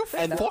time." Are you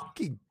sit down.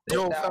 fucking?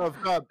 Yo, down.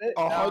 fam, Sit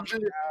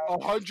down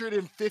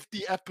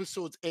 150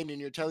 episodes in,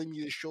 and you're telling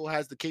me the show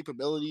has the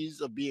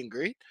capabilities of being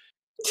great?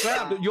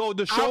 Fam, Yo,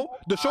 the show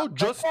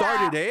just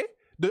started, eh?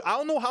 I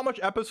don't know how much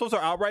episodes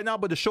are out right now,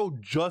 but the show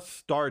just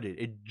started.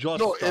 It just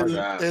no,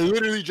 started. it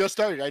literally just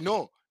started. I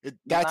know.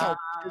 That's how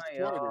it's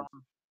yo. started.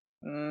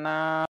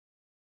 Nah.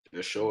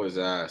 The show is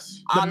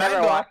ass. I'll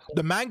never watch it.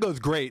 The manga is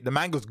great. The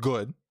manga's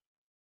good.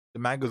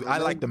 I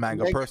like the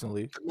manga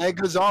personally. The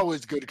manga's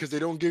always good because they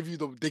give you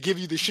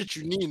the shit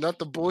you need, not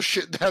the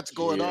bullshit that's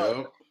going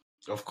on.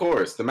 Of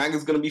course, the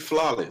manga's gonna be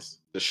flawless.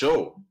 The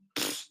show,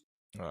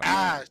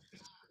 Ass.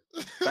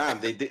 fam,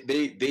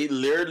 they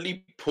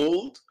literally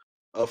pulled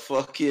a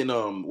fucking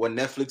when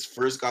Netflix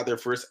first got their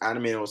first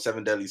anime on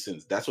Seven Deadly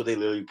Sins. That's what they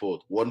literally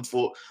pulled.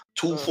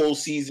 Two full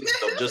seasons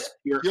of just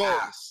pure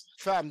ass.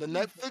 Fam, the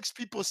Netflix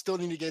people still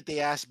need to get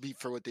their ass beat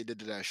for what they did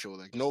to that show.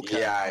 Like, no cap.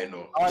 Yeah, I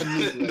know.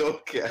 No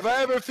cap. If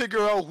I ever figure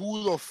out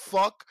who the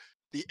fuck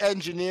the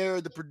engineer,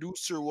 the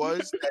producer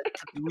was that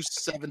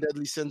produced Seven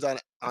Deadly Sins on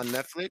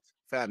Netflix,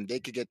 fam,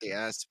 they could get their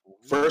ass.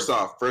 First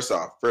off.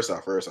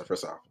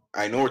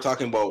 I know we're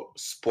talking about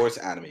sports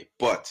anime,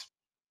 but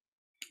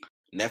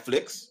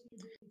Netflix,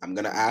 I'm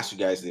gonna ask you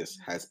guys this: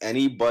 has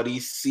anybody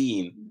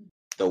seen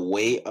The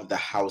Way of the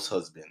House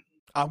Husband?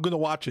 I'm gonna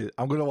watch it.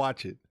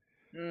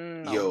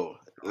 No. Yo,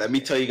 let me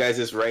tell you guys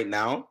this right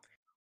now.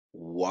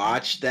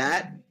 Watch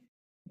that,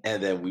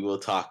 and then we will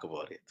talk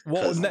about it.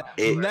 Well,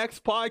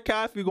 next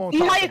podcast we're gonna. See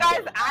talk how you about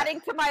guys it.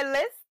 adding to my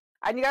list,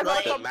 and you guys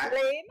want to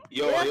complain?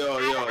 Yo.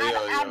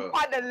 I'm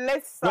on the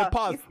list. Wait,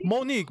 pause.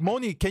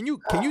 Monique, can you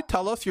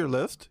tell us your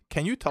list?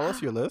 Can you tell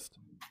us your list?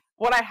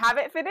 What I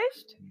haven't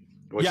finished?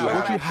 What you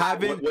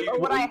haven't.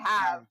 What I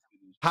have.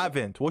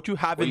 Haven't. What you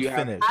haven't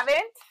finished.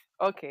 Haven't?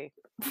 Okay.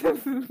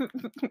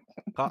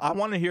 I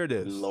want to hear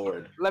this.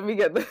 Lord. Let me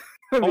get this.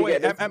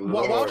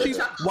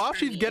 While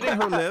she's getting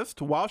her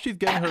list,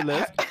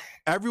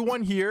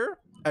 everyone here,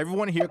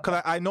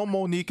 because I know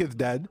Monique is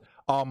dead.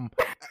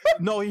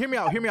 No, hear me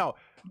out.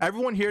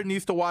 Everyone here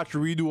needs to watch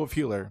Redo of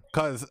Healer,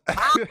 cause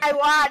I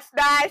watched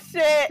that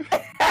shit.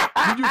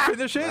 Did you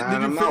finish it?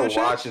 I'm not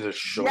watching the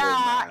show.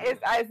 Yeah,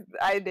 man.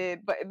 I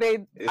did, but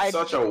It's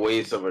such a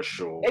waste of a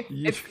show.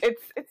 It's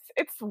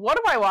what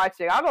am I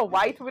watching? I don't know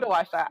why you told me to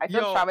watch that. I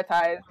feel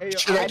traumatized. Hey,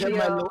 Should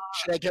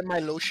I get my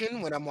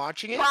lotion when I'm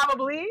watching it?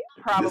 Probably.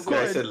 This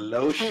guy said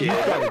lotion. You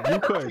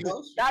could.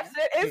 That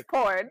shit is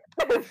porn.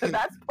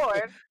 That's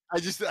porn. I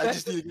just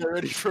need to get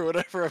ready for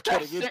whatever I'm That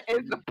getting shit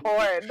into. is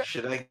porn.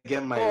 Should I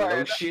get my Porn.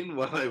 lotion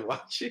while I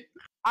watch it?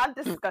 I'm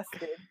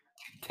disgusted.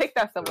 Take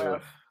that somewhere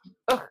else.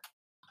 Ugh.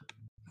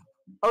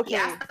 Okay.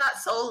 Yeah, not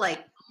so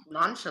like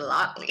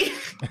nonchalantly.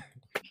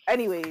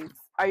 Anyways,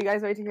 are you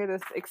guys ready to hear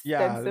this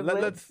extensive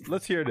list?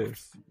 let's hear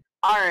this.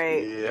 All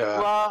right. Yeah.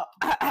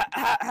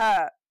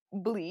 Well,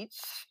 Bleach.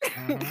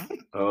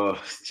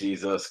 Oh,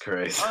 Jesus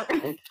Christ.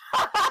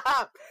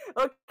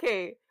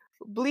 Okay.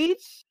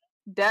 Bleach,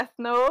 Death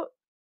Note,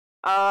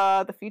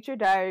 The Future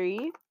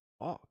Diary,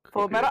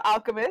 Full Metal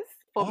Alchemist.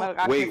 Full Metal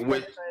Alchemist.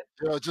 Wait.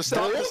 Yo, just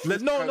stop.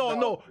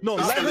 No.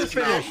 Let her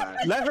finish.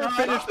 Let her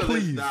finish,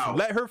 please.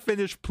 Let her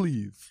finish,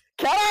 please.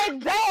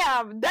 Can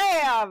I?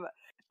 Damn.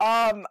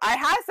 I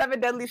had Seven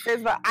Deadly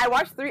Sins, but I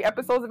watched 3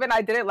 episodes of it and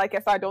I didn't like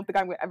it, so I don't think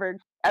I'm gonna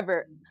ever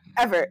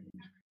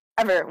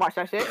watch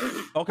that shit.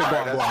 Okay,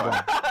 go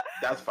on.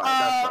 That's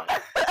fine.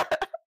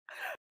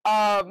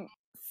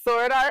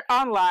 Sword Art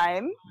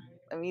Online.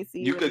 Let me see.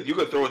 You could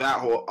throw that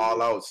whole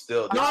all out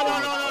still.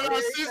 No.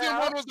 Season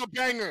 1 was a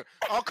banger.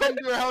 I'll come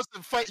to your house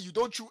and fight you.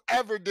 Don't you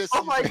ever diss.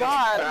 Oh my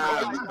god.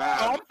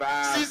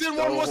 Season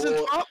 1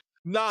 wasn't top.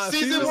 Nah,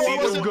 season 1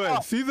 was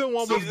good. Season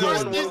 1 was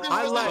good.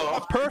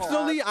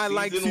 I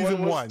like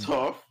season 1.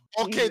 Tough.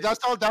 Okay,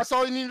 that's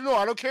all you need to know.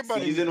 I don't care about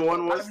it. Season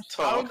 1 was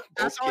tough.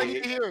 That's all you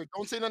need to hear.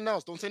 Don't say nothing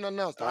else.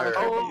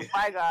 Oh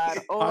my god.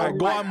 All right,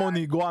 go on,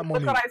 Monique. Look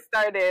what I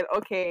started.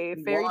 Okay,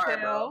 Fairy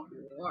Tail,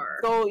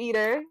 Soul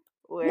Eater.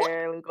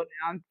 Where we go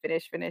down,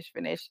 finish.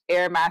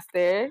 Air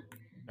Master,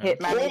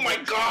 Hitman. Oh my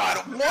god!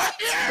 What?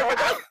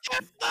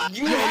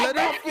 Let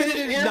her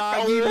finish.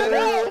 Let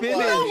her finish.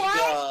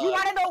 You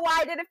want to know why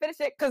I didn't finish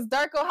it? Because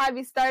Darko had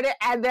me started,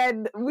 and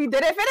then we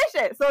didn't finish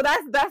it. So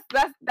that's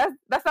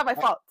not my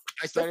fault.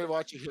 I started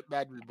watching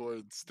Hitman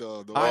Reborn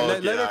still.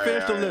 Let her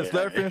finish the list.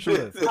 Let her finish the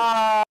list.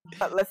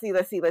 Let's see.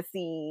 Let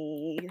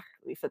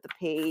me flip the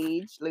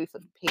page.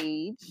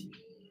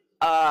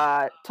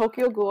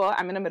 Tokyo Ghoul.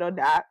 I'm in the middle of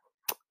that.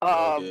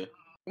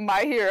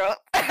 My Hero.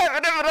 I'm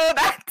in the middle of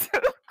that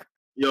too.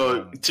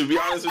 Yo, to be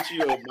honest with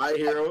you, My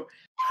Hero,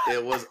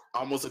 it was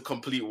almost a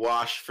complete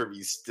wash for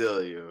me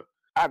still, yo.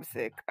 I'm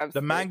sick.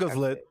 The manga's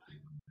lit.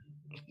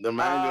 The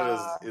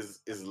manga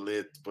is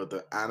lit, but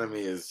the anime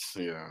is,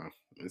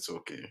 it's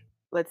okay.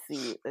 Let's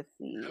see.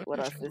 What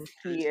else is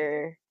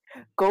here?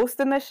 Ghost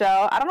in the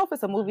Shell. I don't know if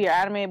it's a movie or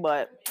anime,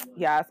 but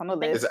yeah, it's on the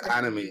list. It's an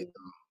anime.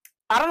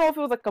 I don't know if it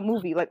was like a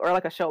movie, or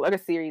like a show, like a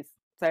series.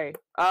 Sorry.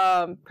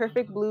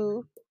 Perfect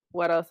Blue,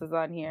 What else is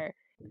on here?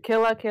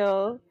 Kill la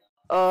Kill.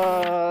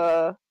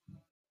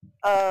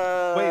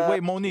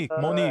 Wait, Monique.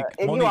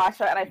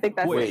 Inuyasha, and I think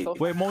that's Wait, it. So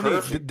wait,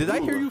 Monique. Did I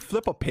hear you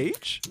flip a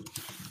page?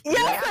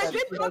 yes, I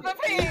did flip a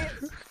page.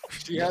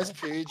 She has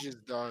pages,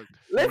 dog.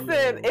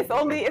 Listen,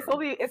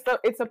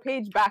 it's a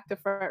page back to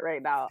front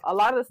right now. A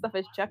lot of the stuff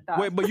is checked out.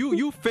 Wait, but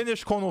you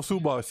finished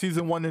Konosuba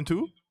season 1 and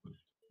 2?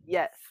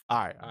 Yes.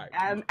 All right.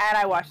 And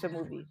I watched the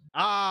movie.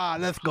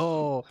 Let's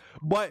go.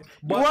 But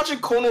you watching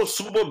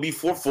Konosuba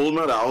before Full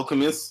Metal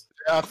Alchemist?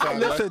 Yeah,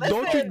 listen,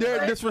 don't you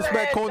dare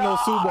disrespect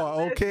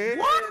Konosuba, okay?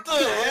 What the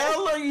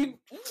hell are you?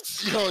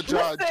 Yo,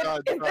 John. Is there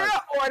an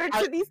order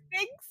to these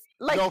things?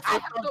 Like, no,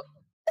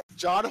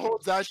 John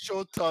holds that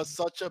show to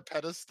such a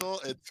pedestal.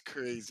 It's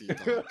crazy.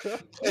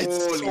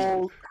 It's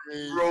so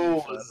crazy.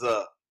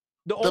 Rosa.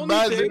 The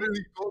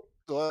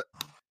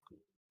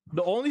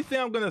only thing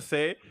I'm gonna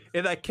say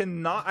is I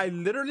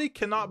literally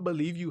cannot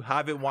believe you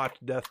haven't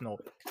watched Death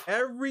Note.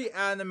 Every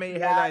anime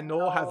head I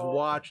know has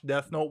watched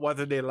Death Note,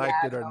 whether they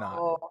liked it or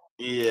not.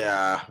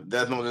 Yeah,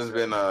 Death Note has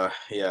been it's one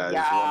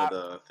of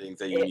the things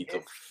that you need to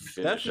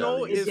finish. Death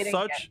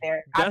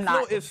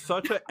Note is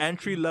such an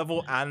entry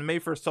level anime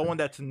for someone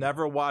that's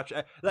never watched.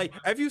 Like,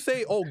 if you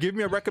say, "Oh, give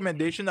me a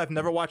recommendation," I've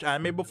never watched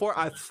anime before,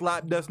 I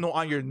slap Death Note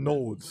on your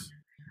nose.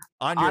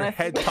 On your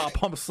head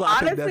top, I'm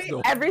slapping Death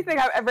Note. Everything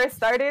I've ever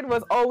started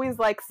was always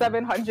like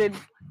 700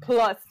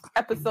 plus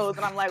episodes,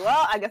 and I'm like,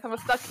 well, I guess I'm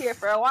stuck here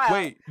for a while.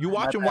 Wait, you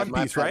watching One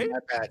Piece, right?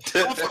 Of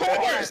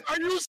course. Are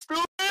you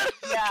stupid?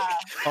 Yeah.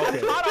 Okay.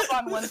 I'm caught up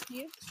on One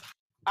Piece.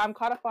 I'm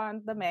caught up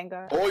on the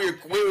manga. Oh, wait,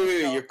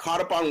 you're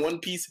caught up on One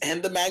Piece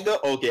and the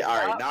manga? Okay,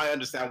 all right. Now I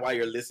understand why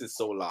your list is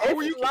so loud.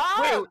 It's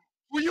loud.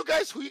 Who you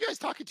guys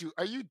talking to?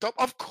 Are you dumb?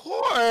 Of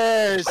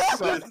course. This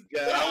guy.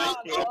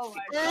 Oh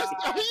my God.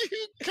 Are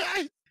you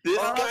guys? This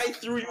guy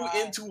threw you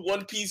into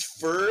One Piece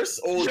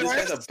first? Oh, this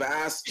guy's a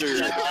bastard.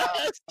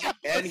 Yes.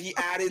 And he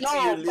added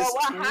to your list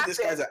too. This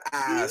guy's an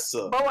ass.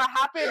 But what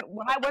happened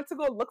when I went to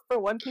go look for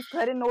One Piece,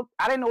 because I didn't know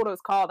what it was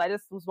called. I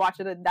just was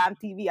watching the damn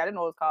TV. I didn't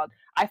know what it was called.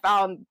 I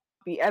found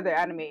the other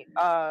anime,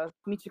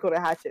 Michiko the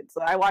Hatchet. So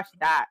I watched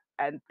that,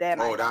 and then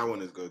that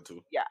one is good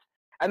too. Yeah,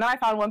 and then I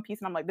found One Piece,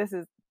 and I'm like, this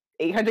is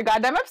 800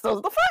 goddamn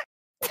episodes. What the fuck?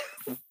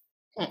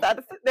 I had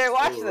to sit there and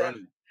watch it.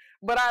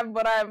 But I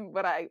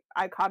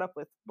caught up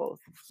with both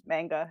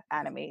manga,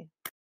 anime,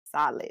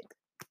 solid.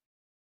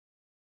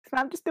 So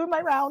I'm just doing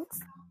my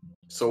rounds.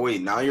 So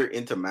wait, now you're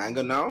into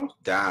manga now?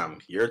 Damn,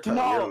 your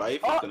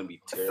life is gonna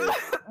be terrible.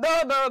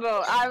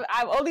 No.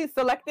 I'm only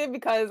selective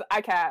because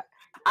I can't.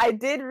 I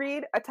did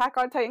read Attack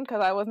on Titan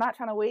because I was not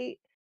trying to wait,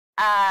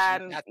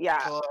 and the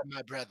door,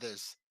 my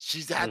brothers.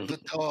 She's at the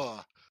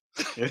door.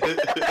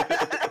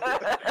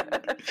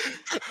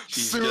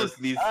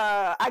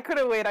 I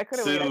couldn't wait.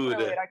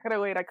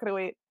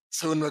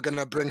 Soon we're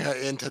gonna bring her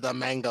into the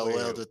manga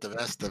world with the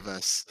rest of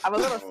us. I'm a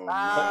little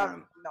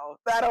no,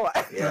 that don't.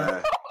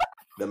 Yeah,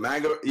 the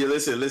manga. Yeah,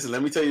 listen.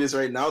 Let me tell you this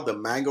right now. The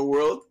manga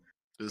world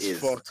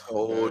is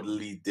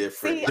totally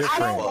different. See, I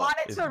don't want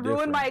it to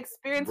ruin my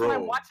experience when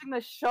I'm watching the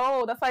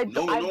show. That's why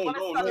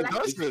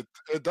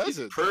It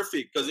doesn't. It's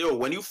perfect because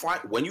when you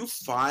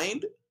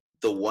find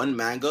the one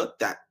manga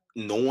that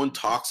no one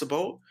talks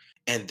about,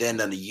 and then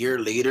a year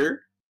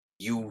later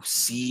you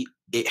see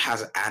it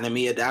has an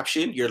anime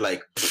adaptation, you're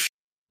like,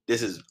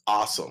 this is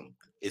awesome.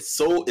 It's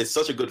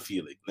such a good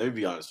feeling. Let me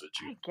be honest with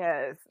you. I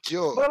guess.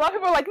 Yo. But a lot of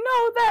people are like,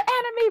 no, the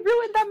anime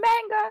ruined the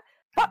manga.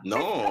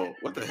 No,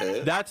 what the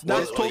heck? That's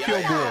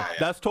Tokyo Ghoul.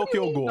 That's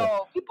Tokyo Ghoul.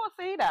 No, people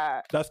say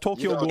that. That's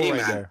Tokyo Ghoul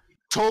right there.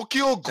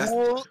 Tokyo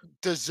Ghoul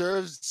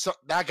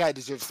that guy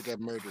deserves to get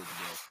murdered,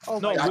 bro.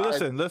 No, but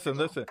listen.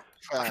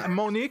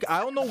 Monique,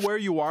 I don't know where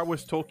you are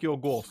with Tokyo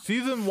Ghoul.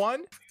 Season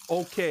 1,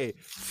 okay.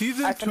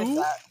 Season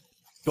 2,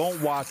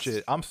 don't watch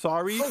it. I'm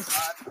sorry.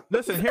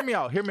 Listen, hear me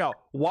out.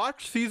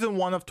 Watch season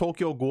 1 of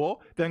Tokyo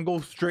Ghoul, then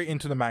go straight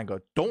into the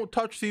manga. Don't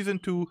touch season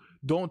 2.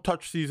 Don't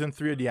touch season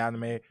 3 of the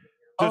anime.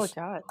 Just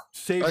God.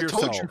 Save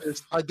yourself. I told you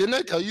this. Didn't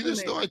I tell you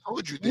this though? I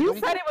told you. You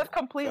said it was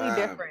completely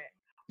different.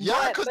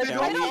 Yeah, because the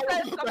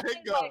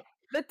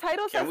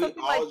title says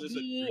something like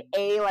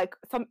BA, like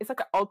it's like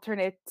an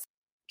alternate.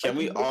 Can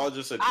we all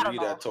just agree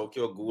that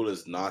Tokyo Ghoul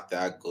is not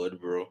that good,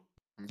 bro?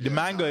 The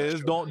manga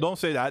is. Don't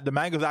say that. The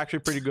manga is actually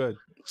pretty good.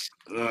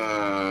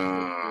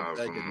 You're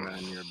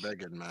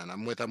begging, man.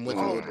 I'm with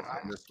Lotus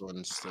on this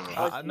one still.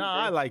 No,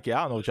 I like it.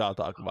 I don't know what y'all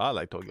talking about. I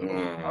like Tokyo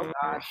Ghoul. Oh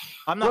gosh.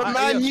 I'm not. But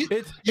man, you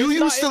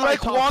used to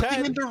like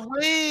walking in the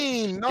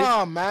rain.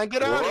 Nah, man,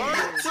 get out of here.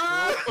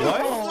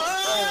 What?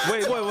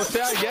 Wait, say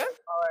that again?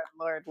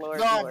 Lord.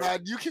 No,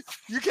 man, you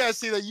can't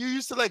say that. You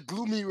used to like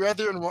gloomy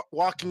weather and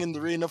walking in the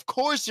rain. Of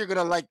course, you're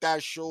gonna like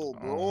that show,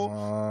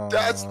 bro.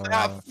 That's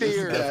not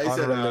fair.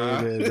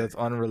 That's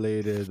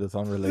unrelated.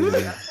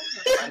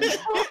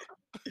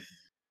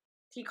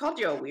 He called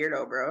you a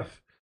weirdo, bro.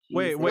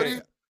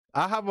 Wait.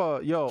 I have a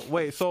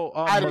Wait. So,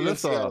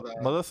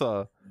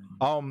 Melissa.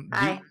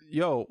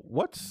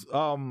 What's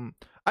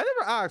I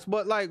never asked,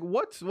 but like,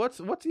 what's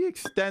the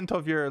extent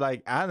of your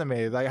like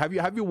anime? Like,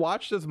 have you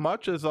watched as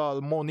much as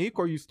Monique,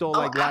 or are you still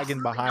like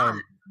lagging behind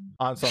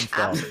on some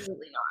stuff?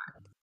 Absolutely not.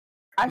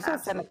 I should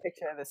send a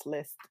picture of this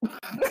list.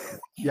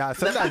 Yeah,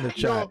 send that in the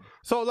chat.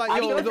 So like,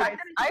 yo,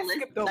 I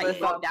skipped over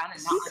some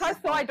because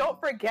so I don't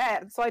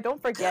forget. Come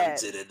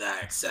to the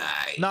dark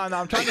side. No,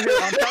 I'm trying to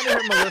hear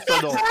Melissa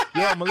though.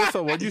 Yeah,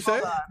 Melissa, what'd you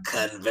say?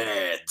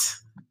 Convert.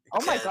 Oh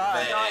my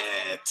god!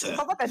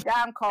 How about the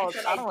damn calls?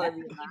 I don't want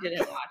to be. He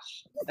didn't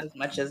watch as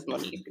much as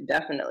Monique.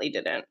 Definitely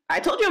didn't. I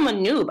told you I'm a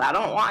noob. I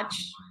don't watch.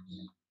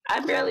 I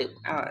barely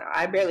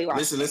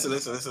watch. Listen.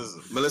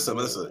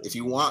 Melissa, if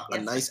you want a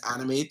nice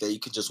anime that you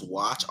could just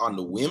watch on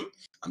the whim,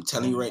 I'm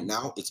telling you right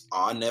now, it's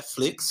on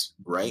Netflix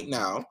right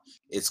now.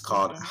 It's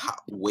called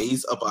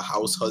Ways of a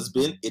House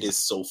Husband. It is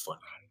so funny.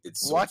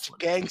 It's so Watch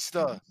funny.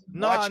 Gangsta.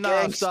 No,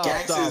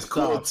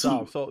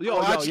 stop. So, yo,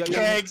 I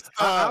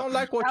don't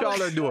like what y'all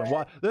are doing.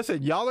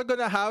 Listen, y'all are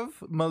gonna have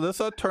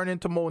Melissa turn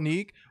into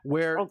Monique,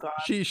 where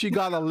she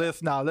got a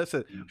list now.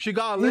 Listen, she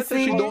got a list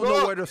and she don't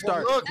know where to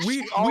start.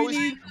 We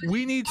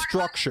need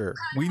structure.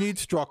 We need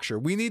structure.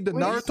 We need the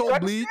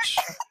Naruto, Bleach,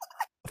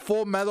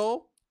 Full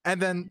Metal,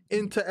 and then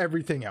into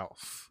everything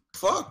else.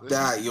 Fuck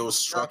that, yo,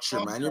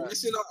 structure, man. You're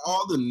missing out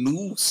all the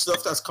new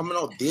stuff that's coming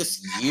out this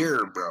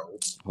year, bro.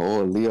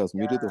 Oh, Leo's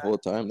muted the whole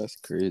time. That's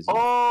crazy.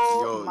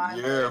 Oh, yo,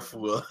 you're a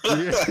fool.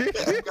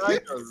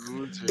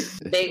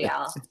 Big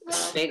L.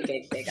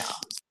 Big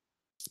L.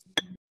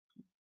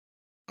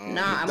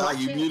 Nah, I'm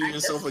watching. You muted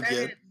yourself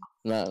again.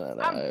 No.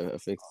 I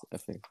fixed.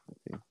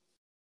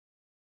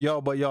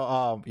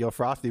 Yo,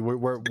 Frosty,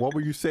 what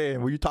were you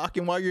saying? Were you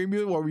talking while you're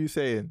muted? What were you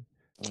saying?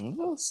 I'm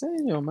not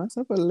saying, yo,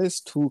 myself a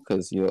list too,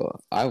 cause yo,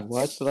 I've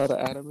watched a lot of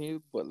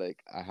anime, but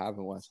like I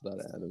haven't watched a lot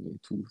of anime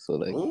too. So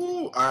like,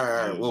 ooh, all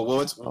right. Well,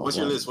 what's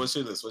your list? What's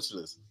your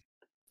list?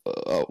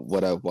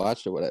 What I've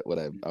watched or what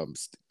I'm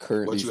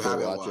currently still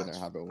watching or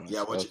haven't watched.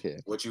 Yeah,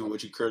 what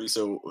you currently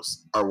still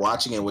are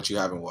watching and what you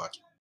haven't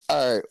watched.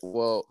 All right.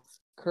 Well,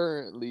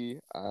 currently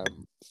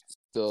I'm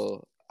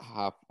still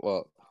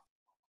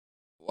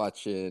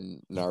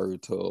watching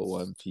Naruto,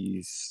 One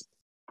Piece.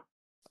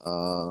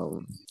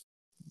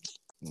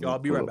 Yo, I'll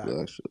be right back.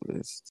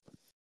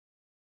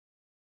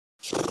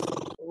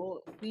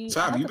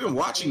 Fam, you've been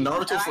watching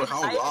Naruto for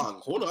how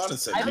long? Hold on a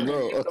second.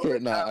 Bro, okay,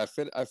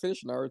 I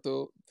finished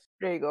Naruto.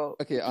 There you go.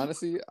 Okay,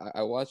 honestly,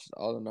 I watched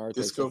all the Naruto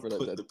except for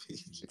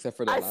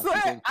the last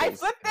season. I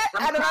flipped it,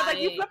 and then I was like,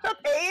 "You flipped the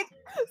page,"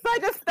 so I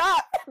just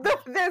stopped.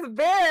 There's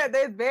bear.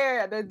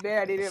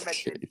 I didn't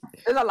mention.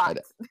 There's a lot.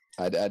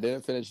 I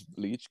didn't finish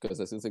Bleach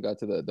because as soon as I got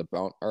to the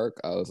Bount arc,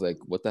 I was like,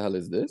 "What the hell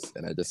is this?"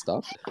 And I just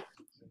stopped.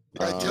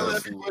 I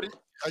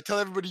tell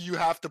everybody you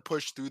have to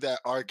push through that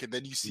arc, and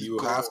then you see. You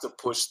have to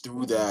push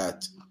through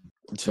that.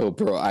 Yo,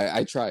 bro,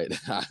 I tried.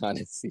 I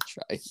honestly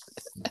tried.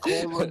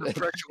 Gold under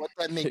pressure. What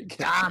that mean?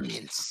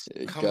 Diamonds.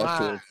 Come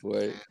on. To a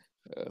point.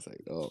 I was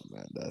like, oh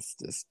man, that's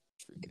just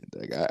freaking.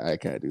 Like, I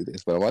can't do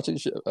this. But I'm watching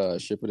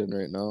Shippuden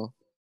right now.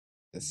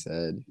 I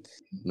said,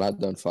 I'm not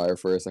done Fire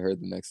First. I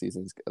heard the next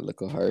season's a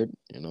little hard.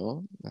 You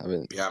know, I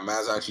haven't. Yeah,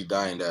 man's actually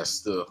dying there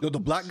still. Yo, the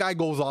black guy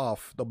goes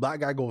off.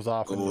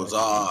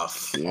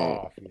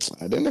 Yeah.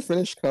 I didn't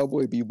finish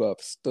Cowboy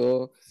Bebop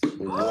still.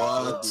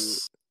 What?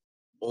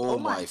 Oh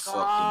my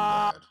fucking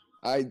god!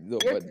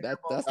 But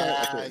that's not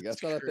a thing.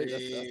 That's not a thing.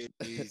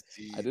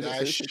 I didn't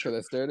finish it because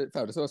I started.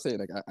 That's what I'm saying.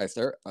 Like I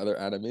start other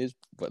animes,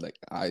 but like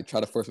I try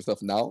to force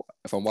myself now.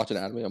 If I'm watching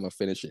anime, I'm gonna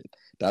finish it.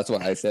 That's why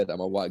I said I'm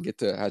gonna get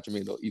to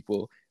Hajime no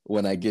Ippo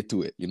when I get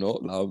to it. You know,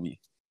 allow me.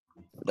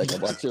 Like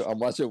I'm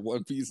watching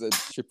One Piece and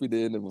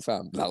Shippuden and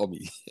fam, allow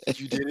me.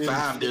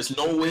 Fam, there's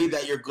no way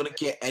that you're gonna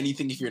get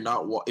anything if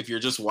you're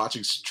just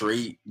watching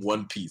straight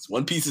One Piece.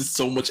 One Piece is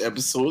so much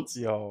episodes.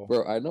 Yo,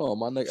 bro, I know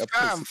I'm on like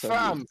episode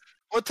fam.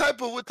 What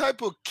type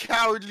of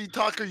cowardly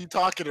talk are you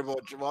talking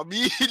about, Jamal?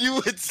 Me and you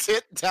would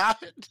sit down.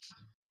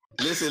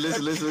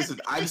 Listen.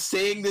 I'm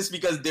saying this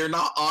because they're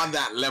not on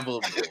that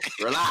level, bro.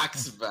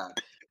 Relax, man.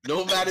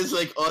 No man is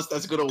like us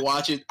that's gonna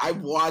watch it.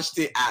 I've watched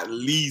it at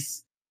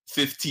least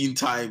 15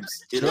 times.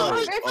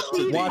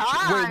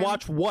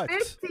 Watch what?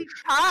 15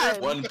 times.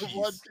 One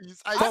Piece.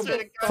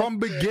 From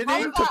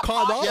beginning to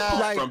caught up? Yeah,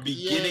 like, from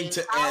beginning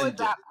to How end. is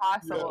that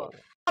possible?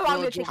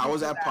 How is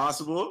that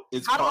possible?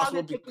 It's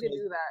possible because to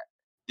do that?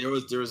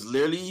 there was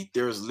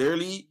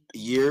literally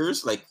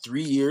years, like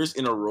 3 years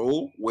in a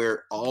row,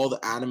 where all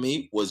the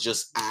anime was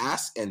just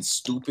ass and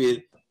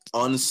stupid,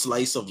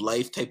 unslice of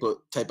life type of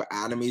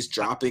animes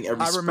dropping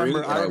every spring.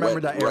 I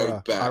remember that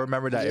era. I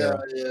remember that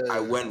era. I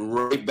went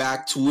right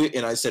back to it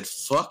and I said,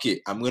 "Fuck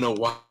it, I'm gonna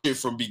watch it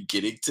from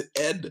beginning to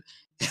end."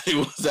 And it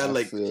was at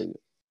like.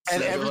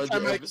 And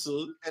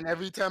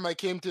every time I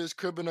came to his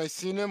crib and I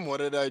seen him, what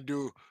did I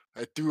do?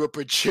 I threw up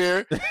a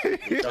chair. and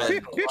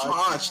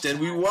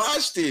we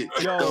watched it.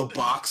 The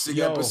boxing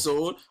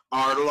episode,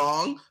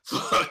 Arlong.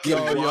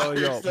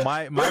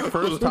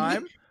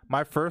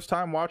 My first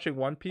time watching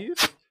One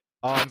Piece,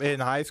 in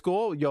high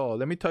school. Yo,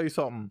 let me tell you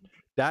something.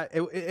 That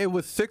it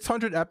was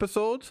 600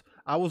 episodes.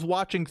 I was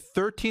watching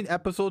 13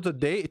 episodes a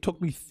day. It took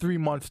me 3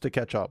 months to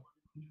catch up.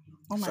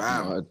 Oh my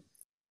god.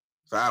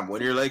 Fam,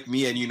 when you're like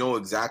me and you know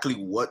exactly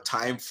what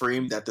time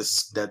frame that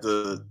this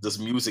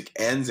music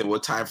ends and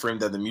what time frame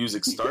that the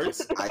music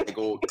starts, I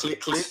go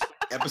click,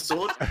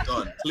 episode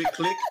done.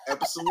 Click,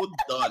 episode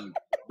done,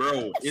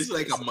 bro. It's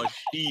like a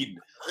machine.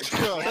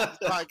 Yo, that's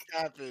not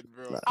happened,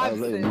 bro. I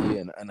was like me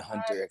and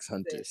Hunter x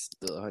Hunter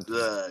still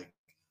Hunter.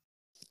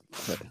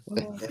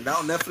 And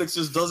now Netflix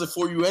just does it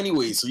for you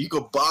anyway, so you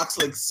could box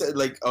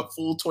like a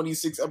full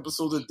 26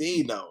 episodes a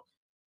day now.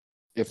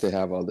 If they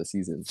have all the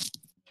seasons.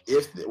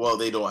 Well,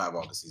 they don't have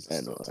all the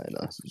seasons. I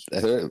know. I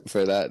heard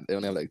for that they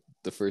only have like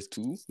the first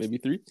 2, maybe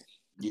 3.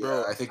 Yeah,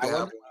 Bro, I think they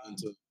have one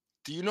too.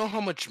 Do you know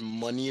how much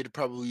money it'd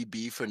probably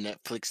be for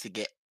Netflix to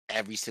get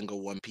every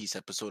single One Piece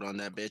episode on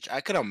that bitch?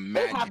 I could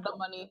imagine. They have the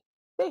money.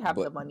 They have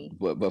the money.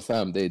 But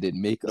fam, they did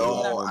make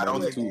No, I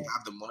don't think they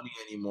have the money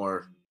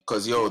anymore.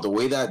 Cause the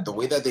way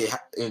that they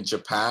in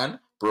Japan,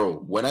 bro.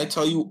 When I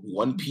tell you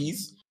One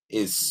Piece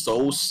is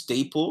so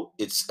staple,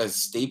 it's as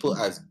staple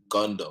as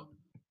Gundam.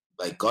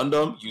 Like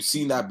Gundam, you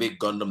seen that big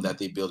Gundam that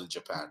they build in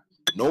Japan.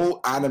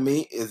 No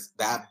anime is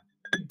that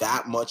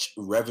much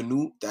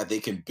revenue that they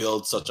can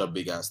build such a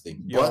big ass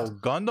thing. Yo,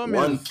 but Gundam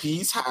One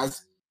Piece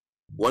has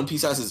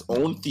its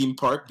own theme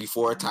park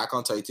before Attack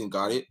on Titan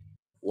got it.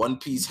 One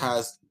Piece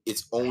has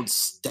its own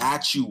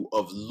statue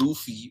of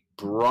Luffy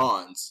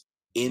bronze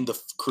in the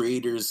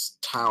creator's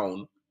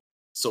town.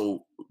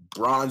 So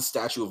bronze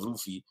statue of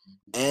Luffy,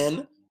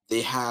 and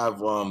they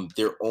have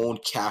their own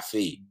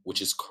cafe,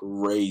 which is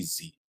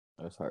crazy.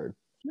 That's hard.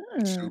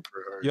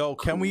 Super hard. Yo,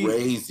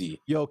 Crazy.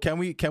 Can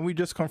we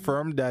just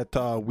confirm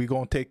that we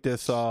gonna take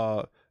this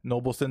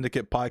Noble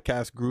Syndicate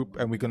podcast group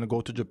and we're gonna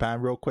go to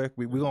Japan real quick?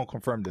 We gonna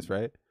confirm this,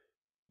 right?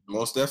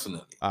 Most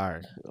definitely. All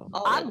right.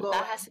 Oh,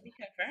 that has to be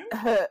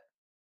confirmed.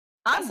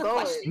 I'm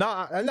going.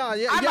 No,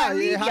 yeah, I might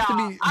leave, it has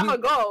to be. I'm gonna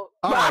go.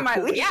 But right, I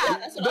might leave. Yeah,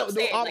 that's what I'm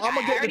saying. I'm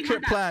gonna get the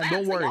trip planned.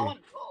 Don't worry. Go.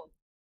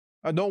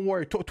 Don't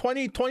worry.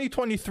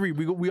 2023,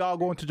 we all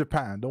going to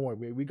Japan. Don't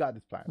worry. We got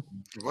this plan.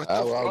 What the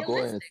I'll fuck? go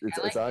in.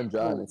 It's on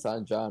John. It's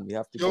on John. We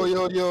have to Yo.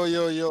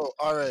 go.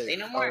 All right. Say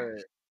no more. All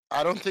right.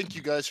 I don't think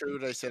you guys heard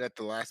what I said at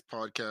the last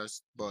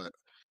podcast, but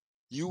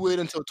you wait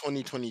until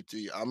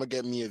 2023. I'm gonna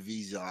get me a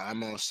visa.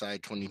 I'm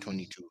outside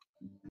 2022.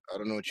 I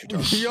don't know what you're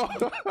talking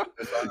about.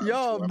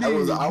 yo,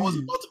 I was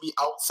about to be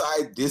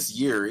outside this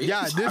year.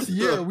 Yeah, this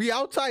year. We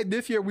outside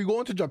this year. We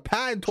going to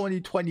Japan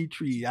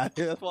 2023.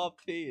 That's what I'm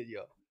saying,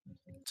 yo.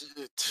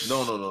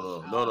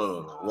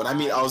 No. When I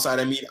mean outside,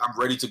 I mean I'm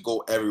ready to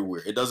go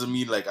everywhere. It doesn't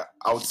mean like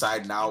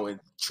outside now and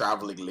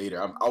traveling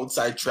later. I'm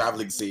outside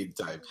traveling same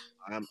time.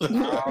 I'm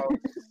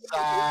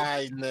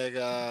outside,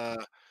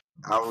 nigga.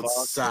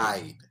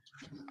 Outside.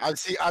 I've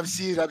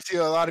seen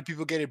a lot of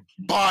people getting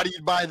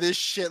bodied by this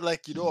shit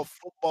like a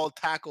football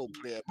tackle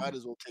player. Might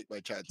as well take my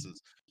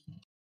chances.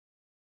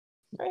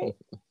 Right.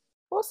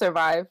 We'll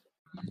survive.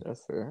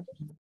 That's fair.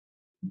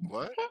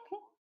 What?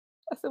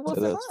 I said we'll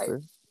That's survive.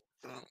 fair.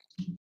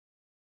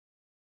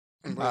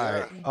 All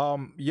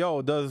right.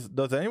 Yo, does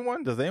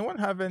anyone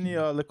have any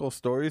little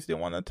stories they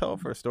want to tell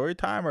for story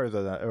time, or is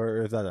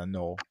that a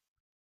no?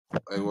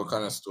 Like what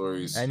kind of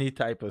stories? Any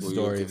type of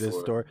story. This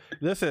story.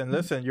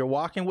 Listen. You're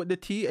walking with the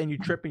tea and you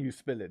trip and you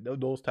spill it.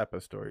 Those type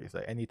of stories.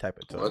 Like any type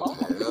of story. What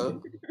the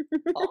hell?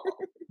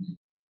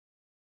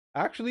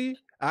 Actually,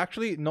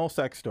 no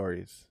sex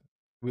stories.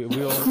 We'll.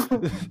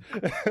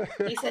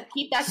 He said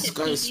keep that This shit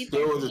guy PG-13.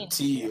 spilled the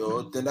tea,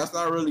 yo. Then that's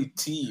not really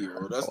tea,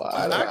 yo. That's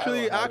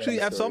Actually,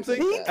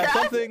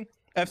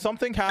 if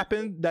something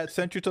happened that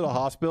sent you to the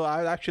hospital,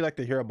 I'd actually like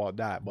to hear about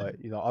that. But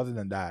other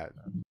than that.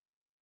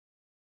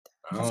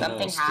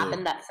 Something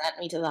happened that sent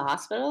me to the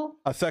hospital.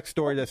 A sex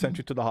story that sent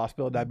you to the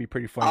hospital, that'd be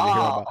pretty funny to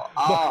hear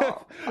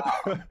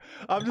about.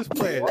 I'm just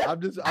playing.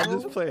 I'm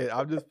just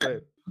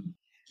playing.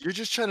 You're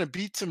just trying to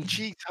beat some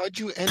cheeks. How'd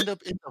you end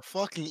up in the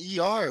fucking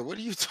ER? What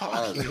are you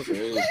talking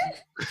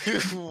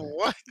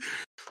about?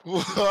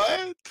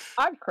 What?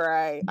 I'd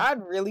cry.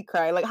 I'd really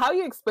cry. Like, how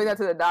you explain that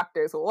to the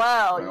doctors?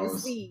 Well, you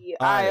see,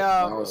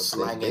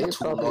 They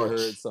probably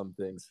heard some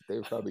things. They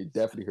probably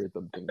definitely heard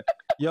some things.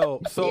 Yo,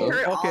 so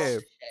okay,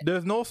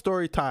 there's no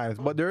story times,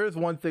 but there is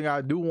one thing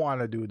I do want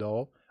to do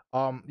though.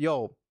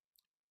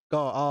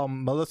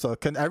 Melissa,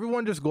 can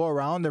everyone just go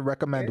around and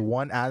recommend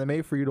one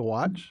anime for you to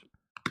watch?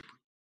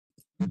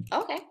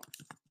 Okay.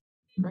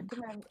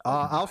 recommend.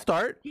 I'll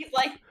start.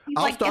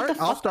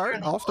 I'll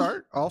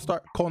start.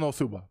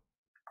 Konosuba.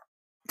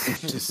 I'm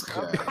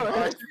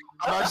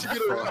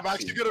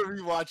actually gonna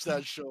rewatch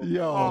that show.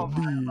 Yo, Oh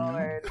my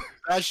lord.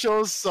 That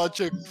show's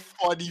such a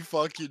funny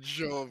fucking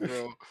show,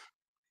 bro.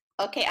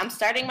 Okay, I'm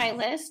starting my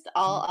list.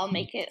 I'll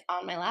make it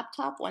on my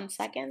laptop. 1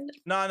 second.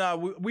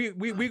 No, we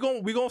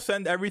gonna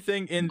send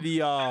everything in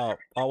the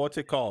what's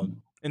it called,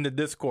 in the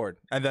Discord,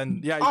 and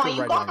then you can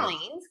write on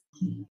it.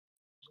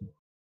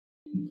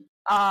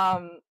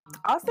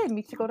 I'll say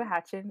Michiko to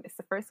Hatchin. It's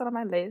the first one on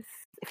my list.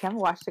 If you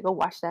haven't watched it, go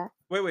watch that.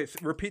 Wait,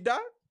 repeat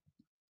that.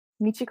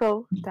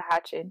 Michiko to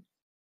Hatchin.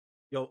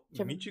 Yo,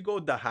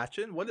 Michiko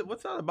Dahachin?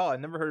 What's that about? I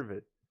never heard of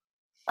it.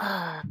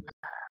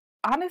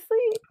 Honestly,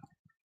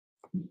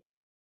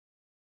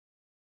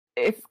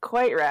 it's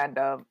quite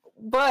random.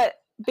 But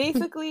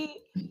basically,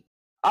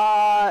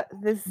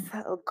 this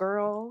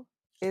girl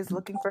is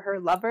looking for her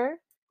lover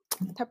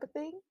type of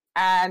thing.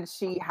 and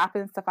she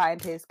happens to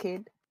find his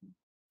kid,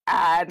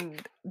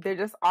 and they're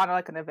just on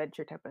like an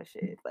adventure type of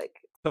shit. Like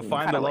To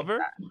find the kinda like lover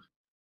that.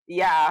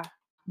 Yeah.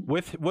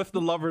 with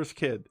the lover's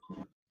kid.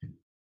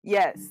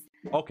 Yes.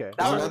 Okay.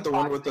 That Isn't was that the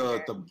one with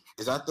Foster. the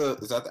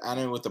is that the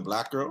anime with the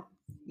black girl?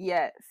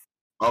 Yes.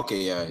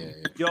 Okay, yeah.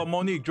 Yo,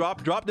 Monique,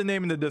 drop the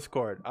name in the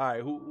Discord. All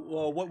right,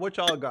 what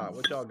y'all got?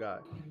 What y'all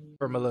got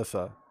for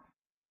Melissa?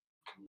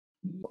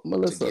 To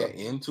Melissa. get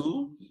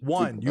into?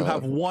 One. You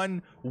have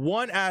one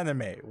anime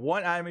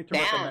to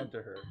recommend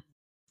to her.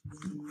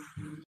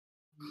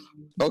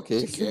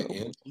 Okay. To get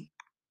in?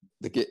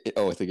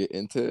 To get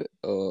into it.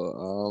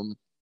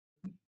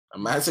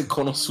 Imagine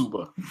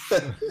Konosuba.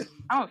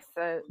 Oh,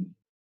 so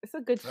it's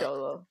a good show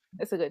though.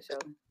 It's a good show.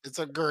 It's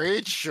a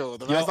great show.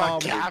 The Yo, man's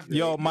not capping.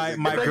 yo, my It's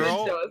a good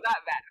girl, show. It's not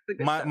bad. It's a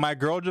good show. my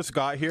girl just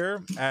got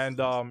here, and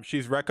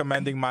she's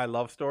recommending My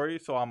Love Story,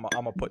 so I'm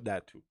gonna put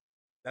that too.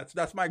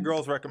 That's my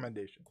girl's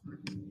recommendation.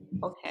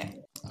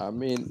 Okay. I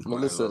mean, My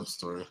Melissa, love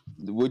story.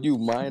 would you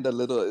mind a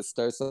little? It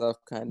starts off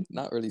kind,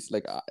 not really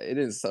like it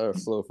didn't start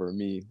slow for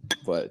me,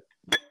 but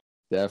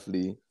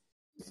definitely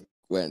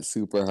went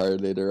super hard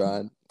later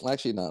on.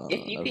 Actually, no.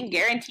 If you can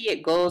guarantee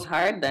it goes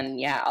hard, then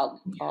yeah,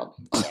 I'll.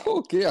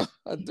 Okay,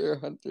 Hunter.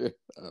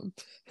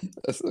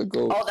 Let's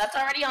go. Oh, that's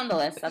already on the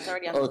list. That's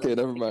already on the list. Okay,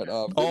 never mind.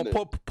 Oh,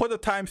 put a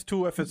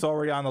 ×2 if it's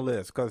already on the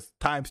list, because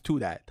 ×2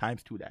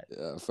 that.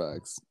 Yeah,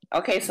 facts.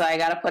 Okay, so I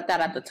gotta put that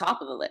at the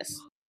top of the list.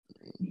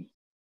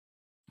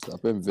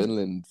 Up in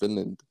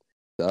Finland.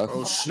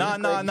 Oh shit. Nah.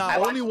 I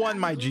Only watched one,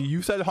 my G.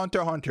 You said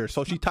Hunter,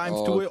 so she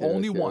 ×2 it.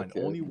 Only one.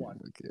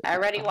 Okay. I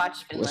already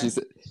watched What she Finland.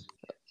 said?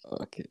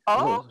 Okay.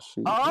 Oh,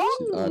 shoot. oh,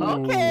 She's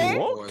on it. okay.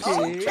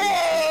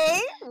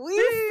 Okay. We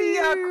see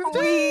a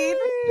queen.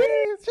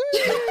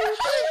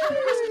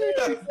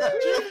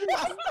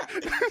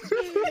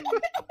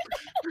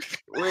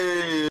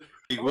 Wait.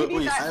 We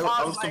need that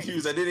I was dog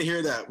confused. I didn't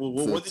hear that.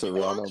 What It's a did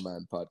you Toronto watch?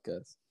 Man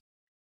podcast.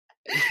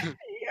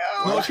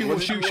 No, What she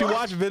did you watch?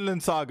 watched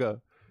Vinland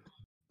Saga.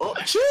 Oh,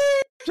 That's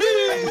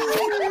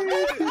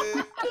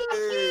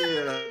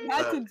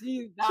a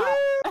G's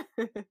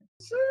that.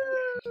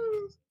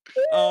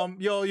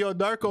 Yo,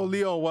 Darko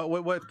Leo,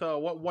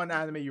 what one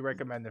anime you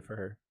recommended for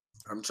her?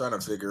 I'm trying to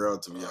figure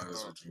out, to be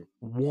honest with you.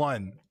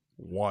 One.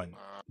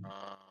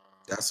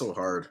 That's so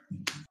hard.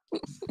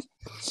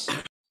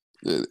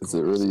 It's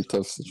a really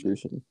tough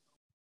situation.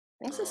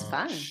 This is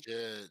fun.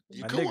 Shit.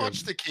 You My can nigga.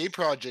 watch the K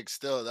Project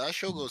still. That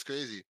show goes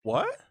crazy.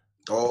 What?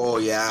 Oh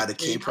yeah, the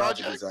K K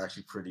Project Project? is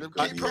actually pretty The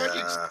good. K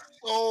Project's Yeah.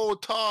 so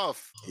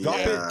tough.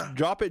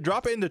 Drop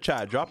it in the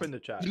chat. Drop it in the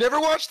chat. You never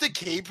watched the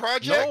K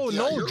Project?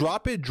 No,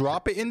 drop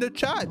it in the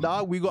chat,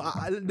 dog. We go.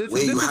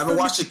 Wait, you haven't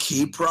watched the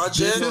K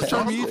Project?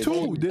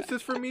 This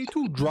is for me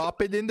too.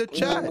 Drop it in the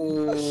chat.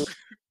 Ooh.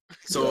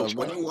 So Yeah,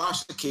 when man. you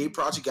watch the K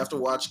Project, you have to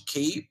watch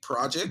K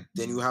Project,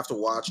 then you have to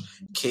watch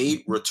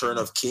K Return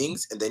of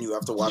Kings, and then you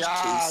have to watch K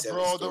Yeah, Seven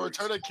bro, the Stories.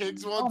 Return of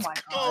Kings Oh one's my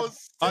God.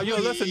 goes. Yo,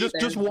 listen, just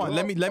There's one.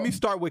 Let me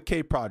start with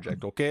K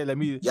Project, okay?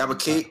 Yeah, but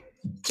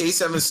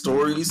K7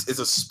 Stories is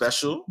a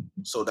special,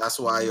 so that's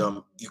why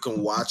you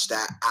can watch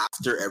that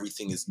after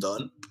everything is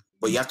done.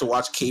 But you have to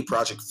watch K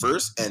Project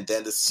first, and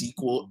then the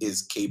sequel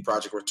is K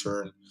Project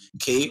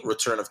K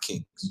Return of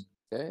Kings.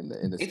 Okay, in the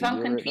If studio I'm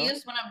right now.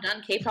 confused when I'm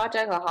done K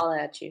Project, I'll holler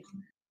at you.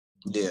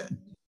 Yeah.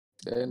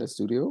 Okay, in the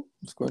studio.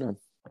 What's going on?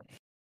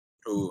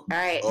 Ooh. All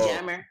right, Oh.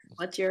 Jammer.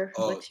 What's your?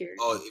 Oh, if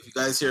you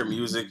guys hear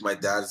music, my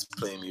dad is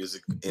playing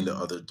music in the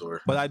other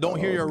door. But I don't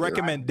hear your okay.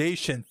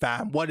 recommendation,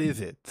 fam. What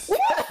is it? Bro,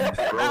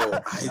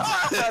 Damn,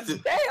 that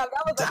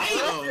was damn,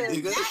 a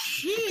nigga,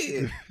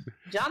 shit.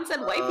 John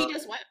said wifey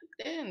just went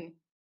in.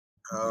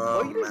 Oh,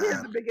 Oh, you didn't hear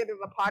man. the beginning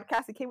of the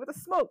podcast. He came with a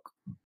smoke.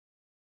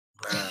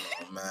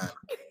 Man.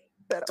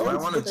 Said, Do I "Oh,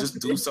 want to shit." just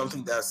do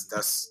something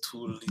that's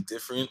totally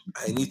different?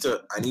 I need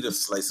a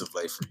slice of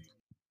life for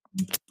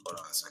you. Hold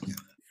on a second.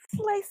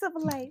 Slice of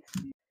life.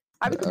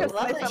 I mean, I slice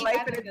love that of you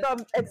life, guys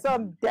and it's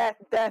some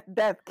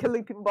death,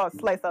 killing people about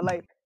slice of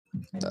life.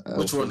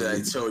 Which one did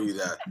I tell you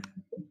that?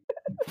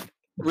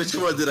 Which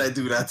one did I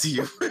do that to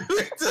you?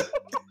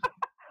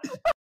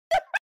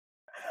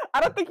 I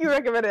don't think you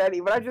recommended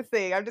any, but I'm just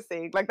saying.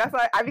 Like that's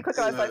why I be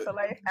clicking on slice of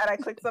life, and I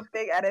click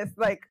something, and it's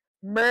like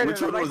murder.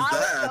 Which one I'm like, was how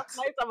is that?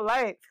 Slice of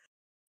life.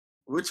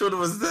 Which one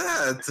was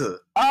that?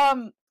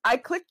 I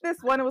clicked this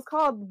one. It was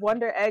called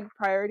Wonder Egg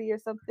Priority or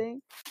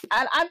something,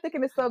 and I'm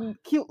thinking it's some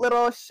cute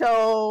little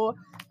show.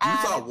 You and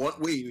thought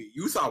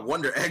you thought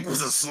Wonder Egg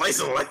was a slice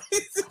of life?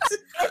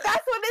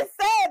 that's what it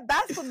said.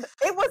 That's what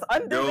it was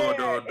under there.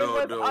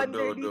 It was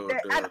underneath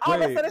there. And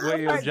all of a sudden,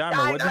 Wait, yo,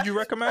 Jammer, what did you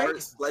recommend?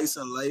 Part slice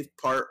of life,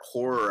 part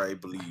horror, I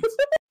believe.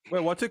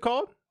 Wait, what's it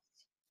called?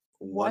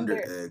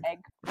 Wonder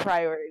Egg.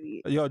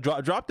 Priority. Yo,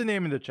 drop the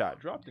name in the chat.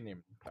 Drop the name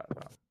in the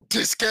chat.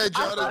 This guy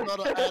John is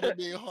not an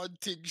anime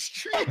hunting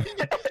stream.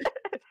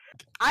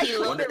 I He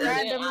clicked looked it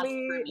at it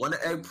randomly. Wonder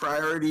Egg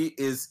Priority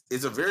is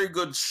a very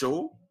good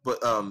show, but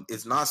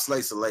it's not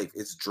slice of life.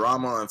 It's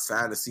drama and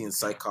fantasy and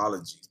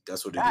psychology.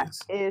 That's what it That is.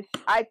 is,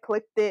 I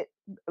clicked it,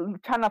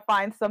 trying to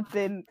find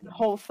something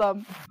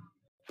wholesome.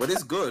 But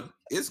it's good.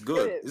 It's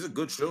good. It is. It's a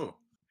good show.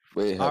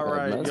 Wait, All have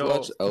right, man's yo.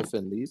 watched Elf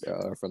and Lead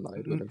or Elf and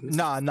Lied, whatever? it's-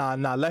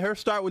 Nah. Let her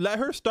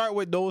start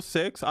with those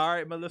 6. All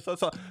right, Melissa.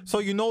 So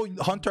you know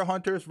Hunter x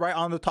Hunter is right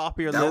on the top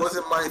of your That list.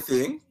 wasn't my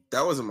thing.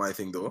 That wasn't my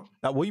thing though.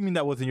 Now, what do you mean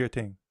that wasn't your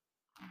thing?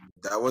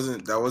 That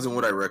wasn't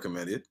what I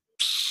recommended.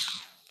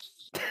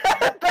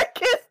 The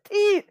kiss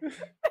teeth.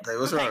 Like,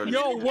 what's wrong? with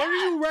Yo, you? what are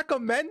you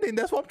recommending?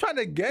 That's what I'm trying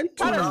to get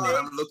Hold to. on,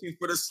 I'm looking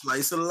for the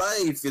slice of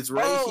life. It's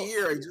right Oh,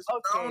 here. I just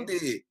okay. found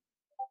it.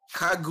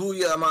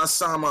 Kaguya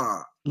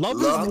Masama.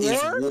 Love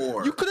is war?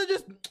 War. You could have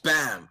just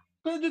Bam.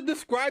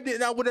 described it,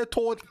 and I would have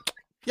told.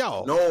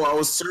 Yo, No, I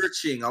was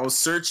searching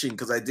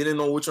because I didn't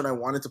know which one I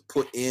wanted to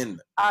put in.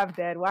 I'm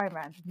dead. Why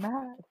man?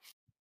 Mad.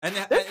 and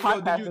This yo,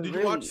 podcast is did you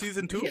really watch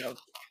season 2? real.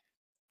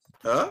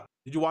 Huh?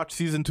 Did you watch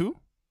season 2?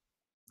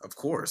 Of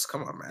course.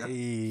 Come on, man.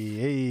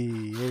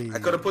 Hey. I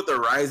could have put the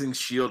Rising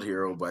Shield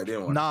hero, but I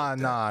didn't want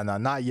to. Nah,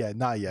 not yet.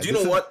 Do you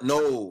know what?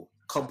 No.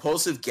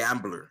 Compulsive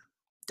Gambler.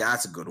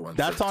 That's a good one.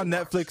 That's to on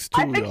watch. Netflix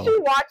too. I think yo. she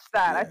watched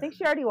that. I Yeah. think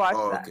she already watched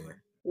Oh, that. okay.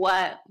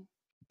 What?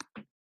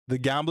 The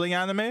gambling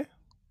anime.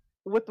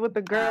 With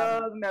the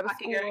girls and the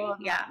Kakiguri? school.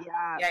 Yeah.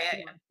 Yeah.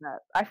 Yeah. That.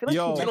 I feel like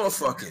Yo. she You know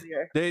mentioned what, fuck it.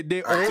 earlier.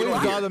 They Alright, you know always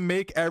what? gotta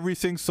make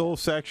everything so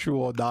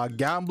sexual, dog.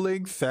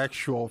 Gambling,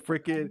 sexual.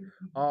 Freaking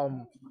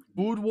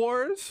food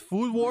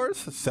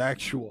wars,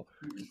 sexual.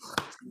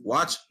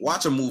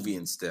 Watch a movie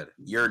instead.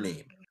 Your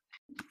Name.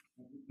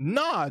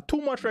 Nah,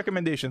 too much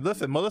recommendations.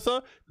 Listen,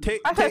 Melissa,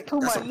 I said too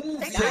That's much. a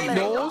movie. take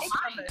those,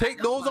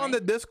 take those on the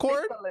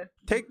Discord. Take the list.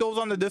 Take those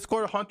on the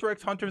Discord. Hunter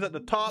x Hunter's at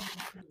the top,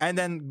 and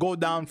then go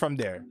down from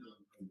there.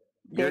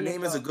 There Your you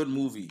Name is a go. good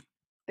movie.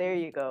 There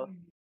you go.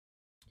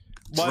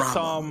 But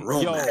Drama, yo,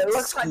 romance. It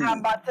looks like Cool. I'm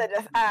about to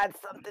just add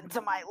something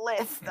to my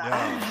list.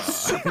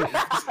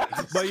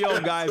 but yo,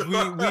 guys, we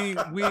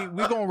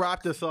gonna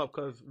wrap this up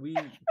because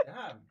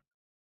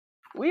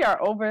We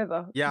are over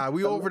the.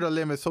 we over the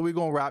limit, so we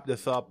gonna wrap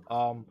this up.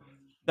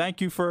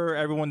 Thank you for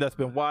everyone that's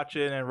been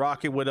watching and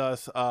rocking with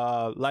us.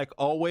 Like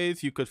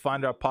always, you could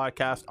find our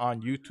podcast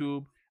on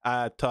YouTube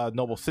at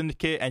Noble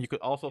Syndicate, and you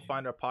could also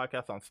find our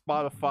podcast on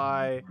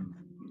Spotify,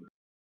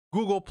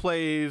 Google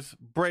Plays,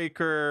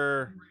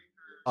 Breaker,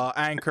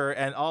 Anchor,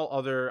 and all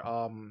other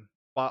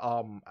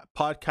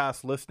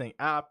podcast listening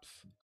apps.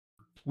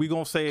 We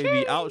gonna say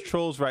the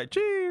outros right.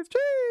 Cheese.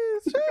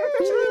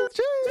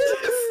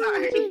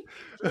 Sorry.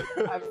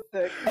 I'm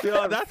sick.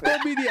 Yo, that's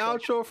gonna be the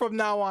outro from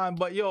now on.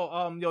 But yo,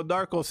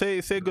 Darko,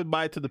 say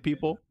goodbye to the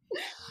people.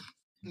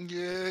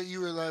 Yeah,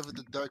 you were live with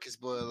the darkest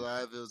boy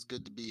alive. It was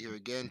good to be here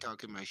again,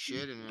 talking my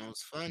shit, and it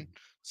was fun.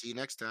 See you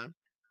next time.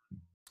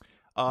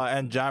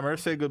 And Jammer,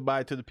 say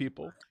goodbye to the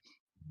people.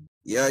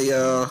 Yeah,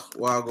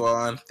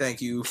 Wagwan.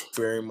 Thank you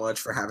very much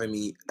for having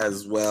me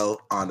as well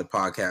on the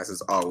podcast.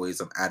 As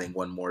always, I'm adding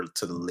one more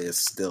to the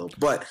list still.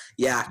 But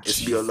yeah,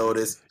 it's Leo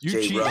Lotus, You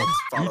J cheating. Rubs. You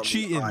Follow me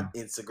cheating. on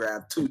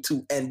Instagram,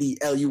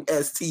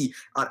 22NDLUST,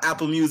 on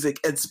Apple Music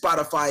and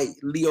Spotify,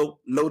 Leo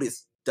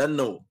Lotus. Done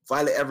know.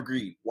 Violet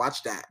Evergreen.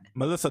 Watch that.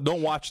 Melissa,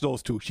 don't watch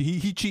those two.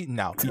 He cheating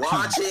now. He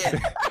Watch cheating.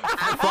 it.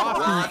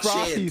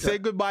 Frosty, it. say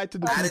goodbye to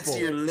the Add it people. to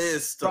your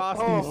list.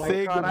 Frosty, Oh my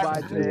say God, goodbye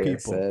I'm to the sick. Like I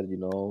people. said,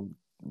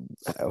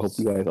 I hope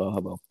you guys all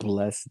have a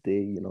blessed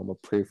day. I'm gonna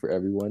pray for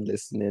everyone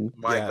listening.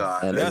 My Yes.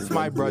 God. And That's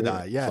my everyone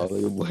brother, here, yes. Follow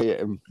your boy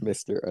at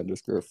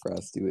Mr.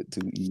 Frosty with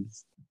 2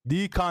 E's.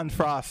 Decon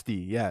Frosty,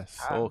 yes.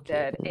 I'm Okay.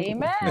 dead.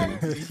 Amen.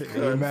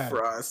 Amen.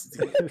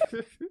 Frosty.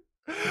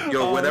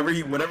 Yo, whenever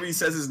he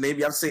says his name,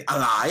 you have to say I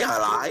lie.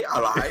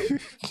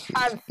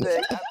 I'm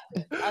sick.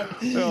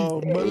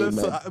 Yo,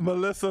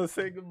 Melissa,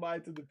 say goodbye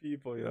to the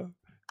people, yo.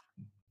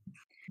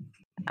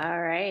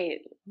 All right.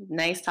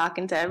 Nice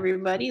talking to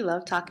everybody.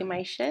 Love talking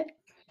my shit.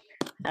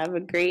 Have a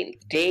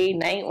great day,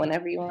 night,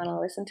 whenever you want to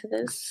listen to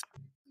this.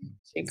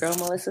 It's your girl,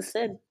 Melissa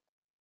Sid.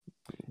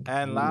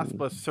 And last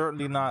but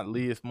certainly not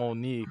least,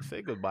 Monique,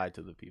 say goodbye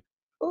to the people.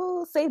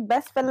 Ooh, say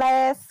best for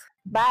last.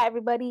 Bye,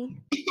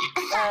 everybody.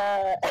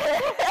 I'm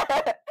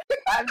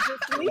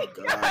just leaving.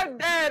 God. I'm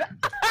dead.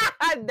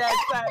 I'm dead,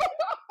 son.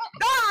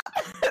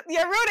 Stop!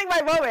 You're ruining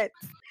my moment.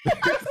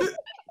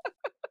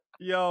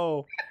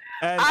 Yo,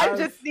 and I'm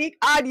just sneak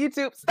on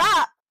YouTube.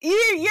 Stop!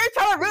 You're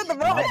trying to ruin the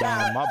my moment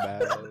bad, now. my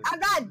bad. I'm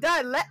not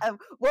done. Let a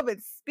woman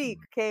speak,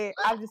 okay?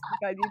 I'm just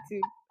sneak on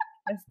YouTube.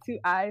 That's 2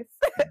 eyes.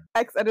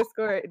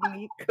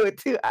 X_Nick with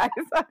 2 eyes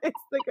on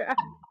Instagram.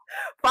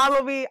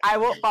 Follow me. I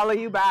won't follow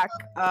you back.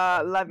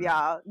 Love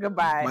y'all.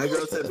 Goodbye. My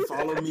girl said,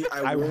 "Follow me.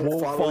 I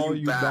won't follow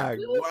you back."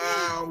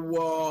 Wow,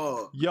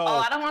 whoa. Yo, Oh,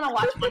 I don't want to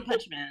watch One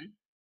Punch Man.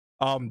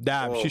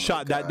 damn, Oh she my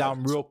shot that God.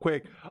 down real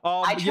quick.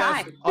 I Yes,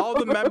 tried. all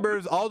the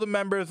members,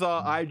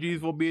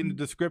 IGs will be in the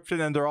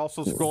description, and they're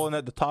also scrolling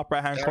at the top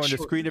right-hand corner of the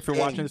screen if you're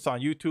watching this on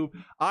YouTube.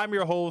 I'm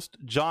your host,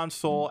 John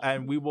Soul,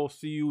 and we will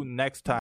see you next time.